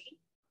injury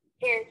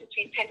varies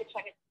between 10 to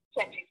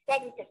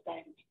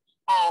 27%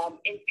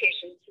 in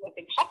patients who have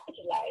been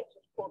hospitalized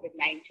with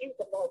COVID-19,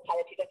 the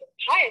mortality that is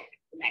high at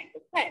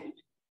 69%,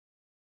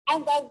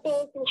 and that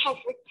those who have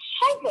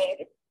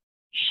recovered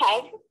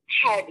have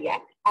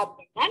cardiac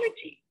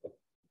abnormalities,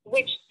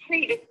 which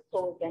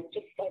predispose them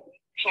to sudden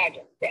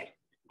cardiac death.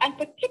 And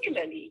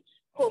particularly,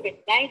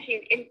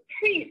 COVID-19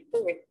 increased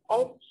the risk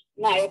of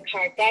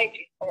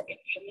myocarditis or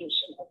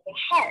inflammation of the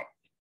heart.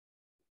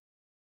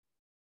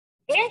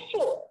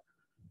 Therefore,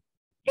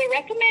 the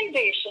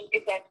recommendation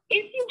is that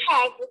if you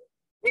have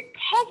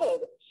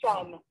recovered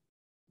from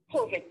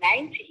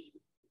COVID-19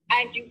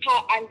 and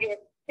you're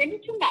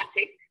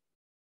symptomatic,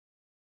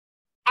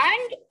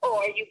 and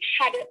or you've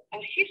had a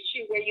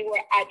history where you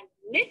were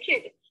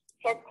admitted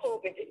for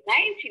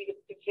COVID-19 with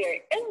severe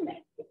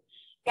illness,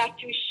 that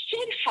you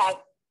should have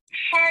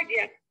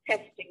cardiac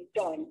testing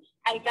done,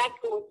 and that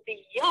goes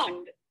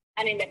beyond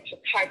an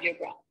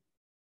electrocardiogram.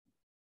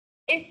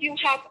 If you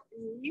have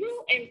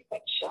new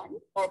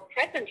infection or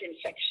present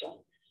infection,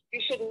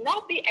 you should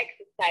not be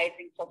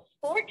exercising for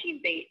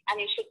 14 days, and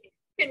you should be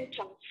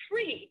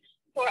symptom-free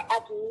for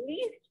at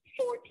least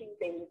 14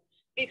 days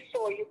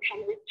before you can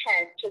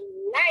return to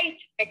light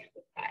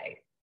exercise.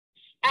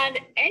 And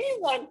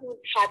anyone who's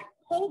had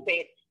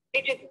COVID,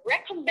 it is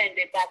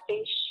recommended that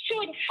they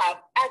should have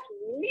at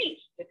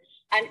least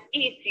an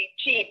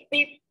ECG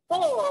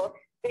before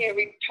they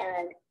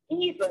return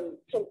even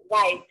to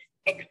light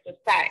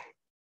exercise.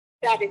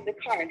 That is the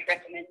current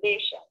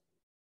recommendation.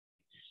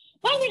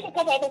 When we look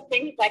at other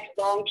things like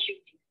long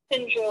QT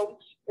syndrome,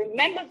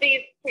 remember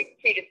these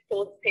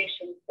predisposed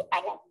patients to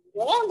an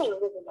abnormal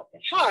rhythm of the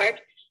heart.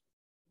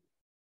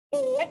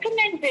 The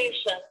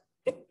recommendation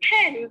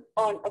depends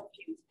on a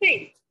few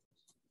things.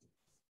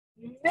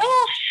 No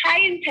high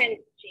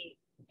intensity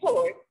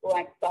sport,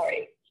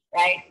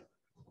 right?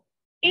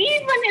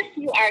 Even if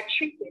you are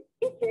treated,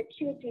 if your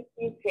QTC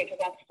is greater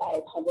than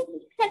 500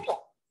 milliseconds,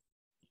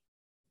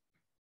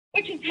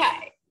 which is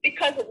high,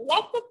 because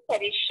lots of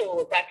studies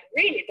show that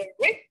really the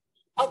risk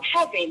of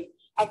having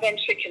a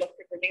ventricular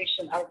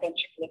fibrillation or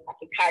ventricular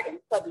tachycardia and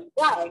sudden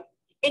death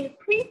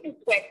increases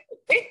when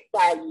this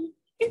value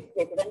is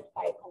greater than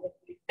 500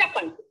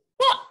 milliseconds.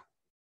 But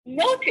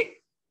notice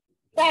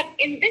that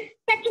in this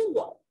second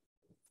one,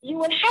 you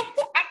will have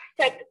to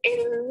accept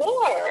a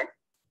lower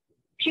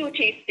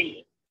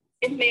QTC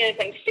in males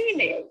and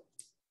females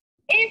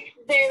if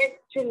there is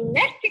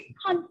genetic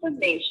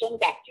confirmation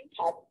that you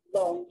have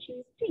long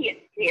QT and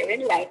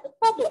therein lies the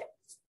problem.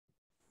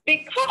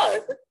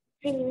 Because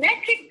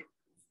genetic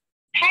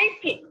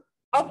typing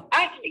of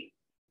athletes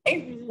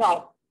is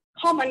not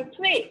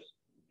commonplace.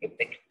 It's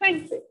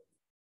expensive,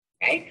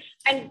 right?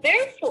 And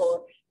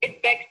therefore,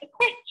 it begs the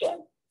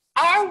question,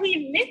 are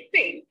we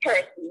missing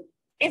persons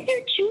if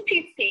their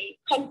QTC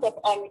comes up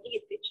on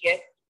ECG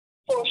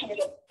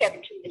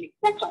 470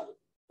 milliseconds?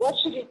 What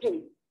should you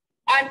do?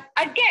 And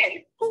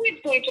again, who is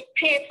going to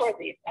pay for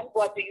this? And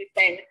what do you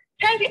then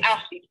tell the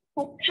athlete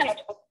who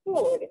cannot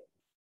afford,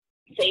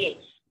 say,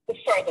 the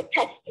further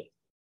testing?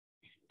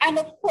 And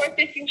of course,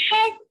 if you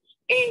have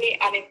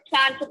an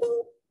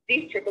implantable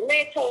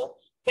defibrillator,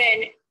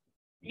 then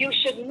you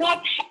should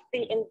not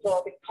be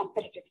involved in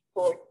competitive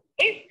sport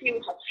if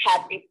you have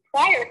had a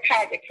prior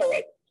cardiac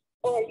arrest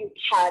or you've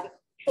had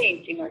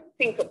fainting or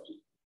syncope,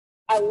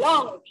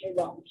 along with your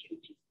long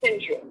QT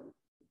syndrome.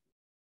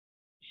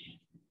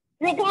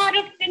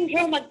 Regardless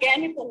syndrome,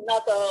 again, is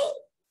another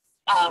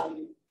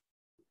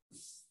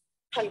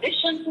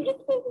conditions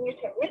predisposing you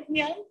to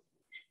arrhythmias.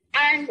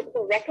 And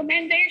the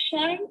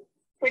recommendation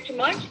pretty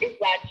much is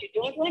that you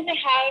don't want to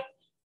have,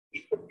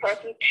 the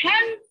person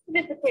can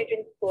participate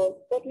in sports,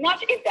 but not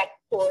if that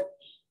sport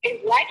is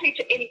likely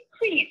to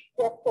increase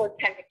their core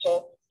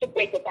temperature to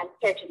greater than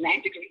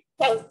 39 degrees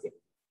Celsius.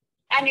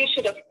 And you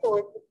should, of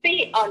course,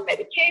 be on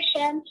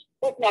medication,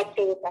 but not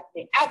those that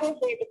may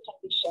aggravate the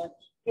condition,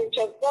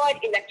 to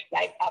avoid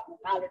electrolyte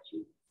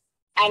abnormalities.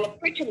 And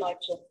pretty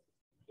much,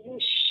 you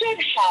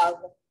should have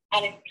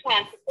an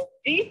implantable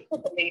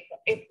defibrillator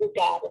if the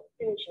Gardner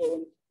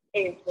syndrome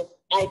is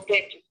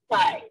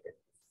identified.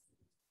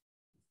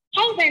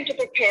 How then to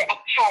prepare a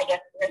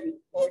cardiac ready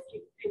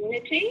sporting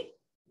community?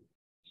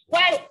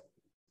 Well,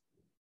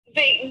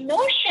 the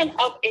notion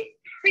of a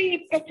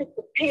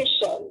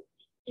pre-participation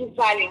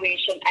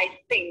evaluation, I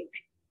think,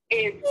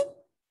 is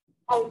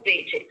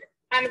outdated.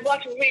 And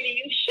what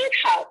really you should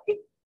have is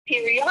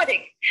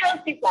periodic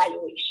health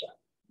evaluation.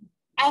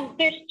 And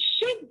this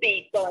should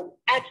be done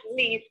at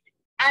least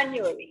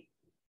annually.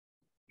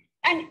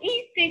 And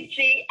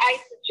ECG, I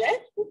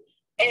suggest,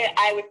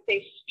 I would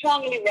say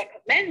strongly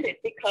recommend it,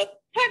 because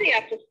study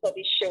after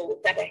study shows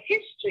that a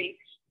history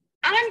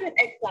and an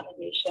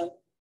examination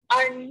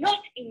are not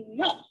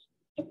enough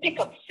to pick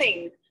up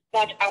things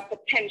that are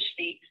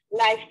potentially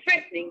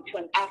life-threatening to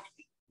an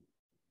athlete.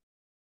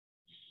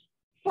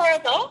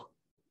 Further,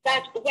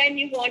 that when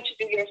you want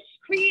to do your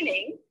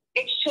screening,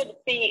 it should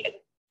be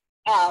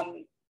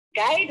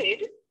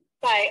guided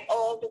by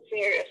all the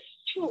various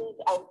tools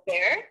out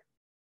there,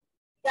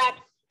 that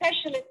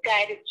specialist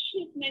guided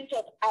treatment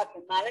of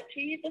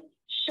abnormalities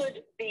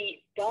should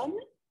be done,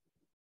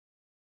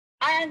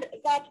 and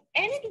that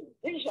any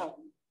decision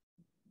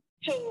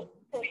to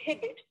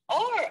prohibit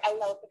or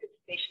allow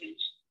participation in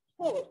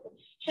sports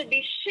should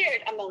be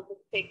shared among the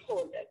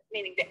stakeholders,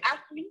 meaning the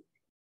athlete,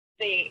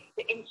 the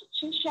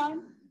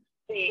institution,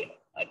 the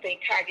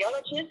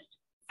cardiologist,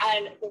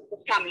 and the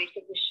family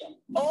physician.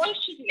 All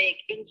should make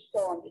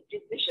informed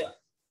decisions.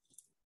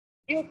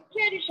 You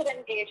clearly should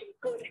engage in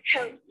good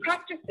health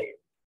practices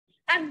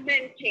and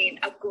maintain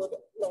a good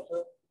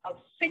level of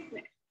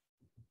fitness.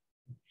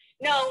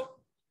 Now,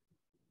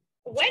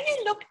 when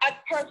you look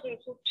at persons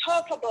who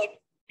talk about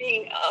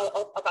being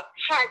of a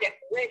cardiac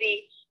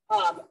ready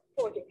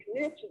sporting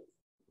community,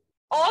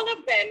 all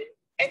of them,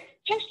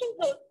 especially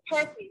those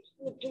persons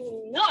who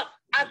do not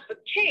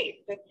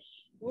advocate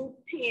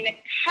routine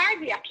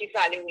cardiac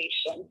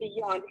evaluation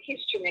beyond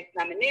history and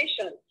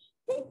examination,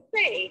 will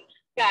say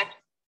that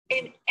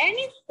in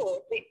any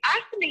sport, the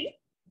athlete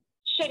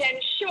should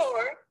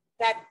ensure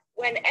that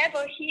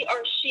whenever he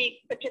or she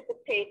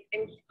participates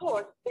in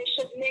sports, they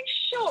should make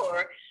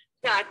sure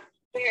that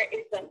there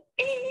is an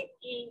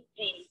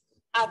AED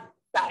at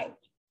site.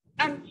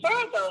 And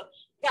further,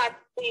 that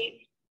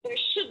there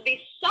should be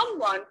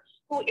someone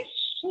who is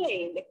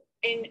trained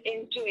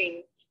in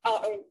doing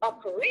or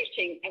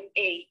operating an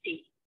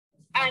AED,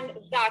 and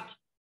that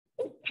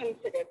is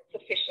considered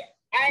sufficient.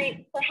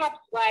 Perhaps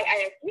why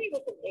I agree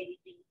with an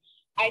AED,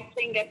 I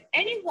think that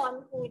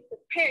anyone who is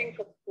preparing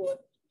for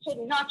sports should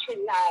not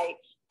rely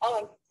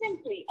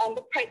simply on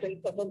the presence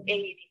of an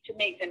AED to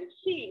make them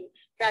feel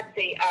that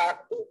they are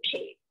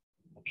okay.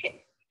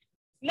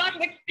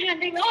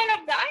 Notwithstanding all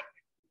of that,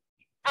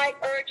 I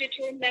urge you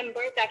to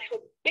remember that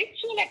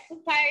habitual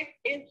exercise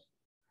is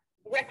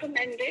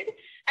recommended,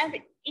 and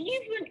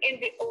even in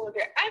the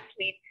older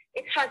athletes,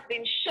 it has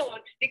been shown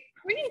to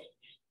decrease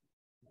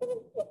the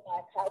risk of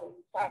myocardial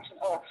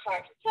infarction or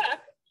heart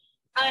attack,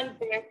 and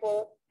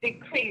therefore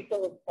decrease the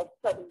risk of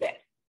sudden death.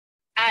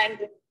 And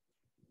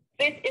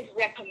this is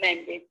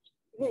recommended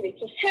really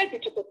to help you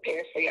to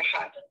prepare for your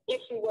heart. And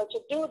if we were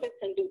to do this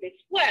and do this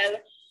well,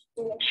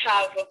 we will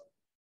have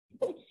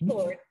good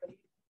sports.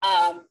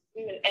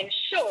 We will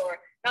ensure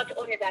not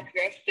only that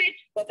we are fit,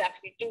 but that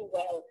we do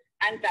well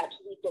and that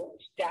we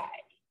don't die.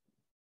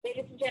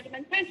 Ladies and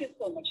gentlemen, thank you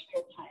so much for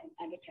your time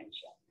and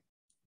attention.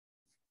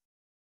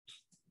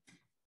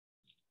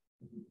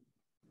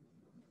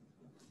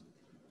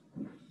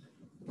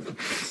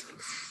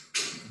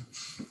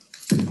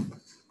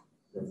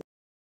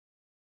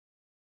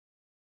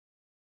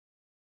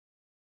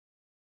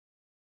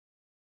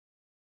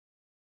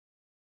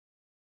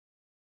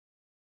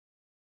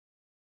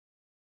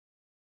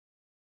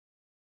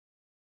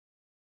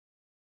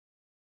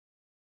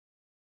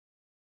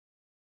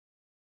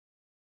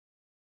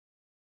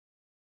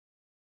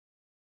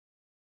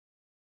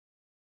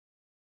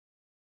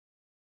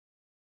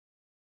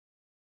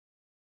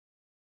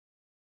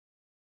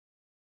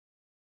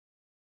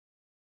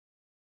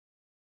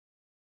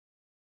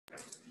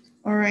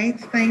 All right,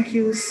 thank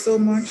you so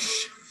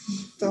much,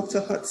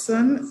 Dr.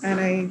 Hudson. And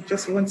I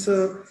just want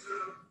to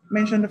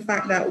mention the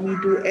fact that we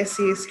do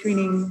SCA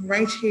screening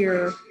right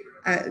here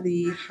at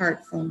the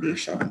Heart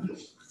Foundation.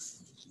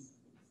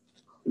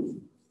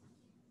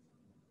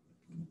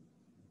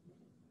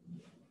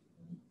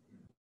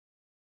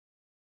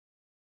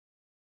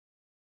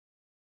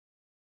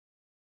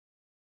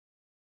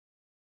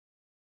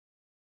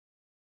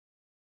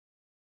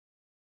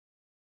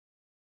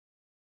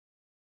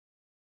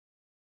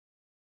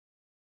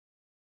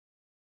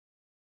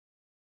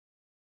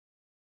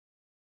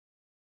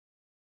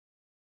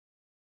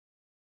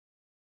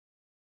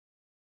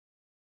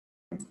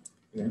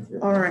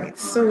 All right,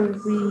 so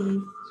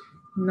we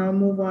now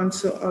move on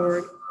to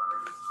our.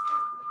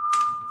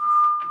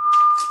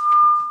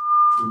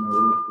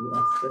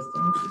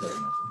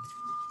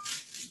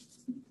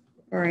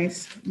 All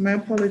right, my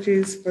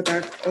apologies for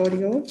that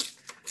audio.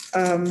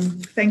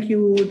 Thank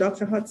you,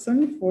 Dr.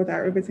 Hudson, for that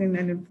riveting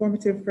and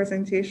informative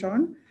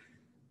presentation.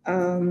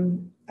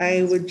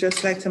 I would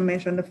just like to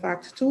mention the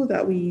fact too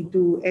that we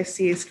do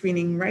SCA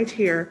screening right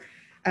here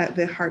at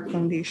the Heart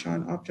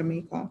Foundation of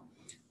Jamaica.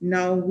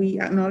 Now we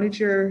acknowledge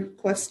your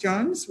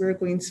questions. We're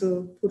going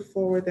to put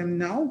forward them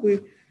now.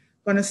 We're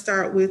going to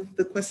start with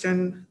the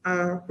question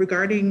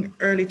regarding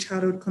Early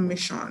Childhood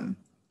Commission.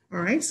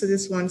 All right, so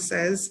this one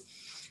says,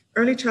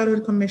 Early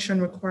Childhood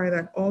Commission require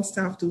that all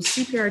staff do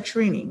CPR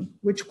training.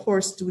 Which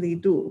course do they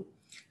do?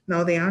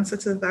 Now the answer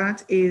to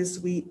that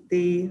is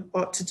they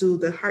ought to do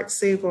the Heart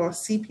Saver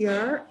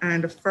CPR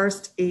and the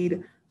First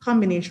Aid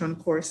combination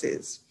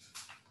courses.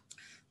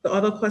 The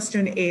other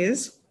question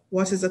is,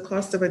 what is the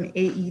cost of an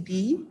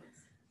AED?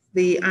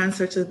 The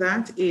answer to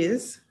that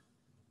is,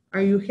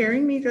 are you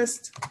hearing me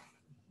just?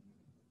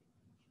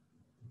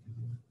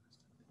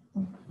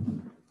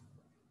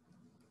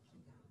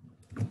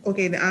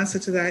 Okay, the answer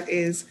to that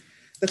is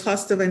the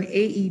cost of an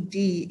AED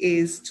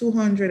is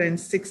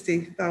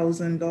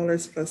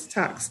 $260,000 plus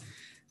tax.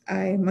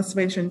 I must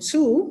mention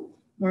too,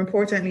 more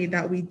importantly,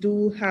 that we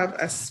do have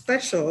a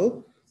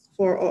special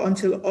for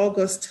until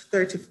August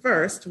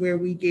 31st, where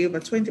we gave a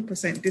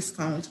 20%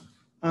 discount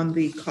on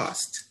the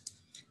cost.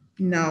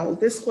 Now,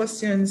 this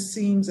question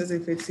seems as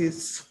if it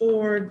is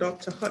for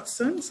Dr.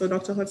 Hudson. So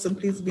Dr. Hudson,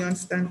 please be on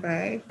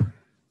standby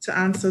to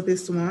answer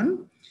this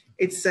one.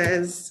 It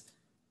says,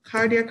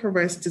 cardiac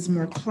arrest is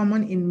more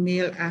common in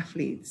male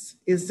athletes.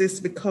 Is this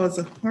because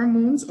the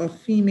hormones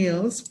of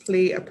females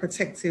play a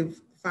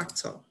protective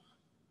factor?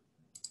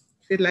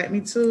 If you'd like me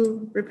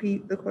to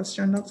repeat the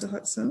question, Dr.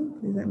 Hudson,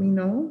 please let me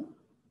know.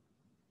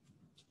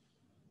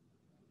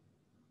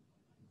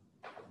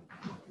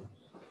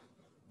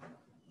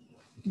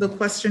 The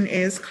question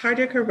is,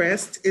 cardiac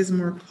arrest is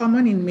more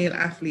common in male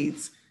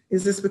athletes.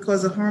 Is this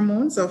because the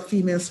hormones of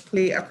females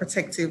play a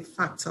protective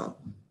factor?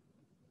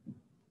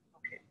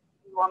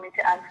 You want me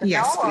to answer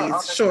yes, now?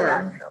 Yes, please.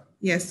 Sure.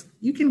 Yes,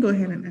 you can go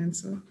ahead and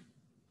answer.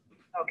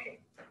 Okay.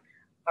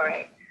 All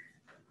right.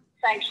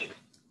 Thank you.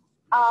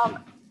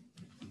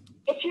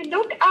 If you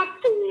look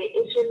at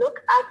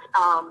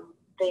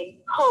the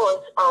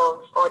cause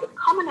of, or the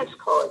commonest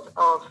cause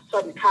of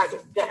sudden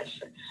cardiac death,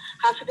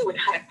 has to do with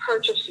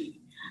hypertrophy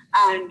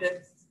and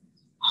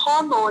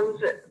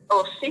hormones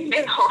or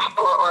female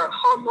or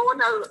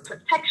hormonal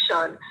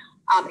protection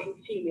in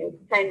females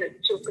tend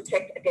to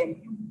protect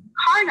against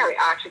coronary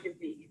artery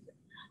disease,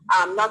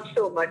 not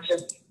so much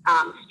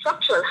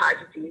structural heart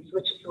disease,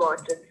 which is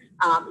what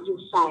you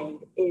find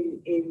in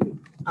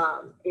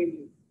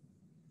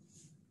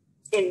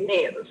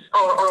males,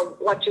 or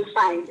what you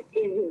find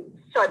in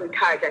sudden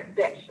cardiac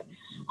death.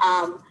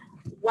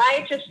 Why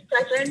it is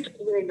present,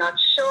 we're not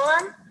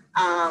sure,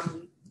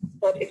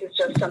 but it is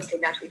just something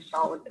that we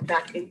found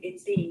that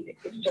indeed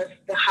it's just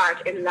the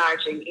heart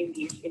enlarging in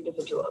these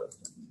individuals.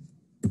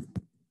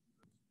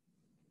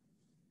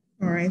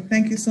 All right,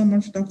 thank you so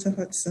much, Dr.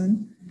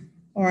 Hudson.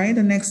 All right,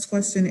 the next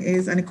question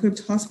is, an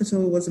equipped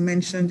hospital was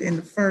mentioned in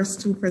the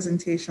first two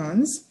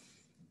presentations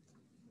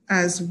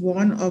as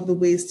one of the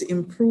ways to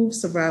improve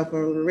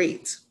survival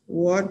rate.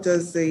 What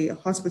does the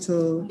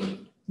hospital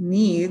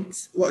need?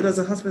 What does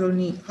the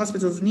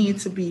hospitals need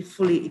to be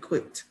fully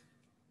equipped?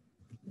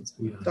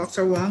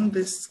 Dr. Wong,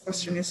 this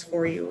question is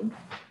for you.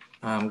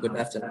 Good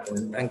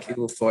afternoon. Thank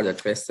you for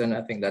that question.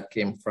 I think that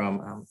came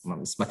from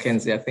Ms.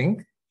 Mackenzie, I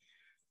think.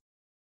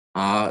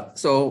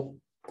 So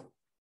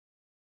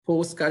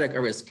post-cardiac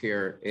arrest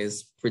care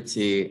is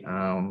pretty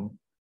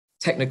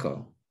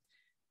technical,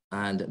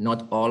 and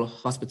not all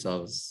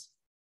hospitals,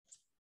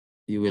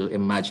 you will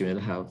imagine,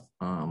 will have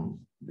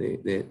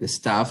the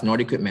staff nor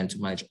the equipment to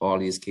manage all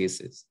these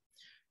cases.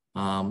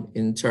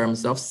 In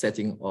terms of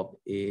setting up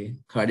a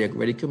cardiac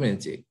ready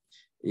community,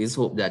 it is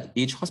hoped that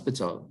each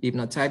hospital, even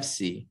a type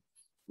C,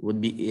 would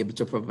be able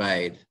to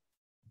provide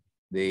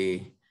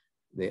the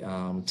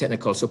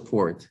technical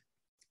support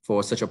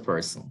for such a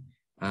person.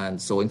 And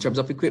so in terms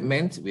of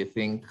equipment, we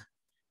think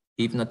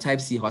even a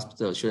type C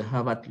hospital should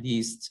have at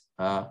least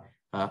a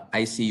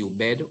ICU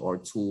bed or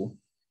two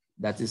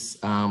that is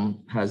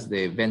has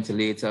the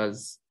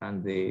ventilators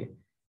and the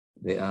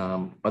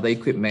other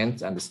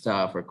equipment and the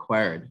staff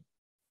required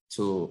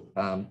to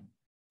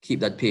keep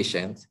that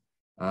patient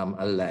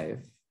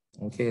alive.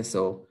 Okay,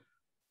 so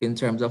in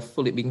terms of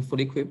being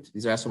fully equipped,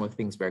 these are some of the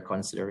things we're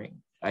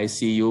considering: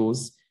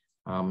 ICUs,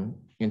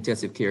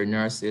 intensive care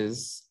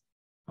nurses,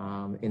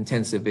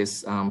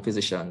 intensivist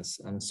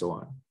physicians, and so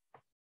on.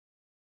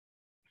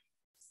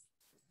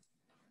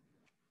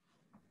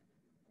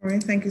 All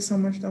right, thank you so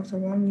much, Dr.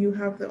 Wong. You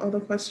have the other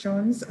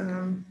questions.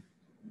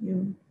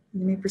 You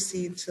may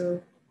proceed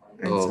to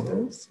answer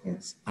those.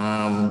 Yes.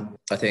 I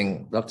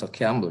think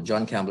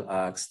John Campbell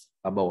asked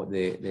about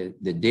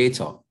the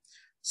data.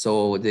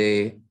 So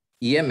the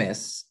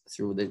EMS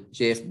through the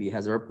JFB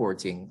has a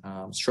reporting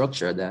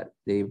structure that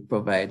they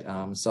provide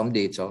some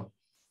data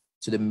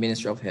to the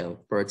Ministry of Health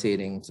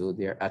pertaining to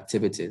their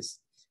activities.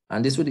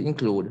 And this would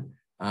include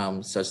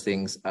such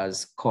things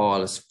as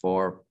calls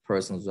for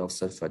persons who have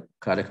suffered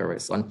cardiac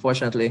arrest.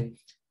 Unfortunately,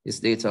 this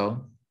data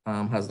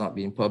has not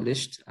been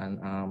published,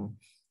 and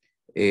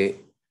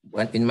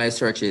in my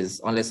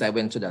searches, unless I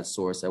went to that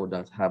source, I would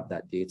not have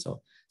that data.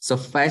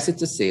 Suffice it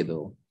to say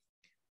though,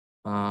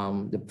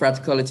 the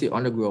practicality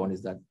on the ground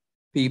is that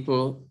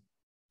people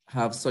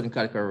have sudden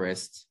cardiac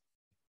arrest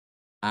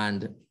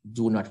and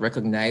do not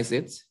recognize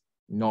it,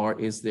 nor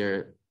is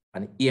there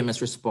an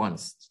EMS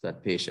response to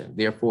that patient.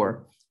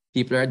 Therefore,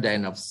 people are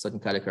dying of sudden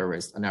cardiac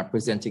arrest and are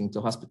presenting to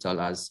hospital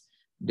as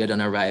dead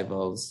on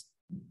arrivals,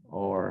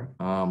 or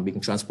being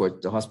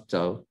transported to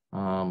hospital,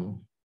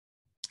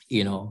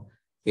 you know,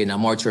 in a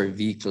mortuary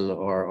vehicle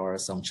or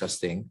some such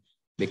thing,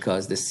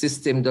 because the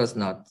system does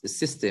not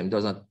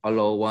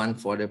allow, one,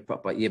 for the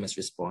proper EMS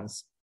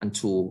response, and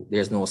two,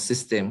 there's no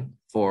system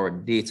for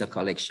data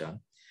collection.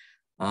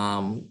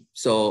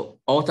 So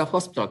out of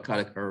hospital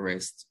cardiac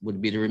arrest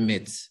would be the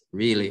remit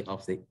really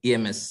of the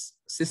EMS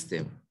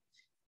system.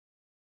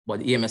 But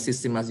the EMS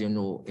system, as you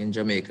know, in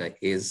Jamaica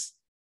is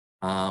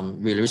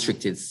really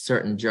restricted to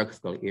certain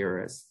geographical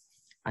areas.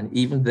 And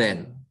even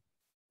then,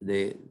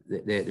 the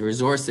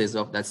resources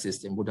of that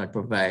system would not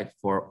provide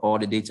for all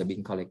the data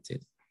being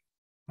collected.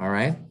 All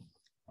right.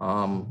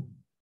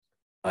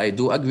 I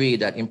do agree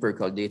that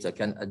empirical data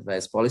can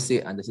advise policy,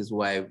 and this is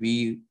why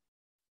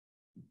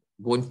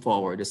going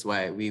forward, that's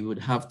why we would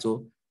have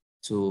to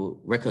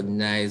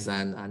recognize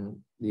and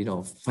you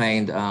know,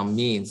 find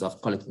means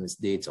of collecting this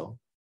data.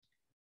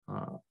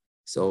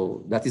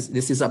 So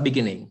this is a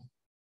beginning.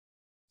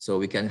 So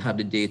we can have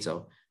the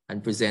data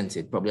and present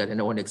it. Probably at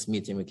our next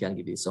meeting, we can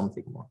give you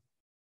something more.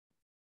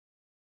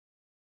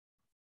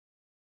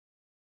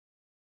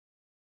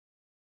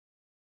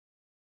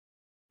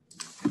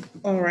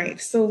 All right,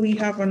 so we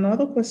have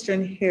another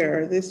question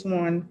here. This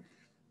one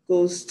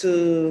goes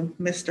to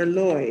Mr.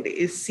 Lloyd.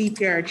 Is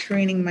CPR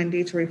training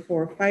mandatory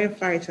for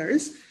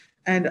firefighters,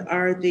 and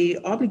are they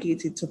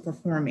obligated to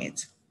perform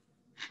it?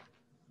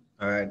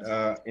 All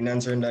right, in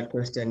answering that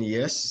question,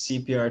 yes,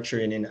 CPR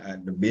training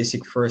at the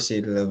basic first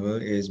aid level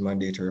is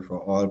mandatory for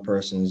all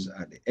persons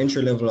at the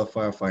entry level of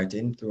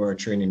firefighting through our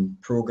training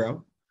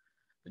program.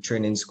 The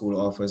training school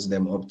offers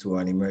them up to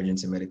an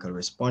emergency medical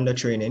responder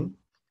training,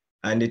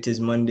 and it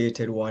is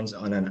mandated once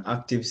on an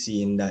active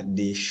scene that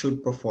they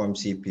should perform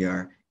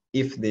CPR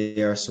if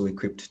they are so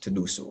equipped to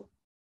do so.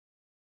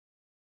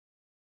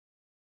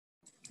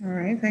 All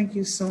right, thank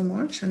you so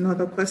much.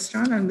 Another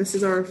question, and this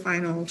is our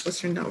final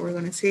question that we're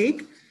going to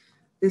take.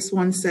 This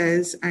one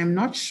says, I'm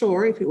not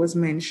sure if it was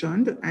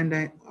mentioned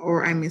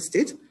or I missed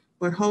it,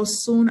 but how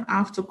soon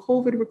after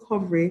COVID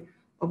recovery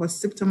of a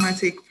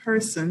symptomatic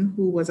person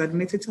who was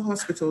admitted to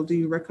hospital do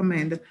you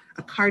recommend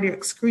a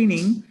cardiac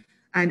screening,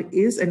 and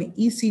is an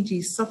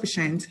ECG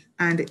sufficient,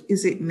 and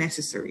is it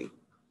necessary?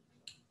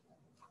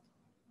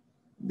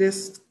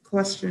 This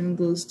question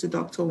goes to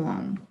Dr.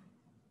 Wong.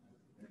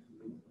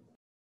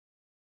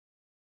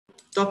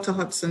 Dr.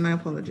 Hudson, my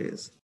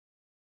apologies.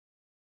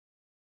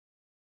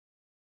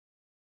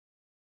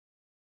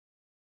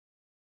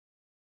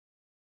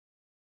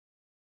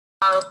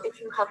 If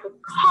you have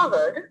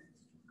recovered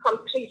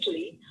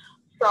completely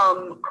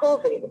from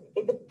COVID,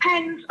 it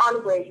depends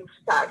on where you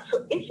start.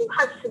 So if you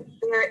had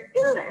severe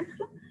illness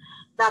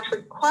that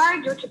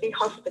required you to be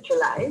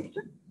hospitalized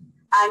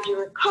and you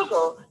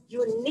recover,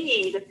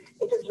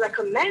 it is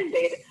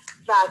recommended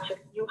that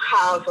you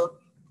have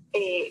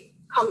a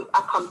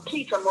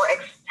complete or more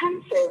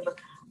extensive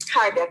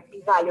cardiac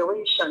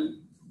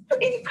evaluation to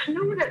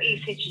include an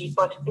ECG,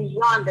 but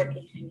beyond an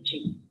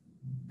ECG.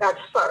 That's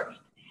first.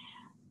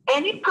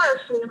 Any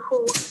person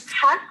who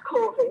has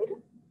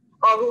COVID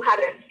or who had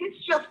a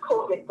history of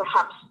COVID,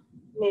 perhaps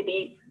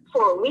maybe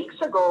 4 weeks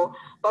ago,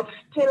 but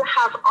still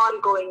have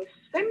ongoing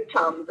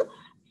symptoms,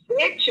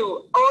 they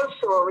too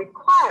also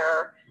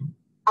require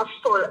a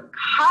full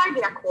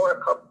cardiac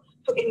workup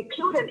to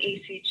include an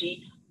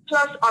ECG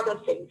plus other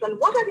things. And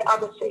what are the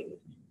other things?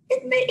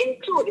 It may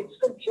include, it's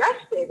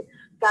suggested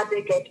that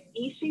they get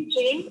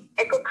ECG,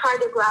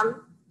 echocardiogram,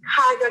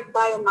 cardiac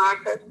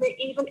biomarkers, may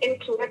even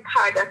include a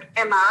cardiac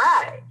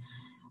MRI.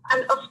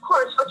 And of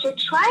course, what you're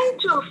trying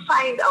to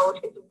find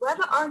out is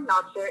whether or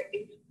not there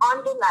is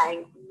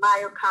underlying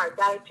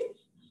myocarditis,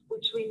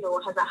 which we know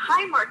has a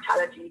high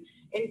mortality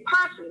in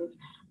persons,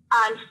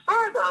 and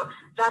further,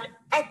 that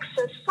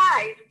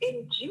exercise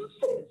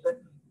induces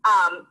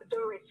the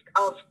risk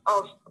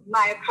of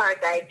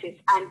myocarditis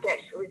and death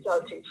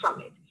resulting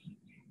from it.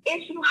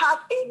 If you have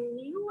a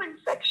new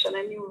infection,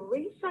 a new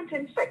recent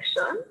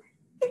infection,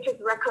 it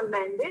is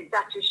recommended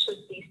that you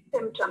should be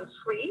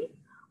symptom-free,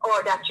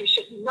 or that you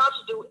should not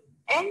do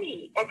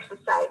any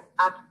exercise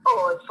at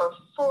all for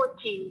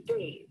 14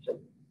 days.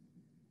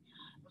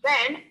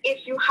 Then,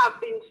 if you have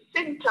been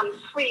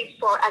symptom-free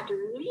for at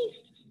least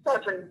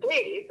 7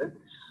 days,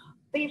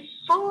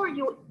 before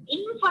you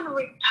even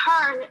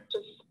return to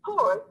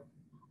sport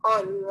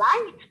or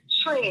light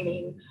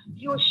training,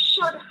 you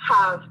should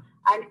have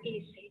an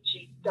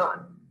ECG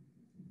done.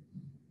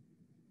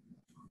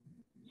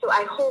 So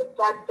I hope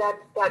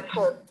that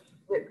helps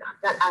with,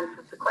 that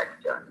answers the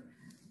question.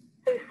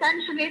 So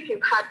essentially, if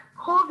you've had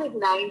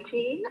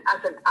COVID-19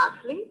 as an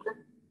athlete,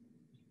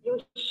 you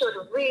should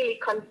really,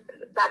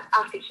 that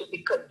athlete should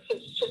be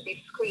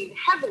screened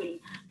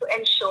heavily to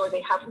ensure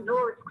they have no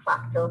risk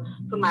factor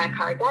for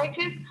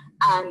myocarditis,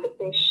 and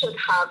they should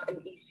have an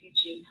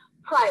ECG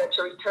prior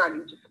to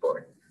returning to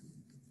sport.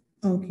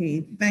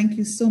 Okay, thank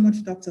you so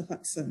much, Dr.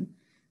 Hudson.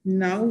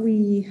 Now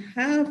we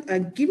have a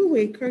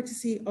giveaway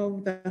courtesy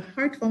of the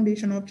Heart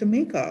Foundation of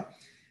Jamaica.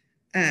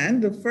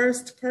 And the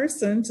first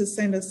person to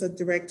send us a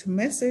direct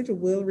message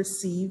will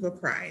receive a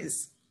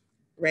prize.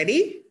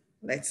 Ready?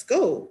 Let's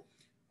go.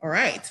 All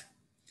right.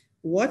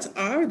 What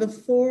are the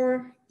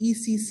 4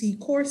 ECC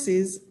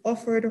courses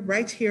offered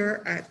right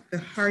here at the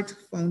Heart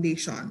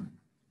Foundation?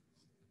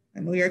 I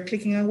know you're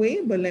clicking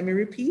away, but let me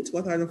repeat.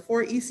 What are the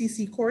 4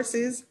 ECC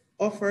courses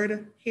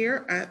offered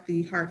here at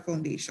the Heart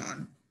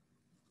Foundation?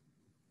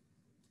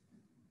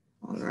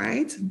 All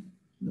right.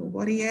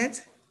 Nobody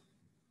yet.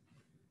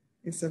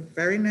 It's a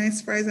very nice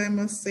prize, I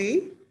must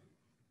say.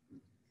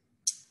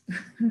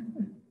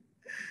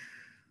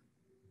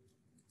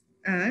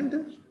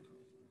 And,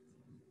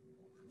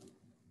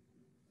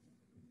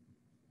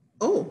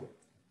 oh.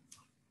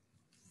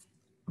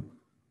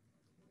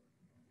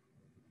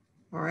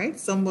 All right,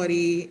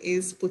 somebody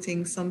is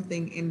putting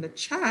something in the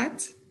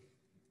chat,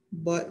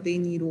 but they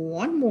need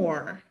one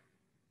more.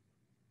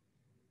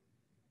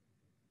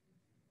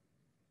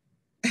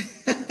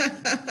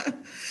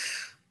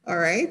 All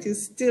right, you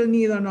still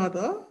need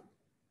another.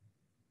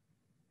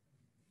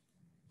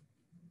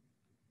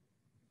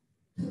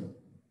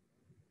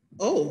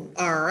 Oh,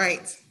 all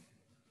right.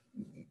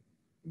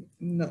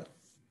 No.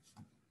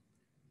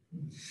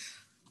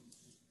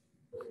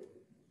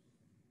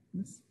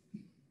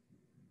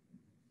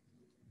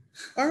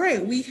 All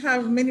right, we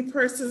have many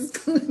persons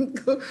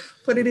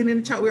put it in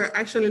the chat. We're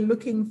actually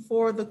looking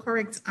for the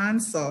correct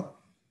answer.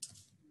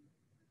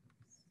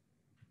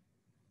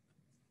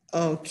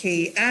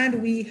 Okay,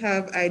 and we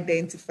have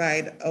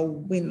identified a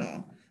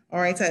winner. All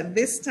right, at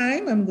this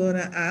time, I'm going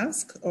to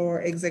ask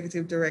our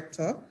executive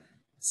director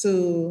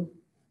to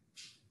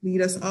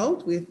lead us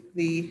out with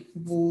the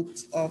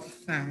vote of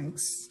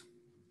thanks.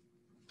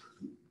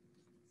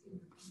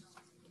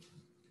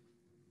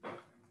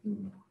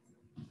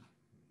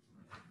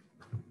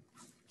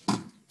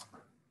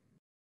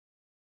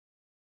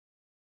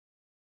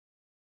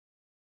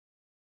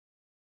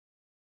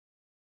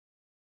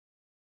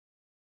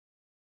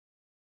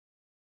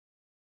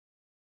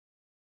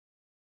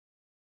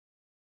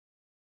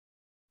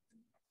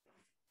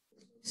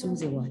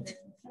 Susie, what?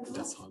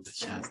 That's all the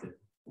chance there.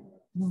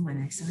 No,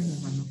 man, I saw you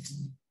on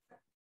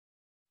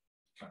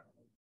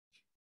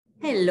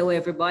Hello,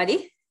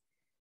 everybody.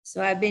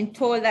 So I've been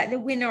told that the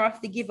winner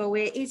of the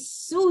giveaway is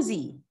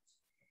Susie.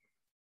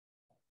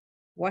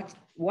 What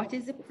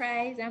is the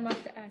prize? I'm going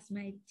to have to ask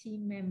my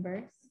team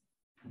members.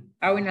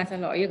 Are we not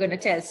allowed? You're going to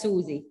tell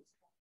Susie.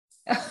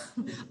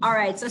 All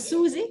right, so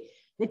Susie,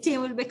 the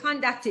team will be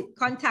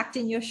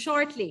contacting you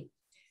shortly.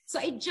 So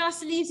it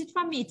just leaves it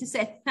for me to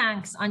say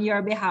thanks on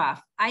your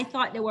behalf. I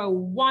thought they were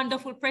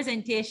wonderful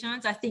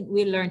presentations. I think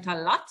we learned a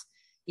lot.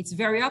 It's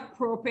very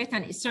appropriate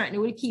and it certainly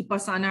will keep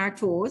us on our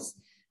toes.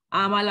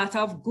 A lot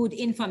of good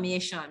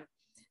information.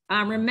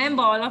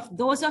 Remember, all of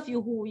those of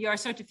you who your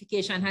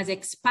certification has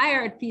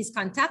expired, please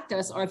contact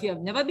us, or if you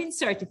have never been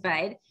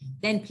certified,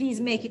 then please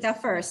make it a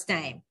first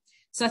time.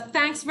 So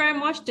thanks very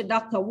much to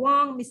Dr.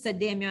 Wong, Mr.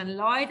 Damian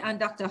Lloyd, and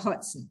Dr.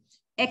 Hudson.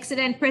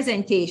 Excellent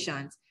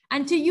presentations.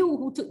 And to you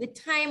who took the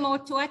time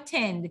out to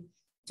attend,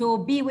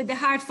 to be with the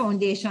Heart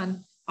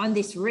Foundation on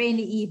this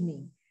rainy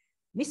evening.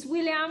 Miss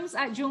Williams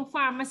at Jung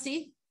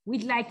Pharmacy,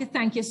 we'd like to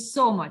thank you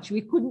so much.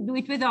 We couldn't do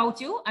it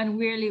without you, and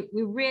we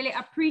really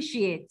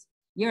appreciate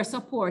your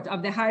support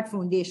of the Heart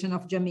Foundation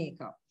of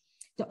Jamaica.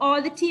 To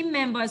all the team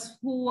members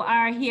who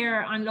are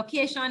here on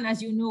location,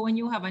 as you know, when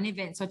you have an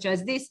event such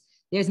as this,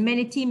 there's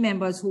many team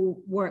members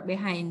who work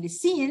behind the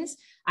scenes,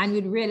 and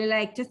we'd really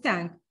like to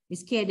thank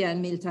Ms.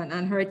 Kadian Milton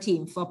and her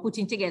team for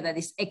putting together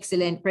this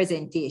excellent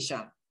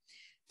presentation.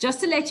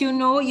 Just to let you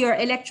know, your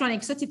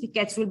electronic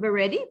certificates will be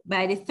ready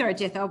by the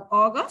 30th of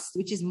August,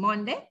 which is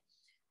Monday.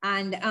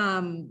 And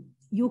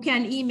you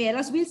can email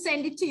us. We'll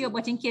send it to you,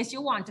 but in case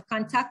you want to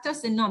contact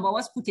us, the number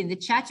was put in the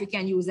chat. You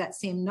can use that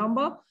same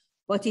number,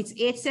 but it's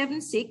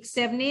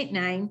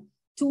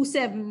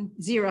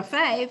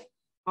 876-789-2705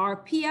 or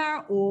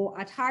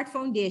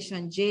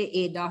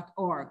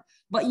pro@heartfoundationja.org.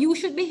 But you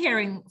should be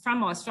hearing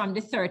from us from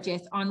the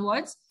 30th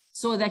onwards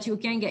so that you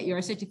can get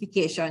your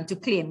certification to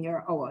claim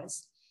your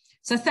hours.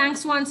 So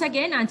thanks once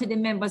again, and to the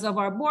members of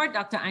our board,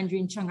 Dr.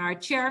 Andreen Chung, our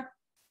chair,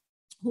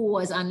 who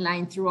was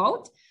online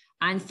throughout.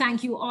 And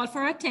thank you all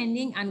for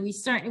attending, and we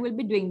certainly will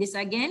be doing this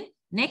again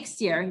next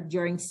year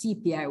during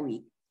CPR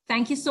week.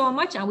 Thank you so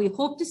much, and we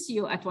hope to see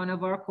you at one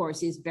of our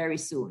courses very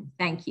soon.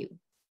 Thank you.